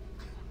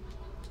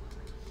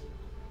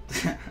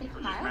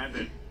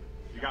 Brandon,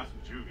 you got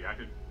some juvie. I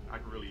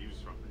could really use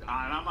some. And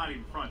I'm not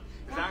even front.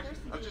 It's actually,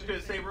 I'm just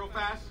gonna say real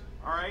fast.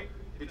 All right,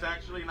 it's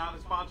actually not a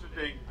sponsored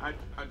thing. I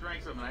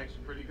drank some and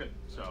actually pretty good.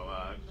 So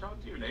shout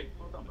out to you, Nate.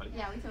 Well done, buddy.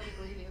 Yeah, we totally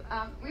believe you.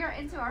 We are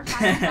into our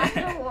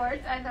final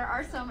awards, and there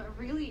are some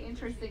really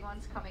interesting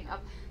ones coming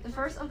up. The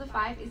first of the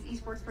 5 is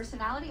Esports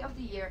Personality of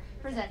the Year,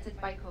 presented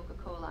by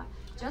Coca-Cola.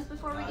 Just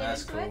before we get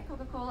into it,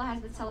 Coca-Cola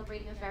has been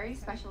celebrating a very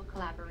special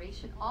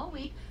collaboration all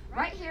week,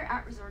 right here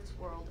at Resorts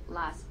World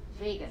Las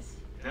Vegas.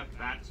 Yep,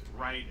 that's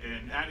right,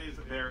 and that is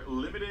their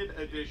limited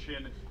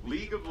edition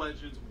League of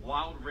Legends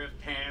Wild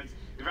Rift cans.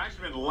 They've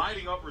actually been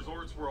lighting up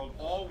Resorts World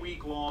all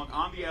week long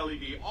on the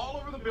LED, all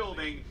over the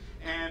building,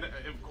 and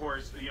of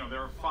course, you know,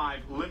 there are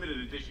 5 limited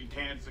edition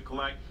cans to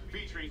collect,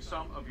 featuring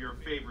some of your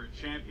favorite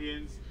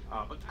champions.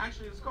 But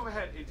actually, let's go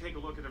ahead and take a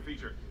look at their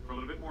feature for a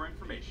little bit more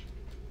information.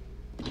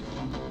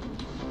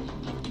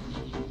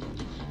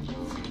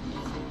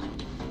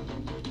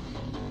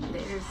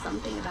 There's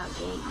something about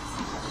games.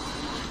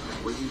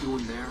 What you're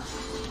doing there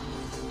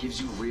gives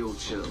you real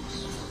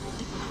chills.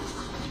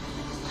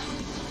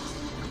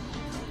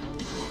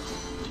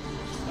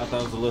 I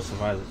thought it was Alyssa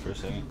Violet for a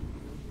second.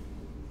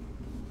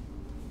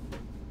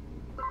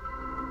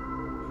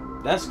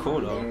 That's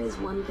cool though. There is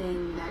one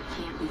thing that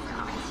can't be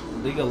stopped.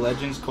 League of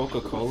Legends,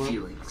 Coca-Cola.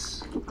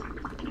 Feelings.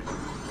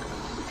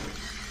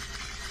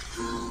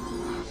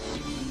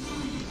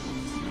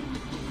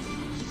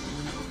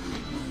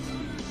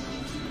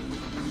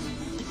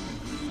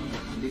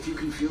 If you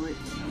can feel it,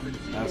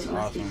 that's it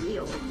must be awesome.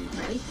 real,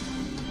 right?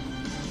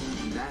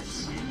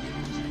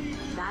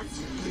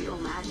 That's real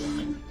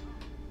magic.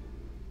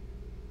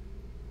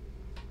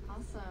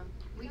 Awesome.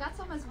 We got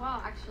some as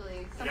well,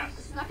 actually. Someone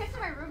snuck into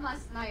my room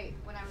last night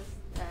when I was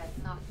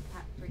not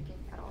drinking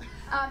at all.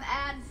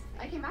 And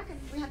I came back and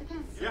we had the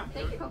cans. Yeah.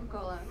 Thank you,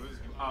 Coca-Cola.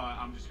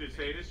 I'm just going to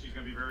say this. She's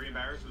going to be very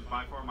embarrassed. It was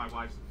by far my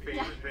wife's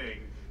favorite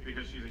thing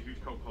because she's a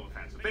huge Coca-Cola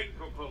fan. So thank you,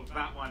 Coca-Cola, for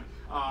that one.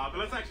 But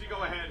let's actually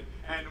go ahead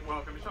and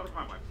welcome, shout out to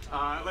my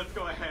wife. Let's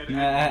go ahead and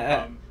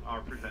welcome our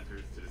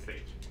presenters to the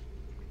stage.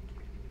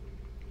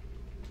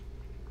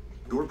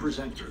 Your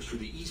presenters for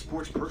the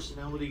Esports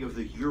Personality of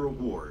the Year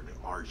Award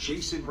are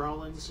Jason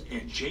Rollins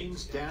and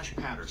James Dash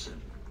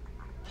Patterson.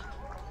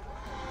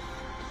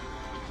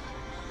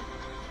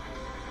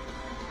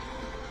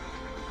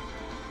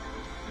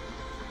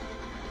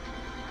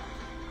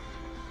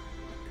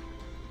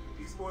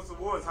 ESports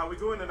Awards, how we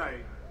doing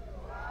tonight?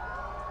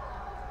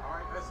 All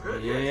right, that's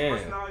good. Yeah.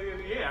 It's Personality of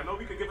the Year. I know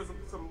we could give us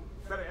some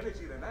better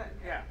energy than that.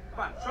 Yeah,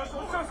 come on, show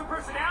some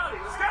personality.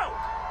 Let's go.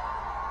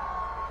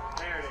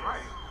 There it is. All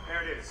right.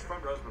 There it is.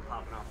 Front row's been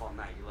popping off all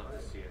night. You love to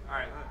see it. All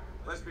right,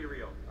 let's be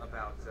real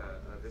about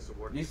this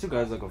award. These two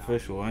guys look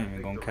official. I ain't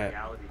even gonna cap. The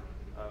reality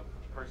of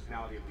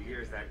Personality of the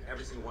Year is that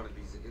every single one of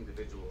these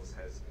individuals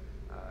has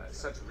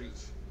such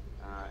reach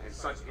and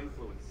such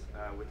influence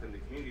within the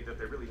community that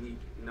they really need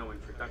no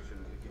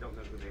introduction. If you don't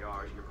know who they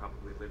are, you're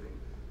probably living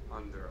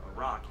under a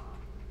rock.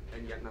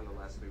 And yet,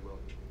 nonetheless, we will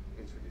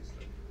introduce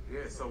them.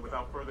 Yeah, so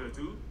without further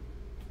ado,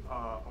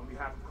 on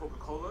behalf of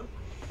Coca-Cola,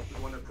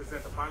 we want to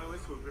present the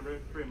finalists who have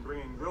been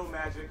bringing real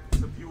magic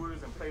to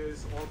viewers and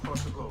players all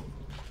across the globe.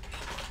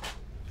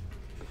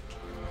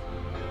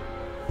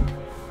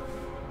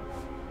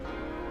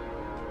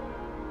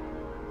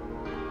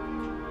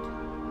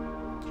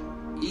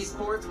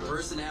 Esports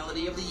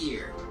Personality of the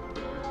Year.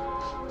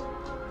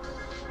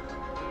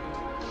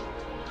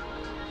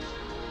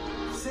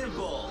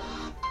 Simple.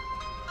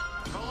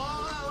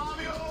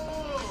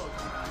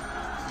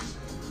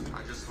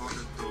 I just wanted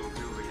to do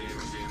the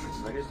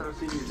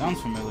game.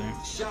 Sounds familiar.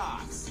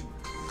 Shots.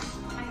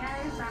 Hi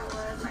guys, that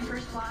was my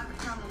first vlog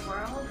from the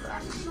world.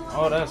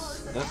 Oh,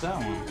 that's that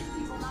one.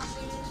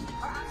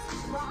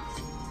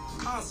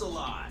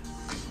 Ocelot.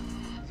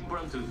 It's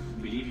important to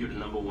believe you're the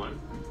number one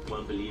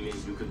while believing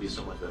you could be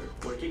so much better.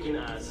 We're kicking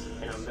ass,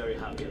 and I'm very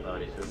happy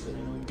about it.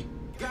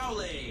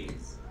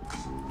 Gaules.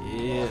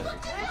 Yeah.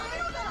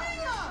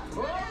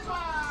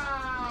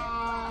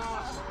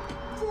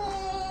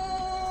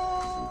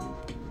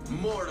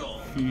 Mortal.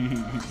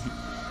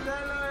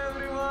 Hello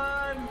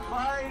everyone!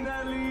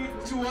 Finally!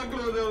 चुहा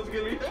close है उसके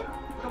लिए।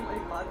 तुम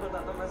एक बात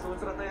बताता मैं सोच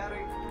रहा था यार।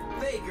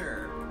 Faker.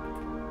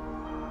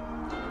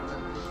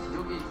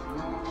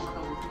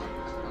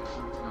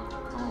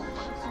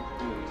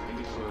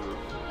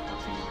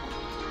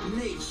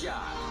 Nate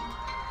shot.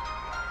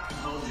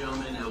 Oh,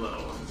 gentlemen, hello.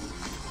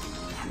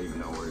 I don't even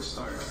know where to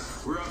start.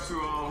 We're up to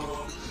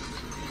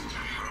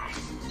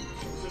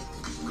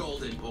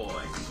Golden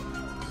Boy.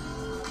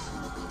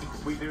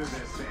 We do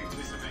this thing.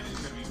 This event is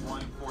going to be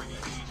one for the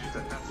ages.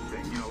 That's the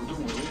thing. You know, we'll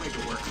make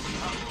it work.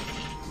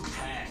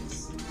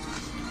 Hex.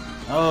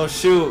 Oh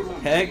shoot,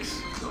 Hex.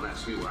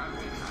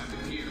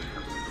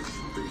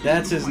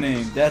 That's his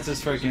name. That's his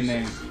freaking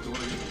name.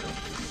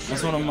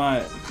 That's one of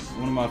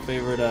my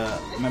favorite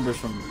members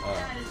from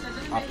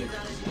Optic.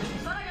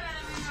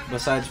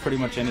 Besides pretty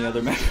much any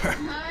other member.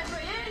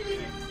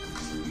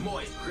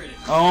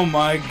 Oh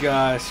my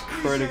gosh,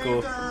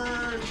 critical.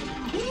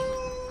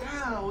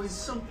 How is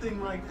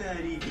something like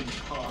that even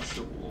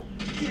possible?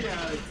 Get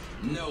out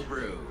of No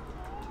brew.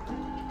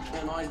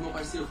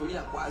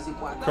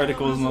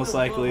 Critical's most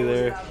likely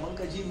there. Drum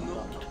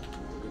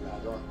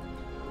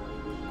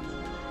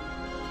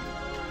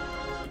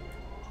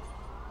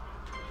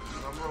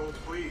roll,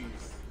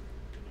 please.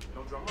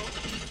 No drum roll?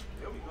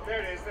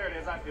 There it is, there it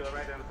is. I feel it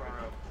right down the front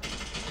row.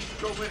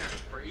 The winner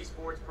for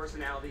Esports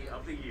Personality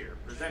of the Year,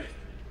 presented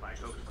by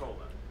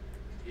Coca-Cola,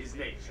 is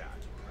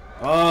Nadeshot.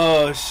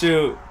 Oh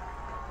shoot.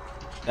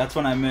 That's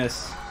when I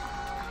miss.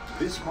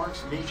 This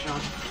marks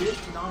Nadeshot's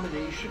 5th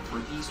nomination for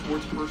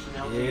Esports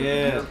Personality of the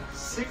Yeah. Year,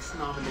 6th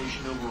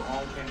nomination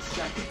overall, and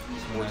 2nd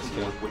Esports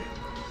Award win.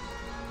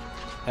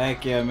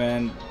 Heck yeah,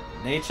 man.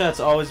 Nadeshot's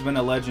always been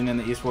a legend in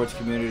the esports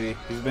community.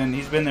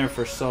 He's been there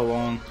for so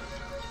long.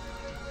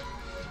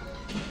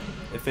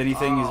 If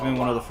anything, he's been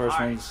one of the first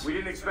ones. We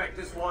didn't expect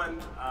this one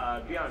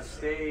to be on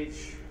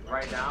stage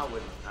right now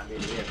with, I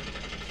mean, we have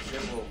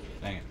Symbol.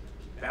 Dang it.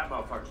 That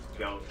motherfucker's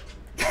goat.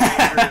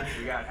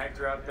 We got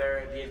Hector up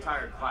there, the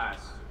entire class.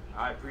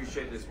 I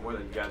appreciate this more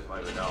than you guys will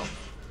ever know.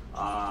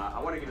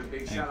 I want to give a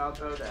big shout out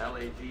though to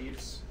LA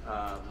Thieves.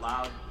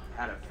 Loud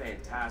had a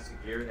fantastic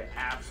year. They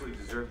absolutely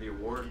deserve the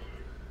award.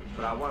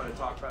 But I wanted to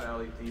talk about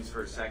LA Thieves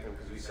for a second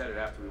because we said it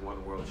after we won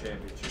the World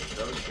Championship.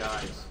 Those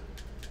guys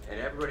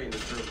and everybody in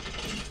this room,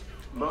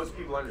 most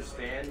people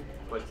understand,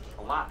 but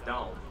a lot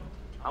don't,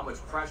 how much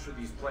pressure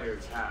these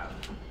players have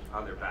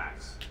on their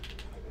backs.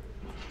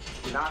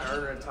 You're not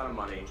earning a ton of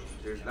money.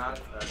 There's not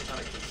a ton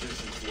of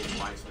consistency in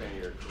the lifespan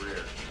of your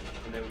career.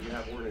 And then when you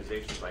have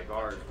organizations like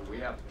ours, where we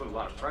have to put a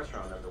lot of pressure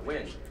on them to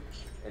win.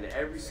 And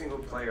every single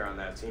player on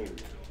that team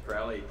for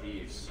LA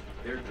Thieves,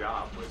 their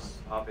job was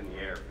up in the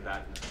air for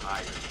that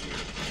entire year.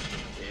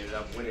 They ended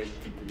up winning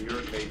the New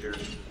York Major,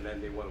 and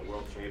then they won a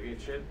World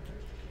Championship.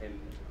 And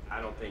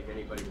I don't think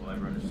anybody will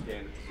ever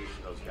understand the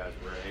position those guys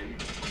were in,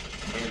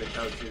 and the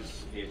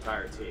coaches, the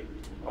entire team.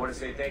 I want to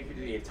say thank you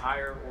to the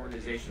entire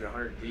organization of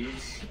 100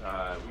 Thieves.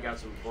 We got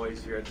some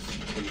employees here in the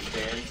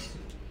stands.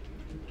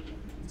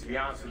 To be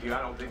honest with you,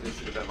 I don't think this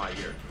should have been my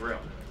year, for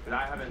real. But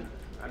I've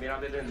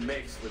been in the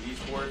mix with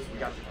esports. We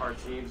got our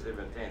teams, they've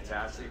been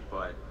fantastic,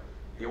 but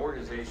the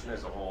organization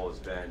as a whole has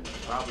been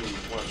probably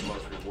one of the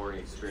most rewarding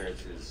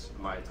experiences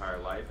of my entire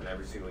life. And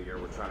every single year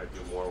we're trying to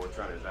do more, we're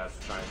trying to invest,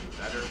 we're trying to do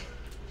better.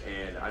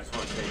 And I just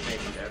want to say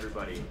thank you to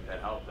everybody that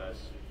helped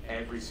us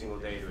every single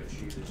day to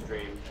achieve this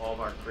dream. All of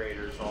our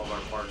creators, all of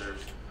our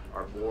partners,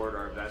 our board,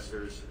 our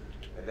investors.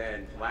 And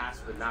then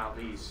last but not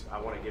least, I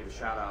want to give a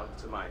shout out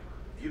to my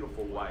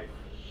beautiful wife,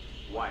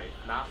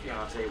 not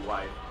fiance,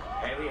 wife,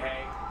 Haley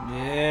Hay.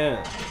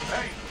 Yeah.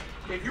 Hey,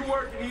 if you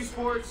work in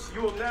esports,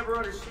 you will never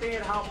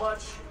understand how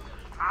much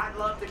I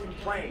love to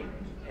complain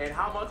and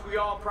how much we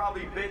all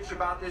probably bitch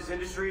about this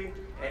industry.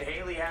 And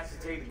Haley has to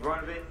take the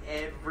brunt of it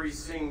every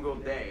single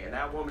day. And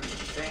that woman is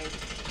insane.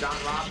 John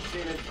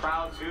Robinson is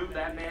proud too.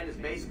 That man is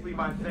basically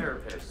my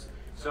therapist.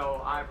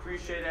 So I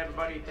appreciate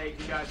everybody. Thank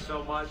you guys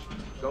so much.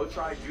 Go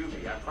try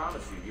Juvie. I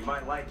promise you, you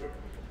might like it.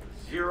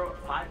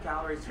 5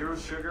 calories, 0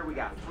 sugar. We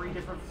got 3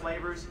 different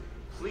flavors.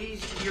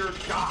 Please, dear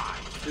God,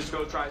 just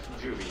go try some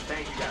Juvie.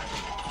 Thank you guys.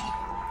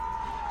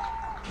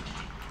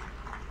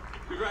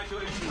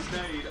 Congratulations,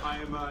 Nade. I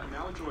am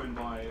now joined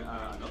by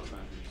another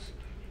man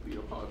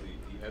who's part of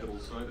the edible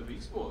side of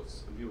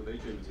esports. I'm here with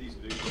AJ and Matisse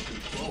doing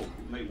Control.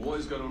 Nate, what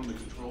is going on in the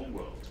Control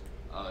world?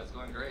 It's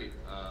going great.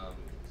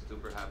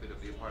 Super happy to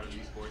be a part of the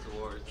ESports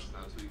Awards.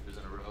 Now 2 years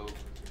in a row.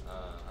 I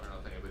don't know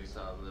if anybody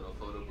saw the little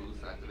photo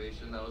booth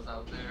activation that was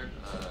out there.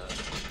 That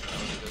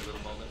was a good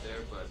little moment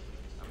there, but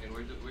I mean,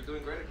 we're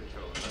doing great at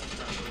Control. That's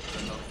trying to put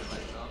a healthy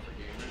lifestyle for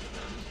gamers in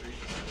the industry.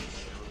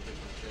 Take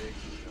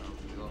mistakes,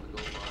 do all the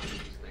gold bars,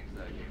 just things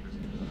that gamers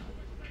can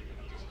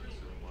just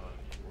consume more.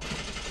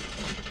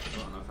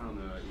 And I found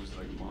it was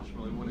like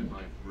marshmallow one in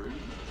my room,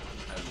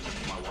 and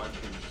my wife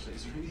came to say,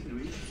 "Is there anything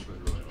to eat?" I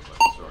was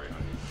like, "Sorry,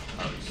 honey,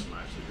 I would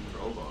smash the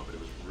Control bar," but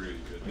it was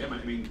really good. Yeah,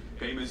 man, I mean,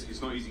 gamers,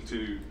 it's not easy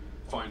to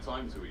find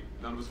time to eat.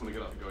 None of us want to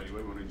get up and go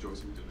anywhere. We want to enjoy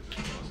something delicious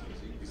and fast and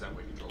easy. Is that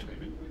where Control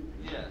came in?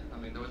 Yeah, I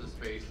mean, there was a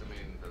space. I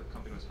mean, the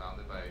company was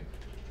founded by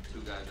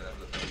 2 guys that I've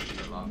looked at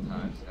for a long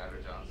time,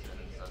 Skyler Johnson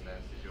and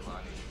Sundance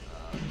Giovanni.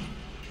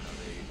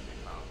 They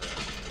found a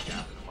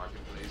gap in the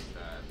marketplace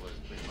that was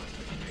pretty much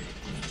like, hey,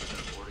 instead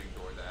of ordering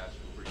DoorDash,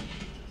 Uber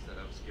Eats, instead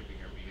of skipping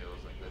your meals,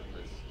 like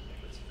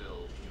let's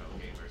fill,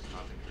 gamers,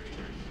 content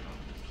creators,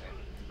 and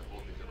the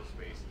whole digital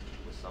space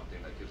with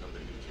something that gives them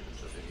the nutrients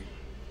that they need.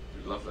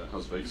 We love that.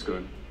 How's Vegas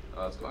going?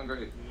 It's going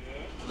great.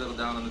 A little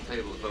down on the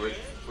table, but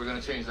we're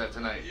going to change that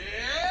tonight.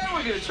 Yeah,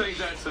 we're going to change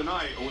that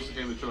tonight. Or what's the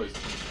game of choice?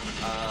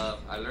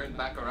 I learned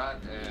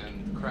Baccarat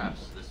and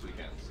craps this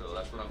weekend, so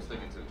that's what I'm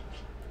sticking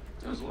to.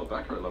 There's a lot of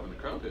back row love in the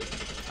crowd here.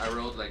 I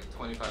rolled like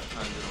 25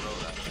 times in a row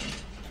that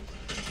night.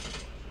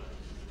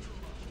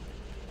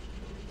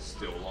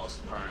 Still lost,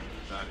 apparently.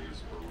 That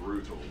is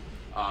brutal.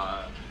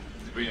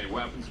 But yeah,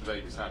 what happens in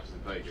Vegas happens in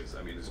Vegas.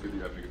 I mean, it's good that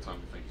you're having a good time.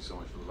 Thank you so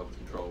much for the love and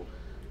control.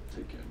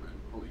 Take care, man.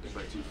 I'll get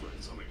back to you,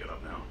 friends. I'm gonna get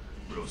up now.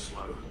 Real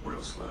slow,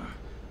 real slow.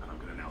 And I'm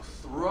gonna now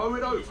throw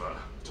it over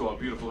to our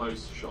beautiful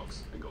host,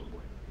 Shocks and Golden Boy.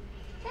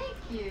 Thank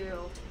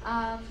you.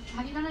 Have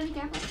you done any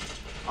gambling?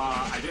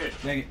 I did.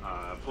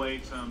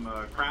 Played some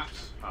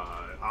craps.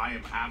 I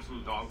am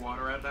absolute dog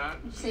water at that.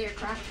 You say you're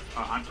crap.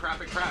 I'm crap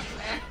at craps.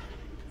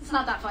 It's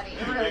not that funny.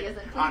 It really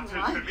isn't.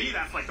 To me,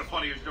 that's like the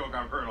funniest joke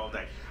I've heard all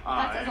day.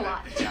 That says a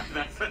lot. Yeah,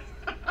 that's it.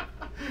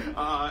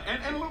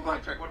 And a little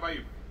blackjack. What about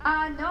you?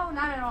 No,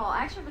 not at all.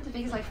 I actually went to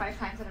Vegas like 5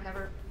 times and I've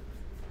never,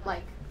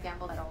 like,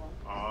 gambled at all.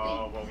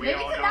 Oh, well, we Maybe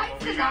all know tonight,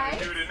 what we got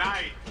to do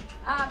tonight.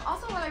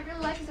 Also, what I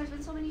really like is there's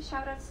been so many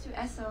shout-outs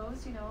to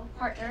SOs, you know,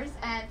 partners,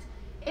 and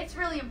it's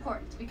really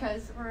important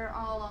because we're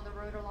all on the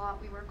road a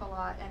lot, we work a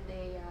lot, and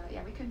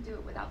yeah, we couldn't do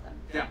it without them.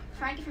 Yeah.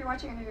 Frank, if you're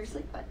watching, I know you're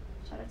asleep, but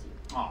shout out to you.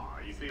 Aw,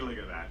 you see, look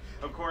at that.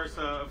 Of course,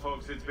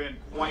 folks, it's been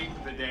quite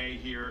the day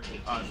here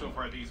so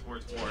far at the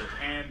ESports Awards.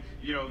 And,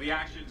 you know, the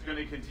action's going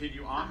to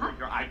continue on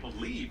here. I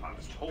believe, I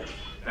was told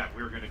that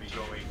we're going to be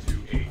going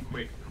to a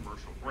quick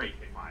commercial break,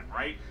 if I'm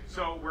right.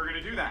 So we're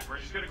going to do that. We're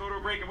just going to go to a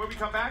break. And when we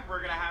come back, we're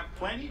going to have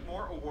plenty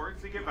more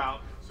awards to give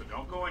out. So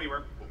don't go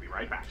anywhere. We'll be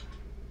right back.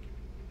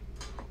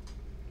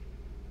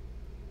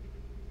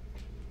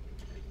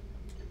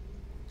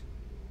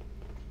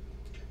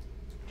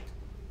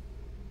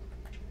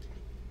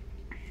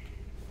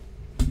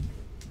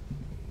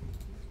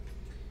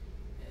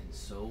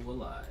 So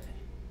will I.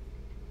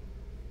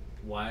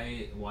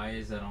 Why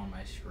is that on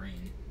my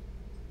screen?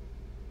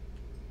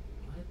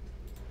 What?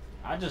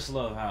 I just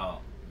love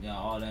how, you know,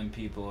 all them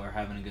people are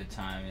having a good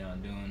time, you know,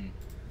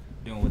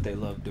 doing what they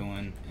love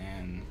doing,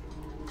 and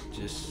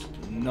just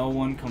no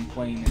one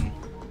complaining,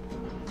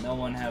 no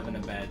one having a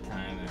bad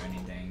time or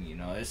anything. You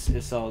know,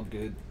 it's all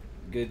good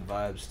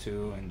vibes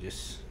too, and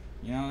just,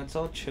 you know, it's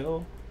all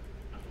chill.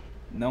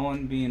 No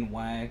one being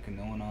whack,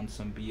 no one on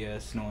some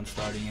BS, no one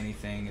starting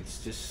anything.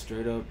 It's just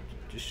straight up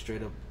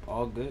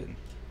all good.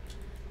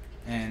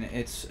 And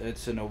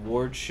it's an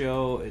award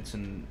show. It's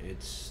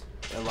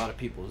a lot of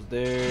people's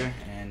there,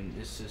 and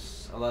it's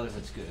just a lot of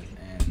it's good.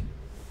 And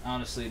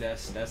honestly,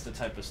 that's the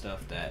type of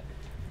stuff that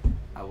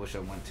I wish I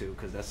went to,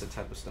 because that's the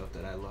type of stuff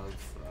that I love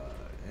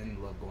and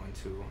love going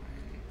to.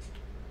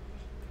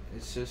 And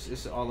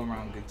it's all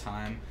around good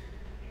time.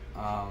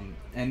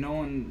 And no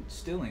one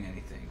stealing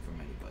anything from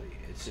anybody.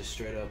 It's just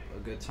straight up a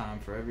good time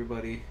for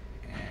everybody,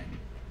 and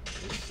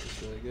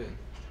it's really good.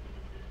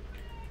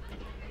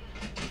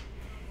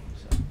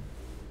 So,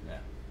 yeah.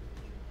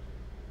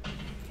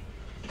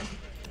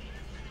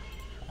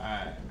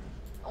 Alright.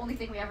 Only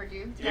thing we ever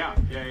do Yeah,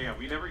 together. yeah.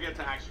 We never get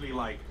to actually,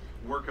 like,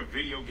 work a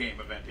video game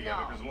event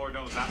together, because Lord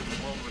knows that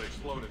the world would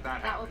explode if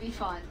that happened. That would be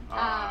fun.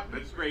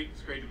 But it's great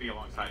to be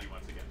alongside you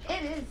once again.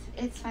 It is.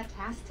 It's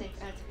fantastic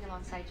to be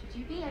alongside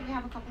you, GB, and we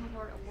have a couple of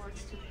more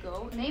awards to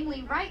go.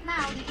 Namely, right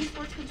now, the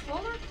Esports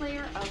Controller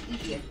Player of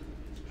the Year.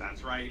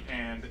 That's right,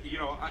 and, you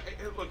know,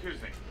 look, here's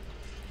the thing.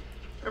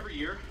 Every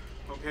year,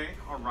 okay,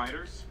 our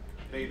writers,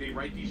 they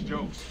write these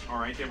jokes, all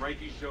right? They write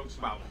these jokes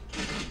about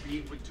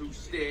being with 2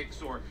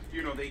 sticks, or,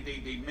 you know,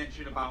 they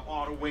mention about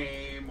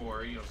auto-aim,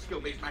 or, you know,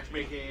 skill-based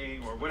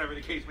matchmaking, or whatever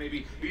the case may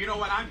be. But you know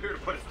what? I'm here to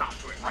put a stop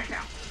to it right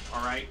now,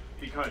 all right?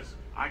 Because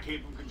I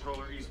came from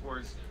Controller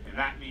Esports, and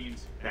that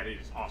means that it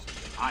is awesome.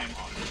 I am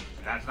awesome.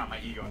 And that's not my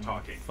ego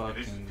talking.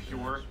 This is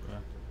pure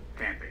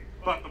camping.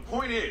 But the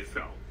point is,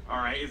 though, all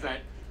right, is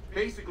that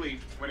basically,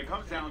 when it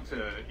comes down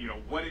to, you know,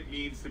 what it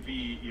means to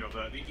be, you know,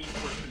 the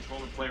Esports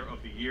Controller Player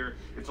of the Year,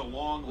 it's a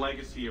long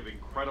legacy of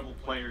incredible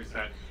players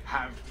that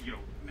have, you know,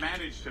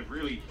 managed to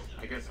really,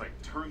 I guess, like,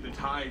 turn the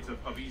tides of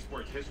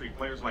esports history.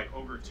 Players like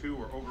Ogre 2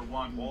 or Ogre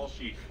 1,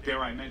 Walshy, dare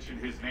I mention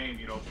his name,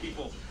 you know,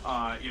 people,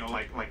 you know,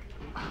 like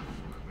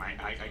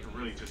I could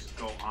really just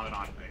go on and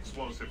on.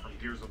 Explosive from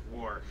Gears of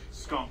War,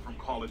 Skunk from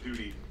Call of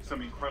Duty,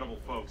 some incredible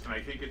folks, and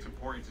I think it's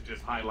important to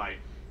just highlight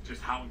just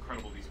how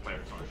incredible these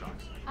players are,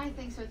 Shocks. I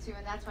think so too,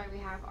 and that's why we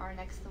have our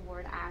next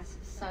award as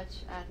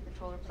such, the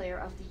Controller Player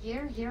of the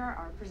Year. Here are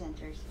our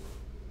presenters.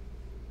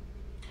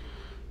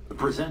 The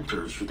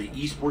presenters for the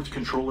Esports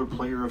Controller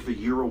Player of the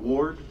Year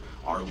award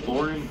are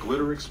Lauren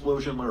Glitter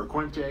Explosion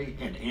Laraquente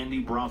and Andy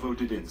Bravo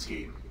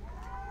Dudinsky.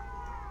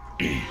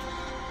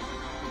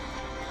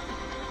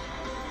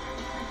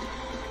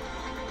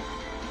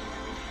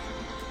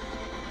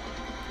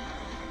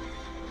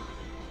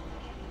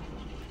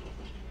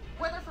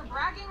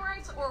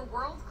 Or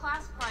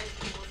world-class prize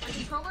pools, the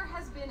controller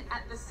has been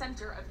at the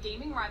center of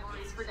gaming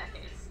rivalries for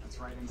decades. That's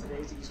right. In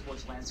today's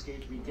esports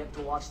landscape, we get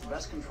to watch the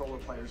best controller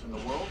players in the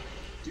world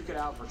duke it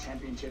out for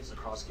championships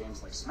across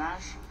games like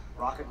Smash,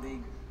 Rocket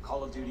League,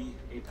 Call of Duty,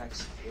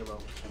 Apex, Halo,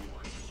 and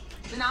more.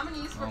 The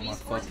nominees for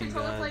Esports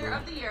Controller Player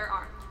of the Year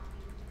are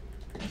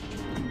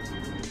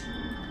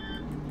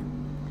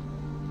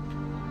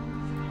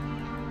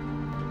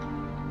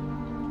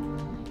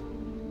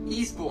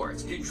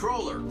Esports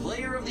Controller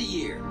Player of the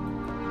Year.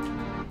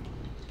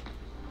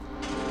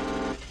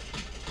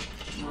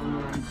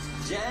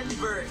 Jen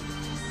Burton.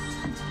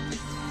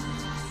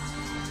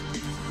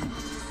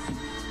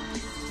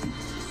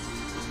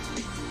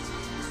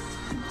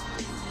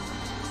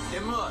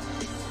 Imut.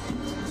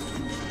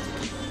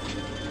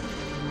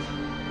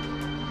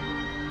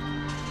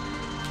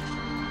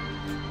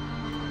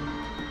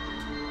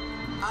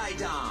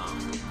 Idom.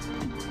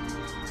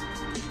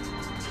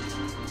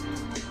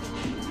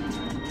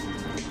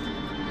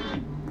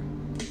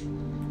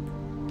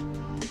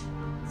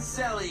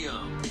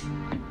 Celium.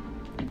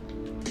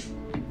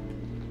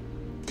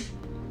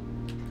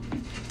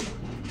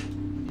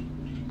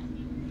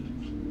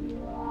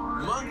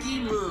 Monkey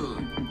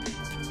Moon.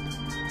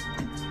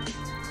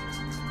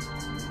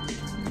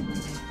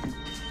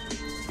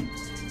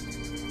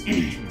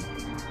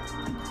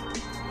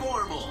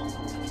 Formal.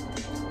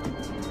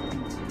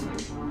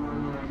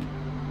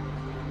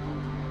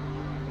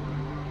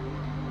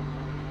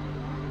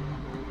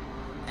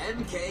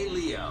 MK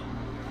Leo.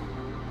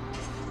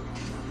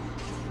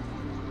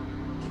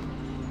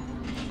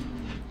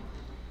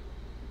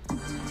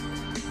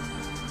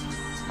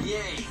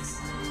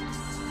 Yanks.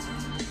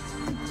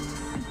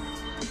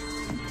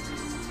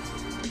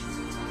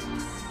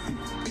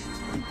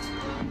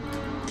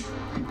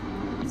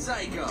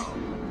 Psycho.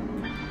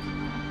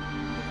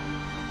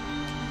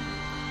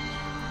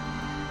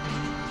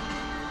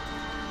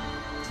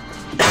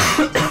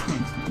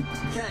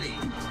 Kenny.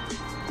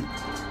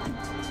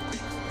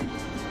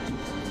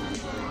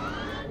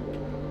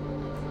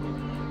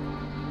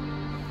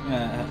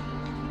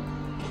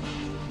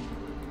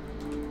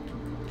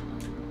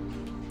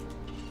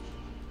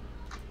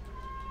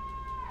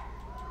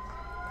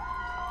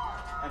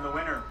 And the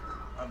winner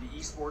of the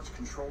Esports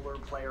Controller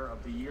Player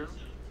of the Year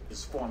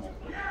is Formal.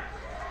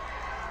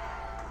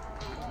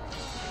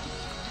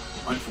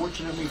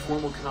 Unfortunately,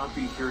 Formal cannot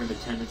be here in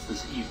attendance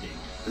this evening.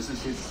 This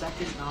is his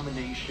second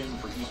nomination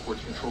for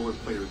Esports Controller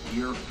Player of the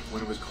Year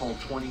when it was called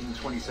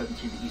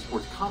 2017 the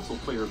Esports Console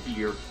Player of the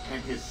Year,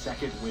 and his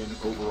second win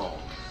overall.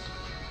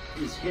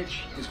 His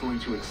Hitch is going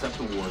to accept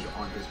the award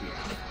on his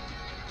behalf.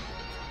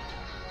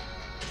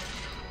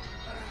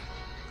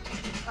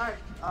 Alright,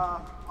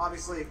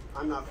 obviously,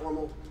 I'm not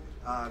Formal.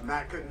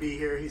 Matt couldn't be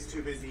here. He's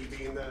too busy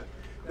being the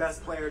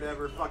best player to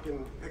ever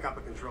fucking pick up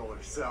a controller.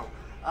 So,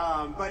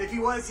 but if he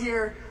was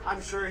here,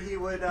 I'm sure he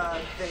would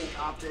thank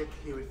Optic,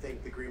 he would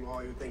thank the Green Wall,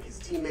 he would thank his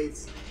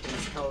teammates and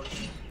his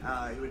coach,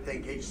 he would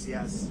thank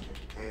HCS,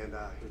 and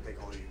he would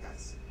thank all of you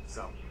guys.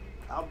 So,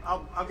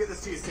 I'll get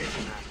this to you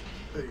safely, Matt.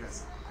 There you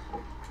guys.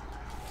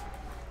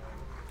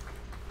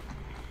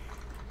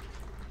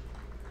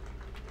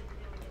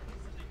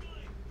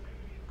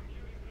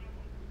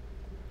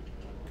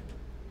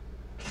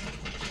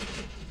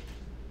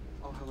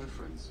 Oh, hello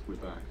friends, we're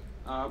back.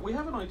 We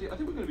have an idea. I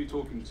think we're going to be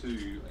talking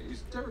to,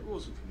 is Derek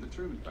Wilson from the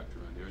Truman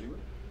Factory around here anyway?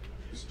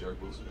 This is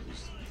Derek Wilson at the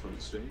front of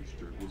the stage.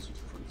 Derek Wilson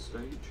to the front of the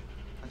stage.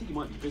 I think he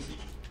might be busy.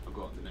 I've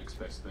got the next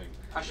best thing.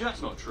 Actually,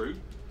 that's not true.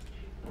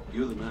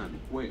 You're the man.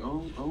 Wait,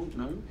 oh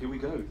no, here we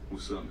go.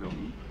 What's up,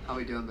 Hilton? How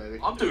we doing, baby?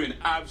 I'm doing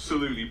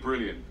absolutely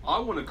brilliant. I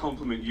want to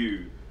compliment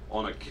you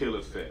on a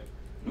killer fit.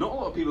 Not a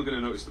lot of people are going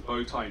to notice the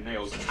bow tie,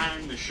 nails,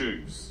 and the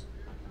shoes.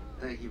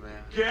 Thank you,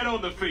 man. Get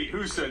on the feet.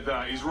 Who said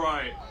that? He's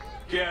right.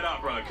 Get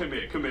up, brother. Come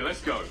here,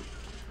 let's go.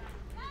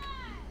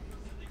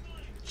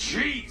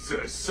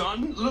 Jesus,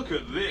 son, look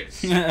at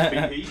this.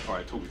 BP. All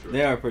right, talk me through it.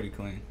 They are pretty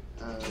clean.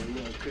 We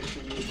got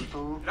Christian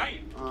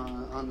Louboutin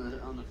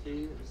on the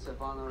feet,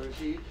 Stefano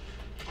Ricci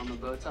on the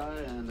bow tie,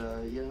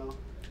 and you know,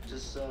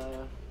 just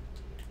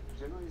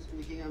generally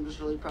speaking, I'm just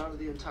really proud of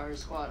the entire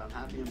squad. I'm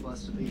happy and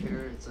blessed to be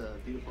here. It's a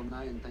beautiful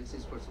night, and thanks to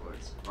ESports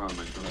Awards. All right,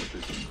 mate.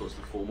 This is, of course,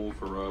 the Formal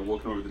for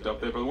walking over the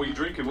dub there. Brother, what are you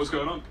drinking? What's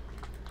going on?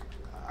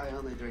 I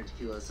only drink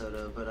tequila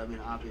soda, but I mean,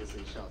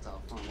 obviously, shouts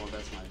out Formal.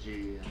 That's my G,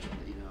 and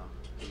you know,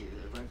 he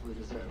rightfully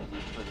deserved it.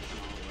 He put us in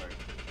all the work.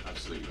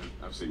 Absolutely, man.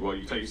 Absolutely. Well,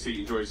 you take your seat,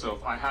 enjoy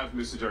yourself. I have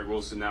Mr. Derek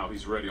Wilson now.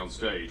 He's ready on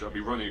stage. I'll be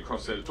running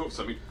across there to talk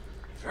something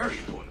very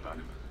important about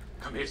him.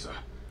 Come here, sir.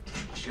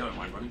 Actually, I don't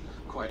mind running.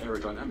 I'm quite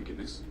aerodynamic in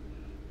this.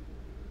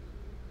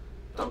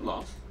 Don't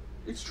laugh.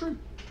 It's true.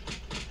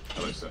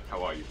 Hello, sir.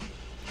 How are you?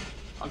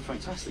 I'm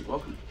fantastic.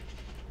 Welcome.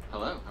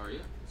 Hello. How are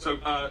you? So,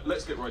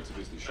 let's get right to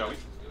business, shall we?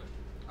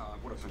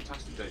 What a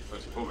fantastic day,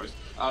 first and foremost.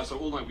 So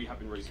all night we have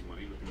been raising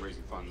money. We've been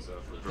raising funds for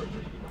a very,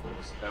 very good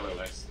cause,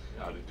 LLS.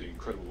 They're doing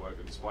incredible work,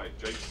 and despite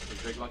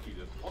Jake Lucky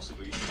that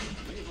possibly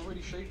may have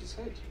already shaved his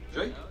head.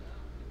 Jake?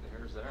 The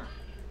hair's there.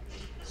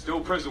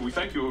 Still present. We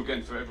thank you all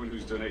again for everyone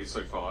who's donated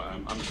so far.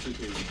 I'm stood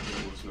here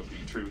with Wilson of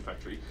the Truman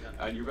Factory,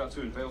 and you're about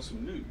to unveil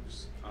some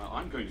news.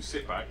 I'm going to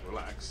sit back,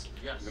 relax.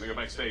 Yes. I'm going to go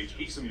backstage,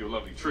 eat some of your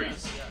lovely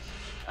treats,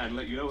 and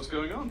let you know what's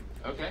going on.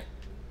 Okay.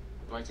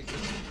 Do I take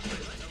this?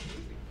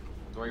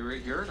 Do I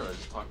read here, or do I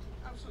just talk?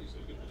 Absolutely.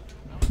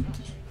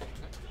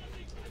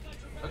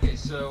 Okay,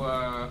 so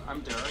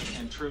I'm Derek,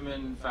 and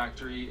Truman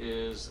Factory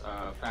is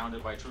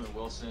founded by Truman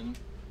Wilson,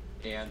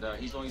 and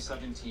he's only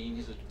 17.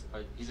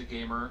 He's a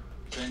gamer,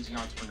 Gen Z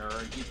entrepreneur,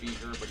 and he'd be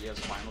here, but he has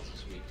finals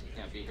this week. He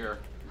can't be here.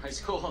 high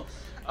school.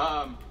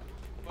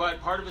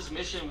 But part of his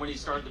mission when he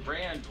started the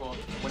brand, when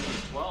he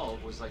was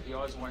 12, was like he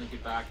always wanted to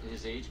give back to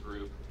his age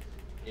group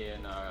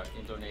in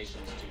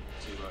donations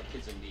to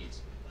kids in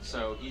needs.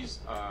 So he's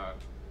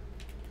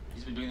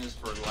been doing this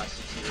for the last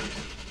 6 years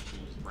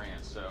in his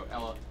brand. So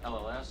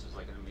LLS is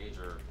like a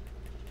major,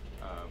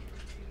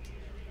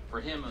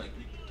 for him, like,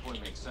 it totally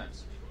makes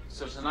sense.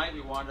 So tonight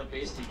we wanted to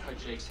basically cut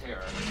Jake's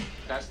hair.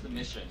 That's the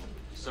mission.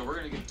 So we're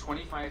gonna give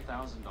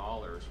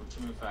 $25,000 from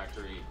Tumu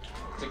Factory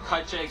to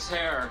cut Jake's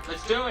hair.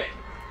 Let's do it.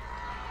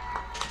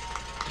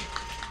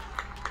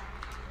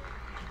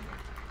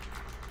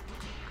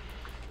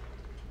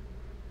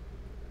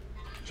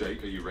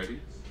 Jake, are you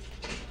ready?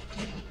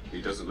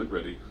 He doesn't look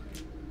ready.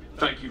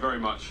 Thank you very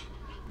much,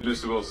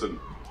 Mr. Wilson.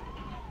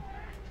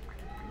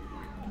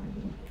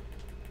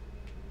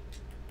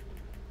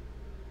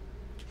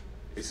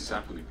 This is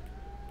happening.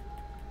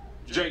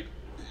 Jake,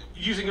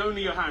 using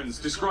only your hands,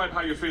 describe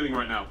how you're feeling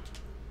right now.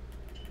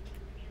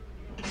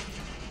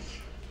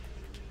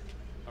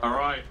 All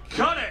right,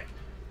 cut it!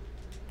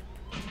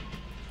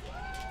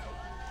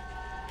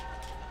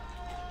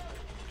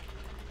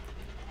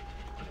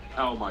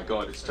 Oh my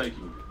God, it's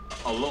taking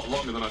a lot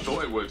longer than I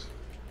thought it would.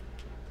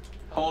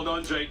 Hold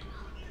on, Jake.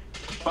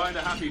 Find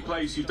a happy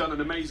place. You've done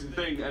an amazing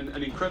thing and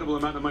an incredible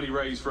amount of money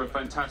raised for a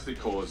fantastic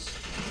cause.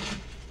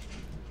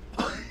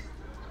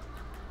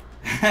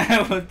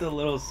 With the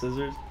little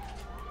scissors.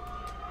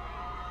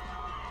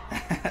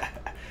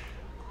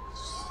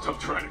 Stop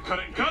trying to cut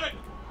it. Cut it!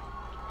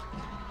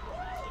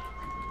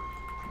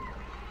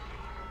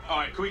 All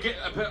right, can we get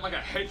a bit like a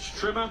hedge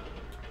trimmer?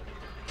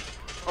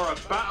 Or a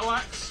battle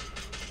axe?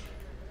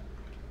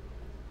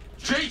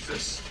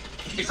 Jesus!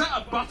 Is that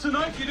a butter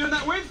knife you're doing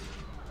that with?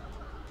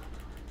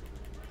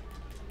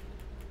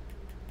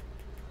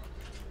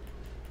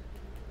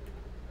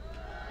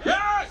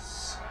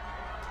 Yes!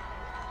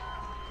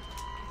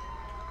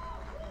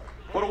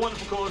 What a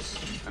wonderful cause,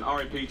 and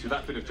RIP to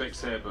that bit of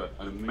Jake's hair, but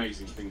an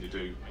amazing thing to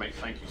do. Mate,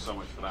 thank you so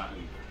much for that,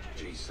 and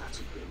geez, that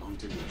took a bit long,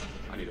 didn't it?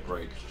 I need a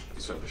break.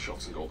 Instead of the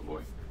shots and Golden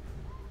Boy.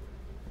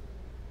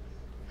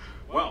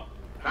 Well,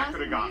 that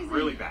could have gone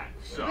really bad.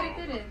 So But it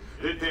did it.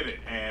 It did it,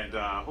 and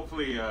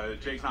hopefully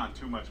Jake's not in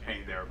too much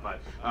pain there, but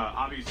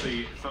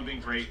obviously something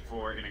great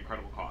for an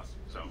incredible cause.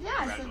 So Yeah,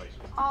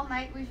 congratulations. so all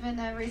night we've been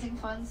raising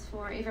funds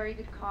for a very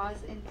good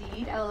cause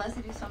indeed. LLS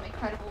to do some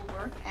incredible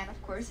work, and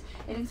of course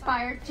it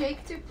inspired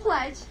Jake to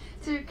pledge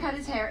to cut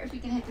his hair if we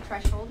can hit the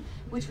threshold,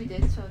 which we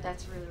did, so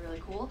that's really,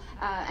 really cool.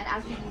 And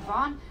as we move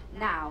on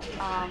now,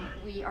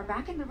 we are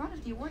back in the run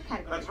of the award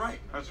category.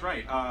 That's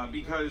right,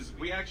 because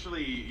we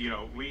actually,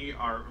 we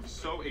are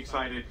so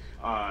excited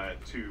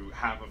to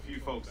have a few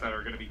folks that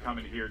are going to be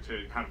coming here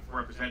to kind of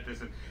represent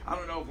this, and I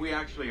don't know if we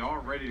actually are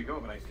ready to go,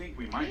 but I think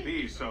we might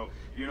be, so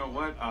you know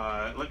what,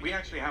 we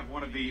actually have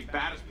one of the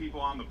baddest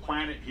people on the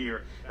planet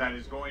here that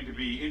is going to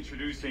be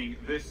introducing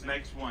this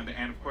next one,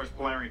 and of course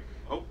Polarian.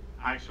 Oh,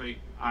 actually,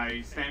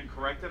 I stand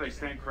corrected,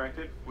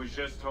 was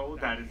just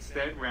told that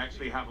instead we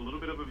actually have a little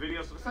bit of a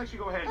video, so let's actually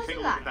go ahead and take a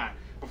look at that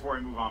before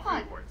we move on for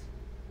the awards.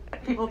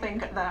 People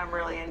think that I'm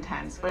really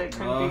intense, but it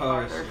couldn't be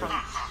farther from...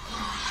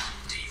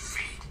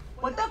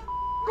 What the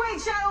Great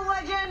Shadow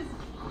Legends?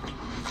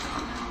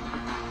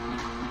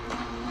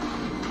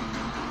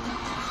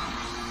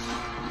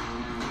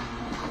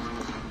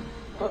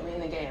 Put me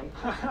in the game.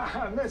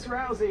 Miss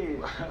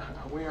Rousey!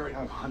 We already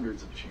have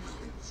hundreds of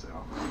champions, so...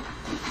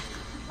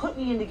 Put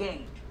me in the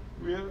game.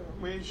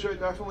 We should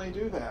definitely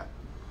do that.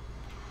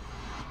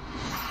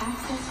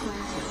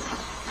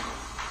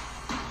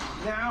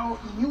 Now,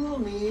 you will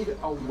need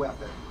a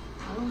weapon.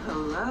 Oh,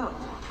 hello.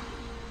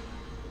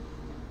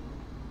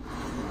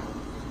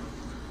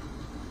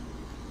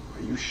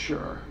 Are you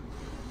sure?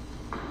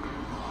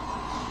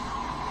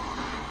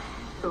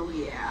 Oh,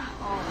 yeah.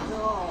 Oh,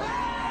 no.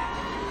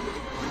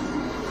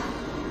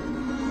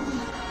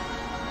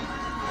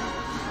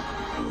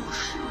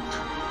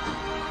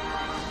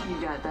 You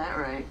got that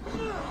right.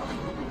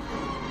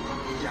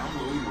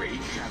 Download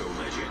Raid Shadow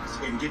Legends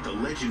and get the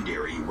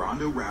legendary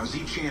Ronda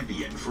Rousey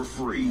champion for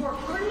free.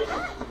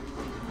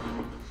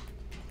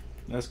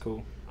 That's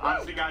cool.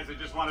 Honestly, guys, I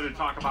just wanted to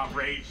talk about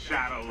Raid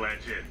Shadow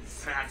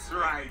Legends. That's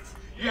right.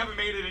 You haven't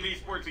made it in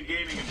esports and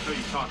gaming until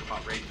you talk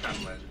about Raid Shadow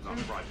Legends on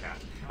the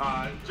broadcast.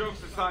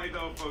 Jokes aside,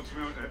 though, folks,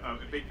 a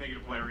big thank you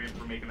to Polarian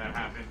for making that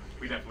happen.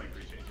 We definitely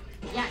appreciate it.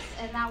 Yes,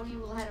 and now we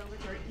will head over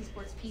to our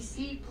Esports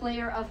PC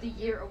Player of the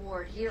Year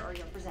Award. Here are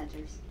your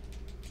presenters.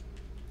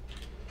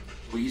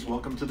 Please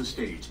welcome to the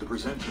stage the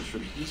presenters for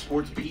the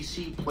Esports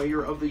PC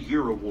Player of the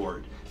Year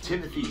Award,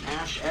 Timothy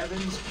Ash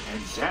Evans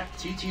and Zach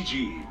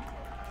TTG.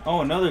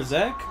 Oh, another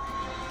Zach?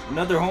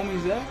 Another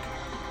homie Zach?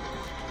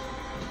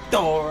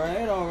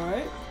 Alright,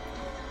 alright.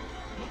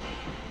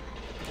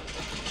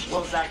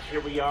 Well, Zach,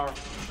 here we are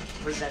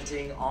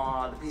presenting the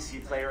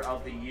PC Player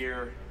of the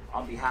Year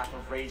on behalf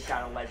of Raid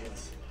Shadow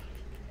Legends.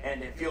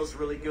 And it feels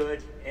really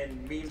good,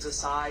 and memes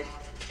aside,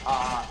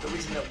 the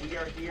reason that we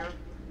are here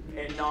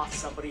and not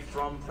somebody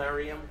from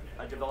Plarium,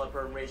 a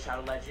developer in Raid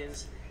Shadow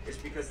Legends, is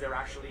because they're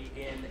actually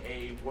in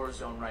a war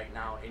zone right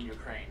now in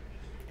Ukraine.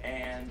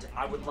 And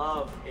I would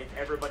love if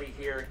everybody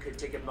here could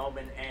take a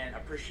moment and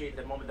appreciate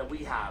the moment that we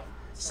have,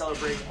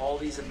 celebrating all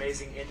these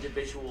amazing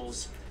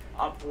individuals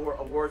up for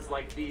awards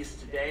like these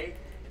today,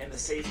 and the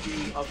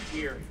safety of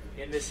here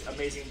in this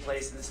amazing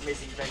place, in this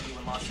amazing venue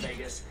in Las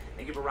Vegas,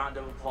 and give a round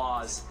of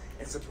applause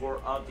in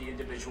support of the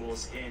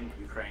individuals in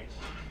Ukraine.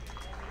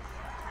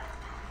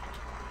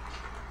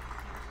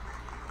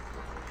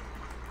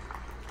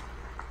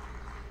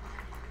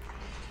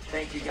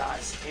 Thank you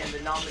guys. And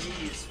the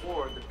nominees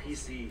for the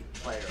PC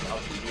Player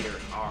of the Year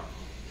are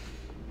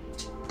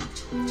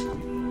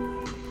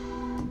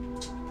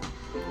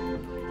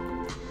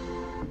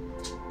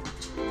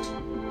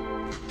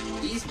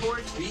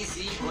ESports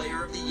PC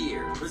Player of the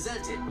Year,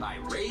 presented by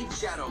Raid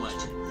Shadow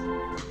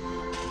Legends.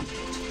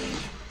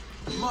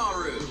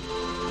 Maru.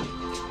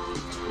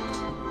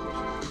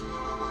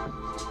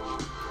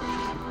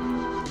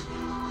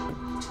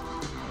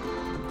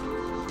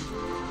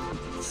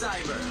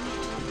 Cyber.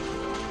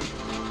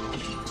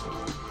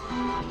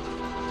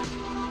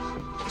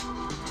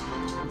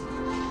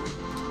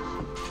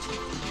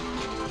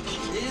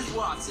 His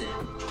Watson.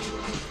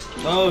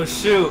 Oh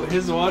shoot,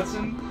 his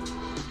Watson?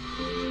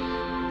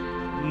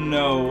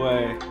 No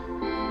way.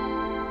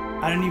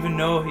 I didn't even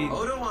know he...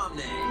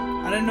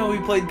 I didn't know he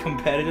played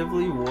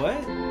competitively.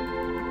 What?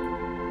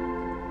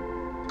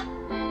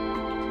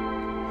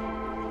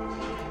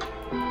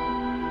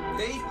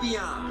 Faith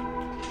Beyond.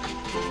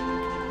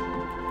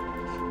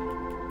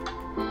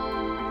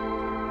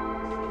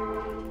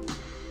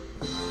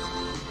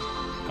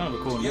 Kind of a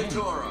cool name.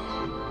 Yatoro. I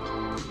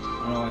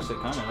don't know why I said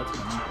kind of. That's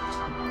funny.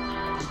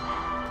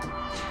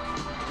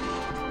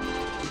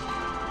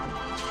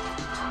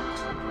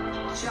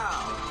 Ciao.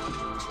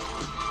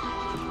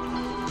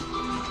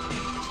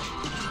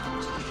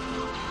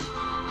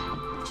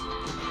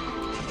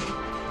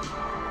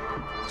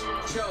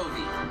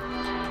 Chovy.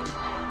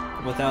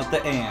 Without the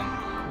and.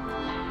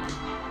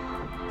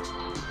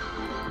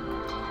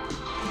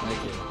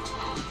 Thank you.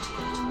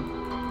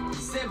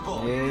 Simple.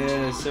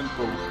 Yeah,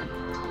 simple.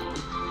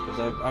 Because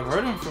I've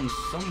heard him from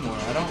somewhere.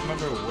 I don't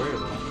remember where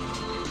though.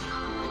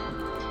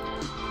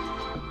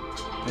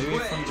 Maybe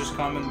from just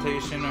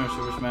commentation or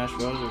Super Smash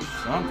Bros. Or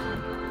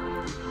something.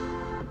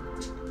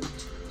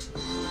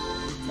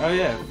 Oh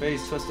yeah,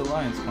 Face Twist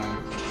Alliance Clan.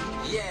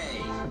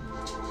 Yay.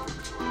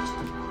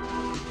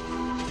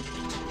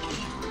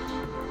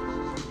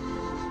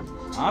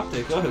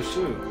 Optic, oh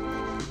shoot.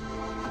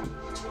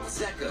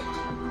 Second.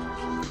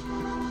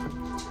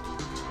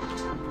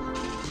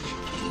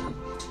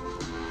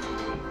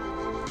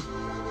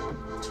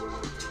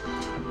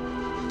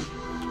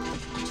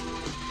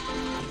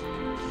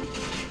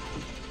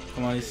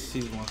 Come on,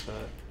 he's one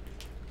shot.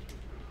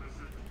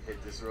 Hit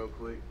this real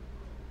quick.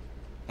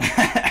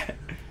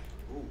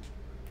 Ooh,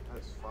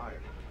 that's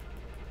fire.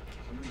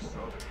 Somebody's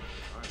struggling.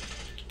 Alright.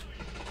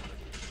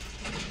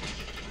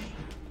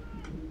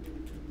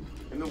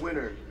 And the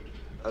winner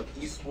of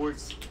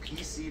Esports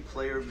PC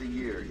Player of the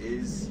Year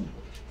is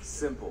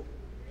Simple.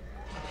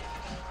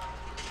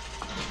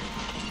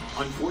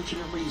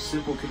 Unfortunately,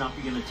 Simple could not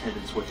be in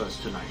attendance with us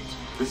tonight.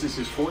 This is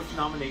his 4th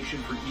nomination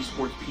for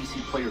Esports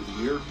PC Player of the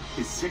Year,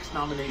 his 6th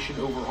nomination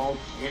overall,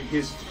 and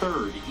his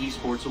 3rd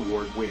Esports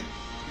Award win.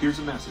 Here's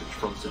a message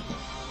from Simple.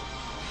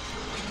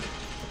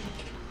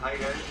 Hi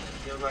guys,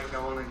 feels like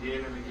I won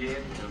again and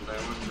again, and I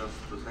want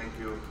just to thank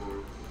you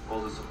for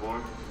all the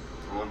support.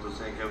 I want to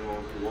thank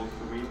everyone who worked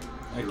for me.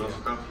 A lot of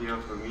stuff here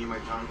for me, my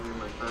country,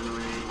 my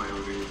family, my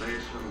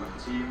organization, my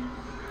team.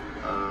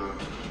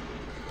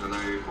 And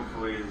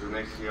hopefully the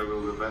next year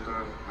will be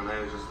better. And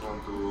I just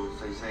want to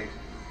say thanks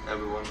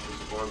everyone who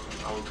supports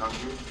our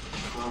country,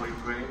 our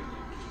Ukraine.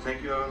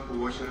 Thank you everyone for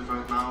watching it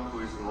right now, who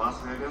is in Las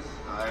Vegas.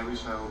 I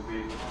wish I would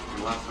be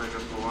in Las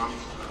Vegas for once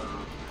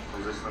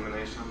for this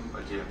nomination,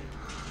 but yeah,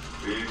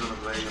 we're gonna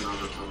play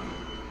another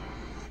tournament.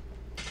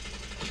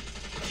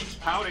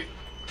 Howdy!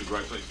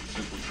 Congratulations,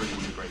 Simple, Trinity,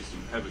 one of the greatest to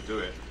ever do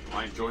it.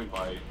 I'm joined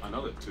by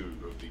another 2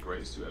 of the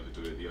greatest to ever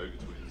do it, the Ogre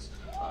Twins,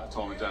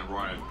 Tom and Dan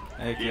Ryan.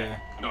 Heck yeah.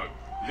 No,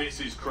 this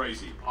is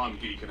crazy. I'm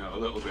geeking out a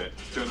little bit.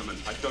 Gentlemen,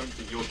 I don't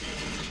think you're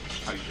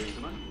geeking. How are you doing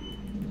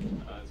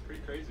tonight? It's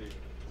pretty crazy. It's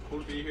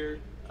cool to be here.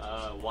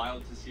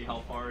 Wild to see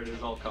how far it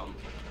has all come.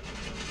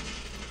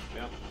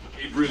 Yeah,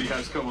 it really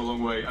has come a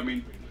long way. I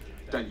mean,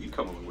 Dan, you've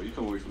come a long way. You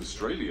come away from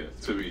Australia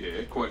to be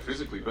here, quite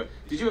physically. But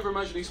did you ever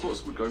imagine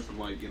esports would go from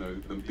like, you know,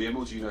 the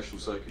MLG national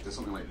circuit to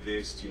something like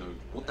this? To, you know,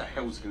 what the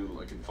hell is it going to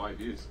look like in 5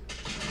 years?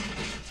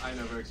 I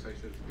never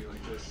expected it to be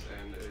like this,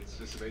 and it's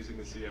just amazing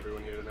to see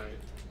everyone here tonight.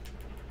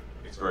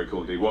 It's very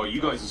cool indeed. Well,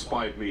 you guys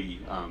inspired me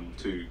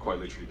to quite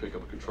literally pick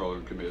up a controller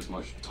and commit as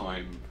much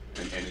time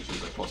and energy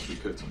as I possibly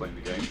could to playing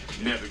the game.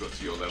 Never got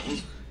to your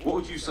levels. What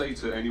would you say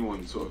to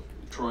anyone sort of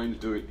trying to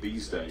do it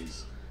these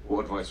days?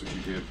 What advice would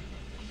you give?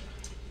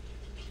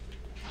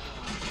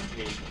 I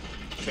mean,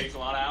 it takes a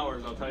lot of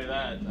hours, I'll tell you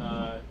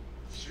that.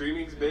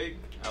 Streaming's big.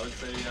 I would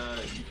say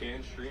if you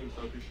can stream,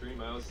 focus stream.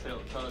 I always tell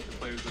that to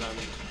players that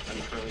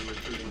I'm currently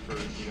recruiting for,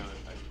 you know,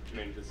 I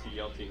manage the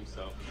CDL team,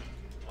 so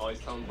always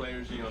telling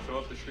players, you know, throw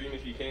up the stream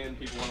if you can.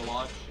 People want to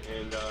watch,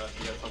 and if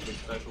you got something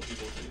special,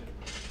 people will see it.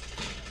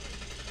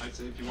 I'd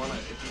say if you wanna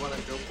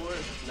go for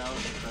it, now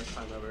is the best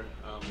time ever.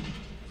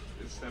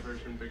 It's never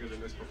been bigger than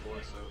this before,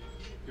 so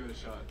give it a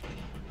shot.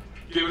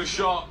 Give it a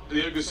shot.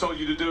 The ogre told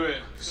you to do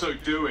it, so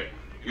do it.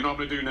 You know what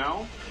I'm gonna do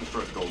now? Let's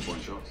throw the gold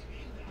one shots.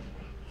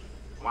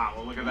 Wow,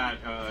 well look at that.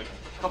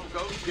 Couple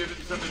goats giving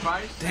some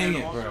advice. Dang and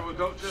it, also bro. A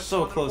goat just So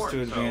won an close award.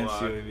 to advanced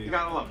so, UAV. You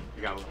gotta love it.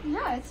 You gotta love it.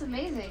 Yeah, it's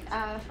amazing.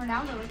 For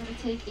now, though, we're going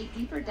to take a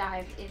deeper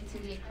dive into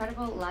the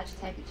incredible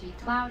Logitech G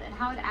Cloud and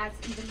how it adds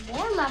even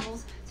more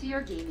levels to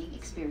your gaming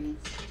experience.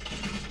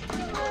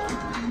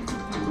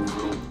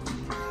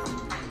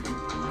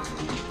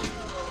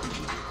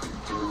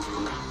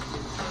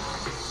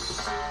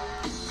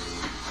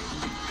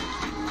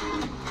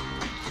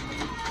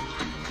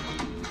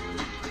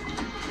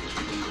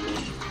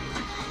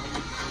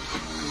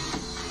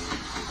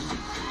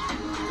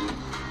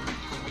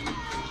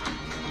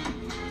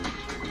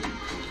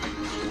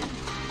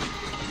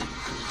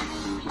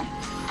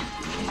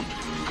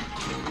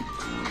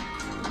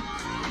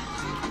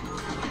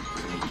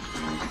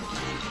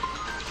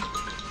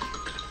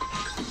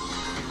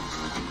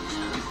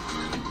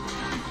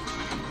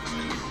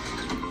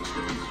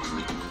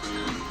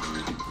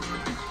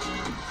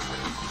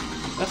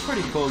 That's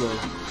pretty cool though.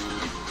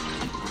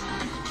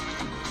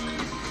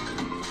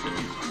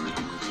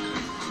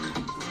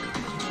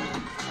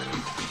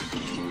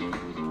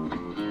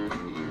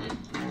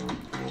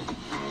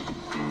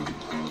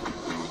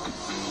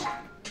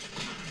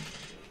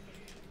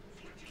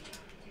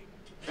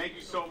 Thank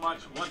you so much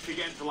once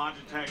again to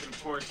Logitech, and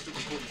of course, super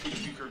cool to see the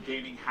future of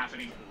gaming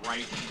happening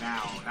right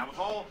now. Now, with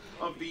all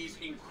of these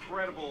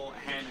incredible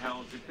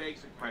handhelds, it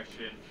begs the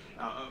question,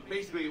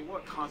 basically,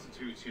 what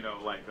constitutes, you know,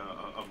 like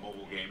a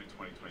mobile game in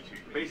 2022?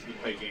 You can basically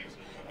play games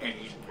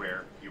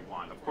anywhere you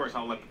want. Of course,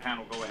 I'll let the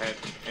panel go ahead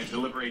and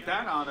deliberate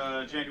that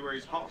on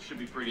January's call. Should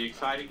be pretty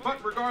exciting.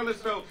 But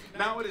regardless, though,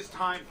 now it is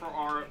time for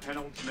our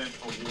penultimate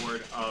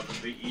award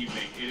of the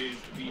evening. It is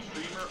the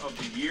Streamer of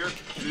the Year.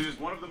 It is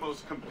one of the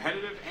most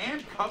competitive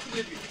and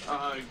coveted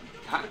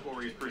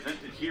categories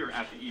presented here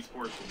at the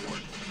ESports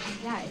Awards.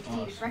 Yeah,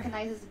 indeed. It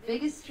recognizes the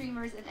biggest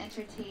streamers in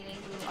entertaining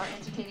who are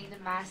entertaining the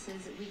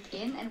masses week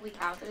in and week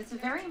out. And it's a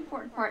very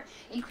important part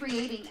in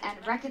creating and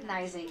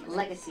recognizing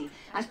legacy.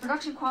 As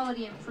production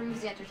quality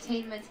improves, the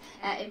entertainment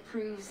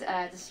improves,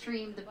 the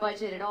stream, the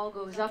budget, it all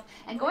goes up.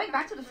 And going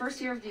back to the first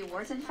year of the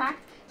awards, in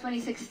fact,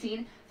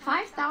 2016,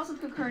 5,000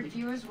 concurrent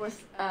viewers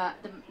was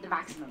the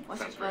maximum.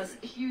 Was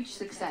a huge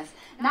success.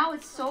 Now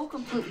it's so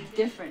completely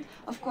different.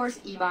 Of course,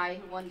 Ibai,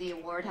 who won the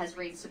award, has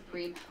reigned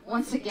supreme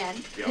once again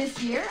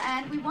this year,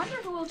 and we wonder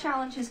who will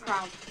challenge his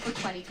crown for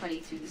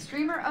 2022. The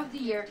Streamer of the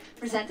Year,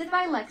 presented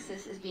by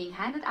Lexus, is being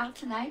handed out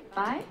tonight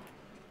by...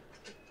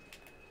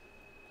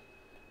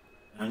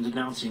 And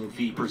announcing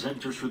the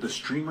presenters for the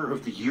Streamer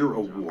of the Year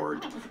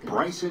award,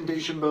 Bryson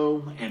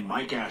Deschambeau and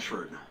Mike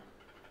Ashford.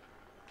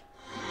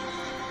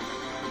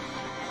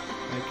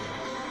 Thank you.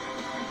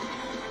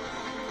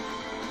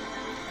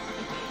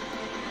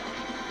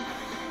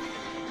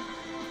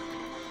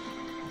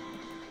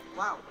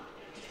 Wow.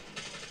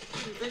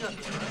 Pretty big up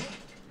here, right?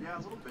 Yeah,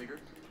 it's a little bigger.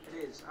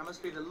 It is. I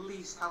must be the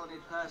least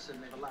talented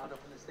person they've allowed up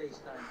on the stage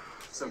tonight.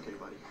 It's okay,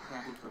 buddy.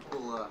 Yeah.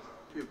 We'll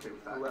be okay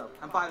with that. Well,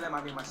 and by them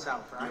I mean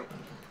myself, right?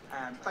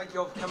 Thank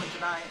you all for coming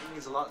tonight. It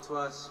means a lot to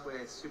us.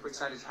 We're super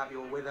excited to have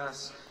you all with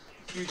us.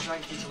 Huge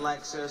thank you to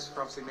Lexus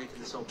for obviously making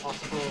this all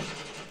possible,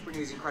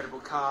 bringing these incredible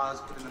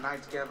cars, putting the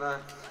night together.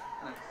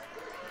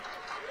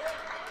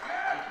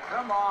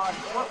 Come on.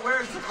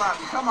 Where's the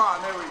clapping? Come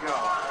on. There we go.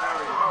 There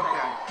we go.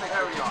 Okay.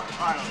 There we are.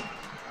 Finally.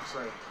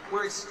 Absolutely.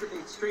 We're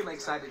extremely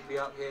excited to be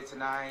up here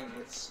tonight.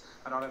 It's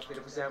an honor for me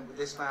to present with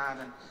this man,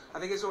 and I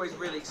think it's always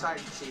really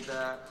exciting to see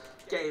that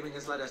gaming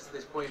has led us to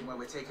this point where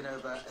we're taking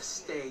over a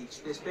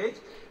stage this big,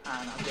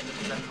 and I'm going to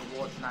present an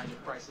award tonight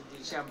with Bryson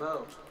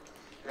DeChambeau.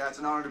 Yeah, it's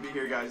an honor to be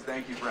here, guys.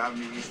 Thank you for having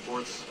me at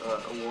ESports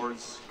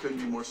Awards. Couldn't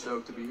be more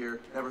stoked to be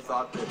here. Never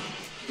thought that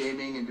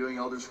gaming and doing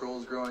Elder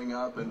Scrolls growing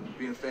up and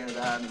being a fan of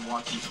that and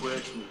watching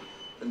Twitch and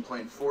then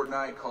playing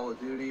Fortnite, Call of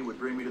Duty would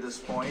bring me to this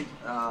point.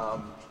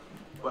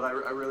 But I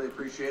really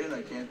appreciate it, and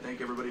I can't thank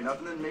everybody enough.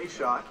 And then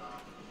Mayshot,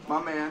 my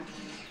man,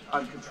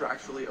 I'm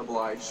contractually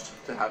obliged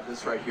to have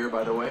this right here,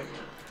 by the way.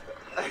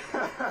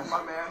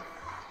 My man,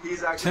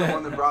 he's actually the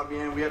one that brought me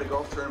in. We had a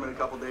golf tournament a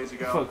couple days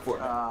ago.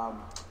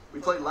 We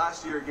played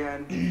last year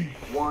again,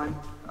 won.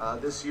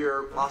 This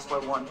year, lost by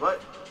 1,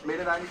 but made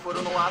a 90-foot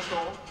on the last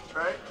hole,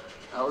 right?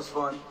 That was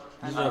fun.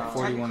 And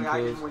technically,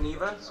 I didn't win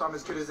either, so I'm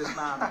as good as this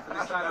man. For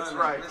this time That's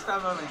only. right. For this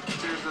time only.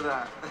 Cheers to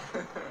that.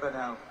 But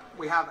now,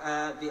 we have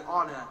the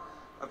honor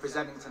of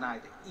presenting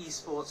tonight the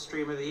Esports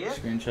Streamer of the Year,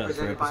 Screenshots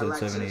presented for by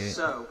episode Lexus. 78.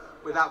 So,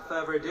 without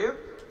further ado,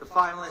 the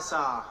finalists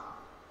are...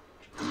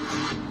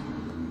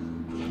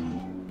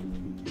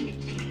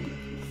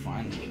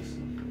 Finalists.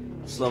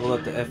 Let's level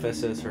up the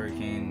FSS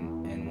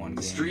Hurricane in one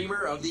game.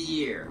 Streamer of the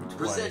Year,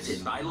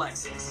 presented by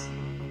Lexus.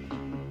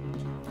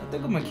 I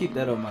think I'm gonna keep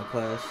that on my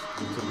class,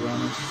 to be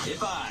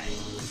honest.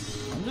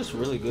 I'm just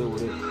really good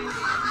with it.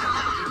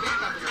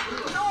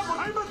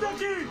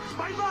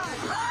 Bye-bye!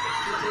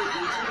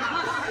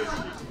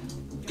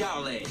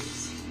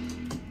 Gaules.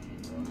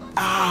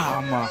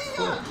 Ah, my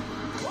foot.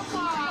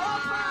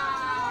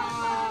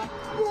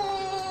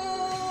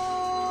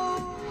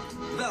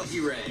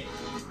 Valkyrie.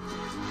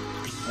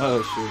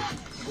 Oh, shoot.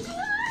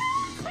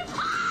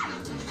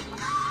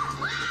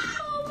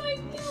 Oh my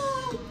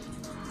god!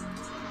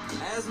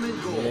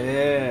 Asmongold.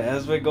 Yeah,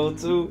 Asmongold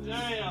too.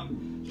 Damn,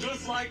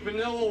 just like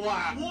Vanilla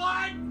Whack.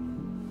 What?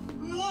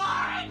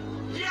 What?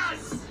 Yes!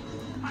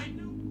 I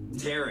knew.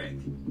 Tarek.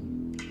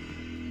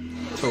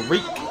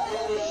 Tariq.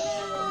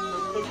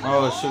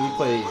 Oh, should we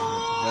play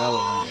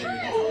Valorant?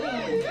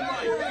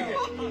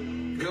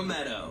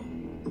 Gometto.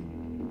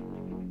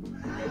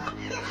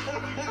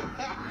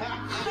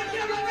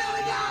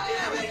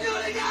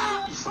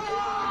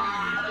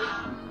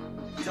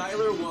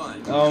 Tyler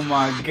 1. Oh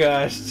my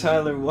gosh,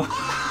 Tyler 1.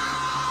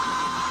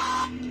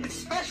 It's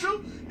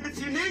special, it's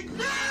unique.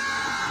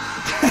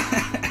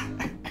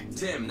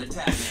 Tim the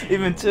Tatman.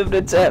 Even Tim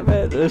the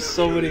Tatman. There's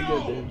so many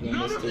good names on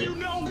None this of you team.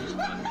 know. We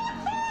got a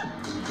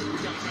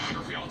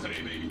biography on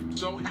today, baby.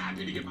 So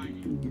happy to get my.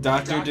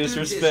 Dr.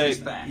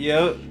 Disrespect.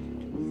 Yep.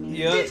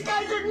 These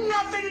guys are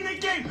nothing in the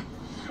game.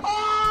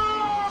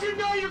 Oh, you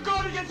know you're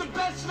going to get the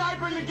best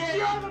sniper in the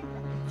game.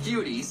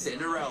 Cutie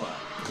Cinderella.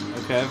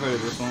 Okay, I've heard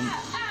of this one.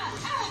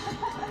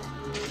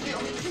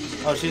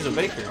 Oh, she's a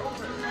baker.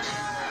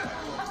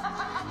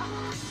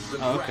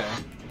 Oh, okay.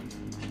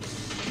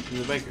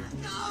 She's a baker.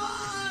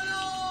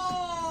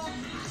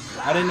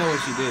 I didn't know what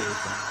she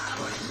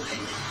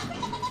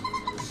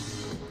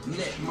did.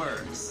 Nick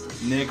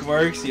Merckx. Nick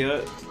Merckx,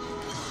 yep.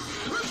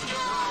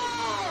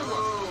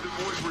 Whoa, the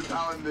boys were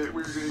telling that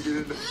we were going to get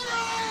into.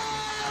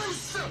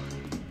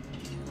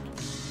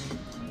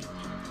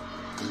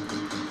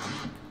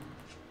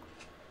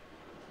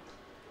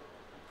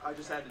 I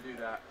just had to do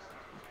that.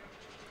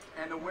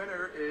 And the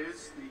winner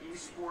is the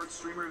Esports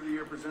Streamer of the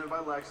Year presented by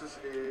Lexus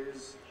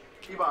is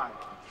Ebi.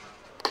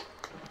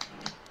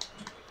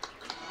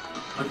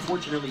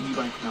 Unfortunately,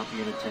 Ebi cannot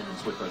be in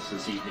attendance with us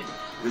this evening.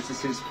 This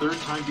is his third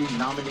time being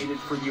nominated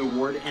for the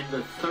award and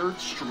the third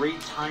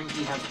straight time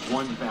he has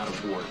won that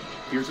award.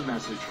 Here's a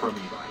message from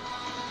Ebi.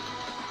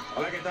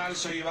 Hola, ¿qué tal?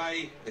 Soy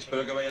Ibai.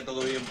 Espero que vaya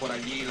todo bien por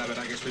allí. La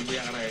verdad que estoy muy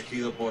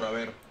agradecido por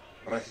haber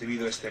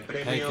recibido este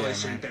premio.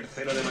 Es el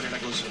tercero de manera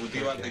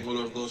consecutiva. Tengo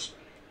los dos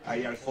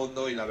ahí al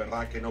fondo y la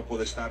verdad que no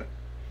puedo estar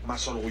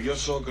más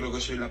orgulloso. Creo que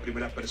soy la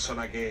primera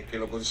persona que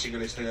lo consigue en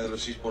la historia de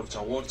los eSports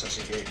Awards,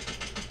 así que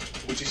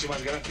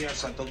muchísimas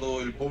gracias a todo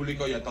el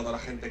público y a toda la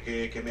gente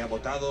que me ha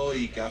votado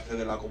y que hace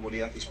de la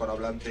comunidad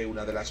hispanohablante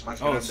una de las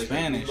más grandes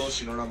del mundo,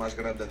 si no la más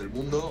grande del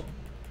mundo.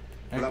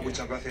 Hola,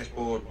 muchas gracias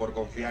por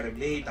confiar en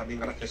mí y también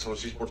gracias a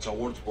los eSports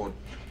Awards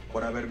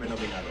por haberme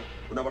nominado.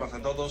 Un abrazo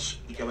a todos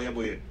y que vaya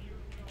muy bien.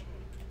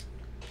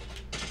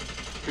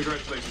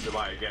 Congratulations,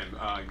 Dubai, again.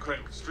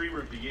 Incredible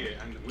streamer of the year,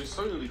 and we're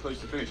so nearly close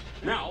to finish.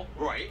 Now,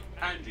 right,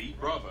 Andy,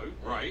 bravo,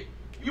 right,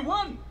 you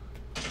won!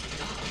 I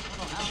don't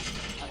know how.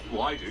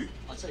 Well, I do.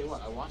 I'll tell you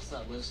what, I watched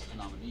that list of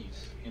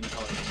nominees in the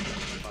color.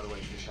 By the way,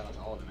 just shout out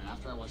to all of them. And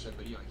after I watched that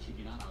video, I kid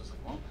you not, I was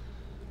like, well,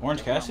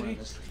 Orange Cassidy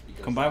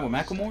combined with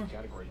Macklemore?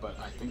 Category, but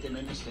I think they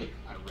made a mistake.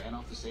 I ran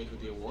off the stage with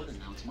the award, and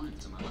now it's mine.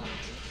 It's in my lap.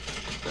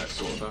 That's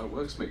sort of how it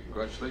works, mate.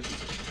 Congratulations.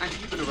 And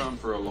you've been around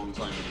for a long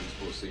time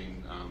in the esports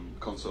scene,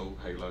 console,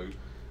 Halo,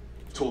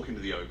 talking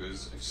to the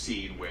ogres,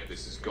 seeing where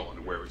this has gone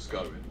and where it's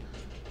going.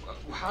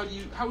 How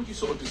would you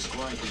sort of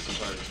describe this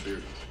entire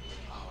experience?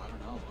 Oh, I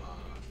don't know.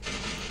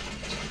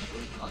 It's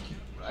really lucky,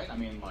 right? I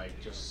mean, like,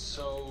 just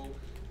so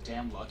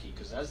damn lucky,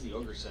 because as the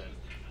ogre said,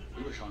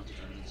 we were showing up to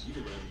tournaments, you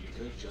did whatever you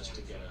could just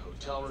to get a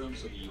hotel room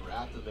so that you were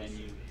at the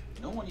venue.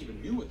 No one even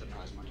knew what the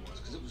prize money was,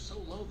 because it was so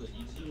low that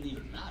it didn't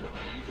even matter,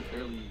 right? You could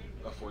barely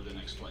afford the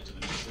next flight to the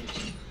next city,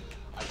 so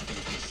I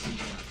think to see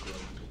that grow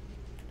into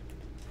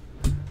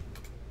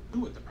knew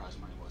what the prize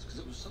money was, because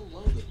it was so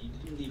low that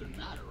it didn't even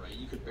matter, right?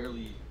 You could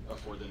barely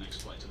afford the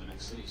next flight to the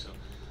next city, so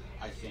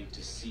I think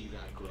to see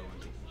that grow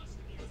into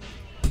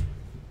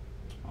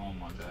oh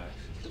my gosh.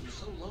 it was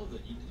so low that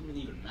it didn't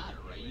even matter,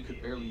 right? You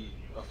could barely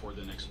afford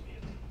the next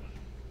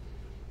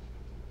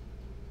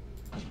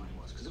prize money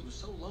was, because it was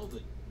so low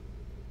that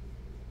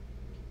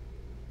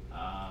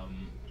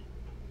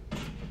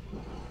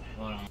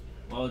hold on.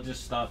 Well, it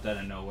just stopped out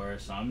of nowhere,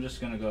 so I'm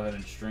just gonna go ahead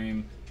and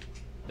stream.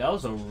 That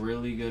was a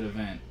really good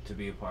event to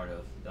be a part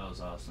of. That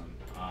was awesome.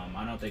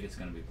 I don't think it's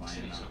gonna be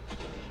playing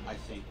though. I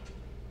think.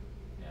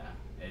 Yeah,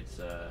 it's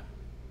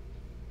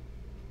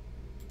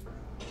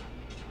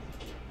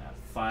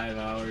 5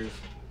 hours,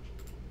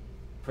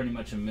 pretty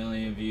much 1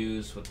 million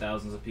views with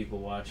thousands of people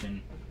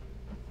watching.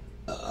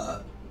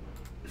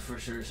 For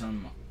sure,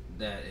 something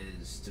that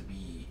is to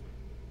be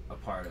a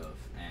part of,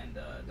 and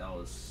that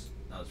was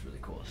really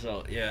cool.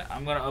 So yeah,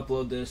 I'm gonna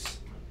upload this.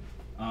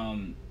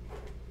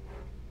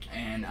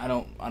 And I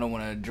don't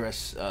want to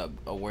address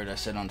a word I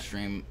said on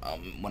stream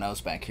when I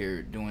was back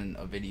here doing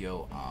a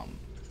video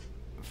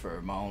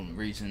for my own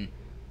reason.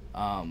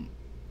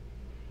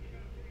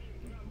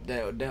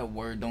 That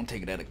word, don't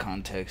take it out of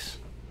context.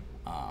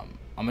 I'm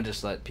gonna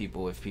just let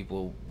people, if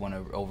people want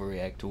to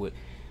overreact to it,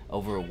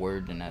 over a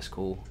word, then that's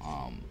cool.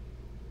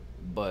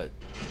 But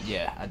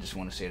yeah, I just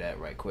want to say that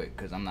right quick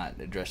because I'm not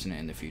addressing it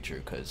in the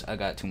future because I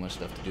got too much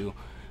stuff to do.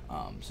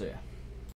 So yeah.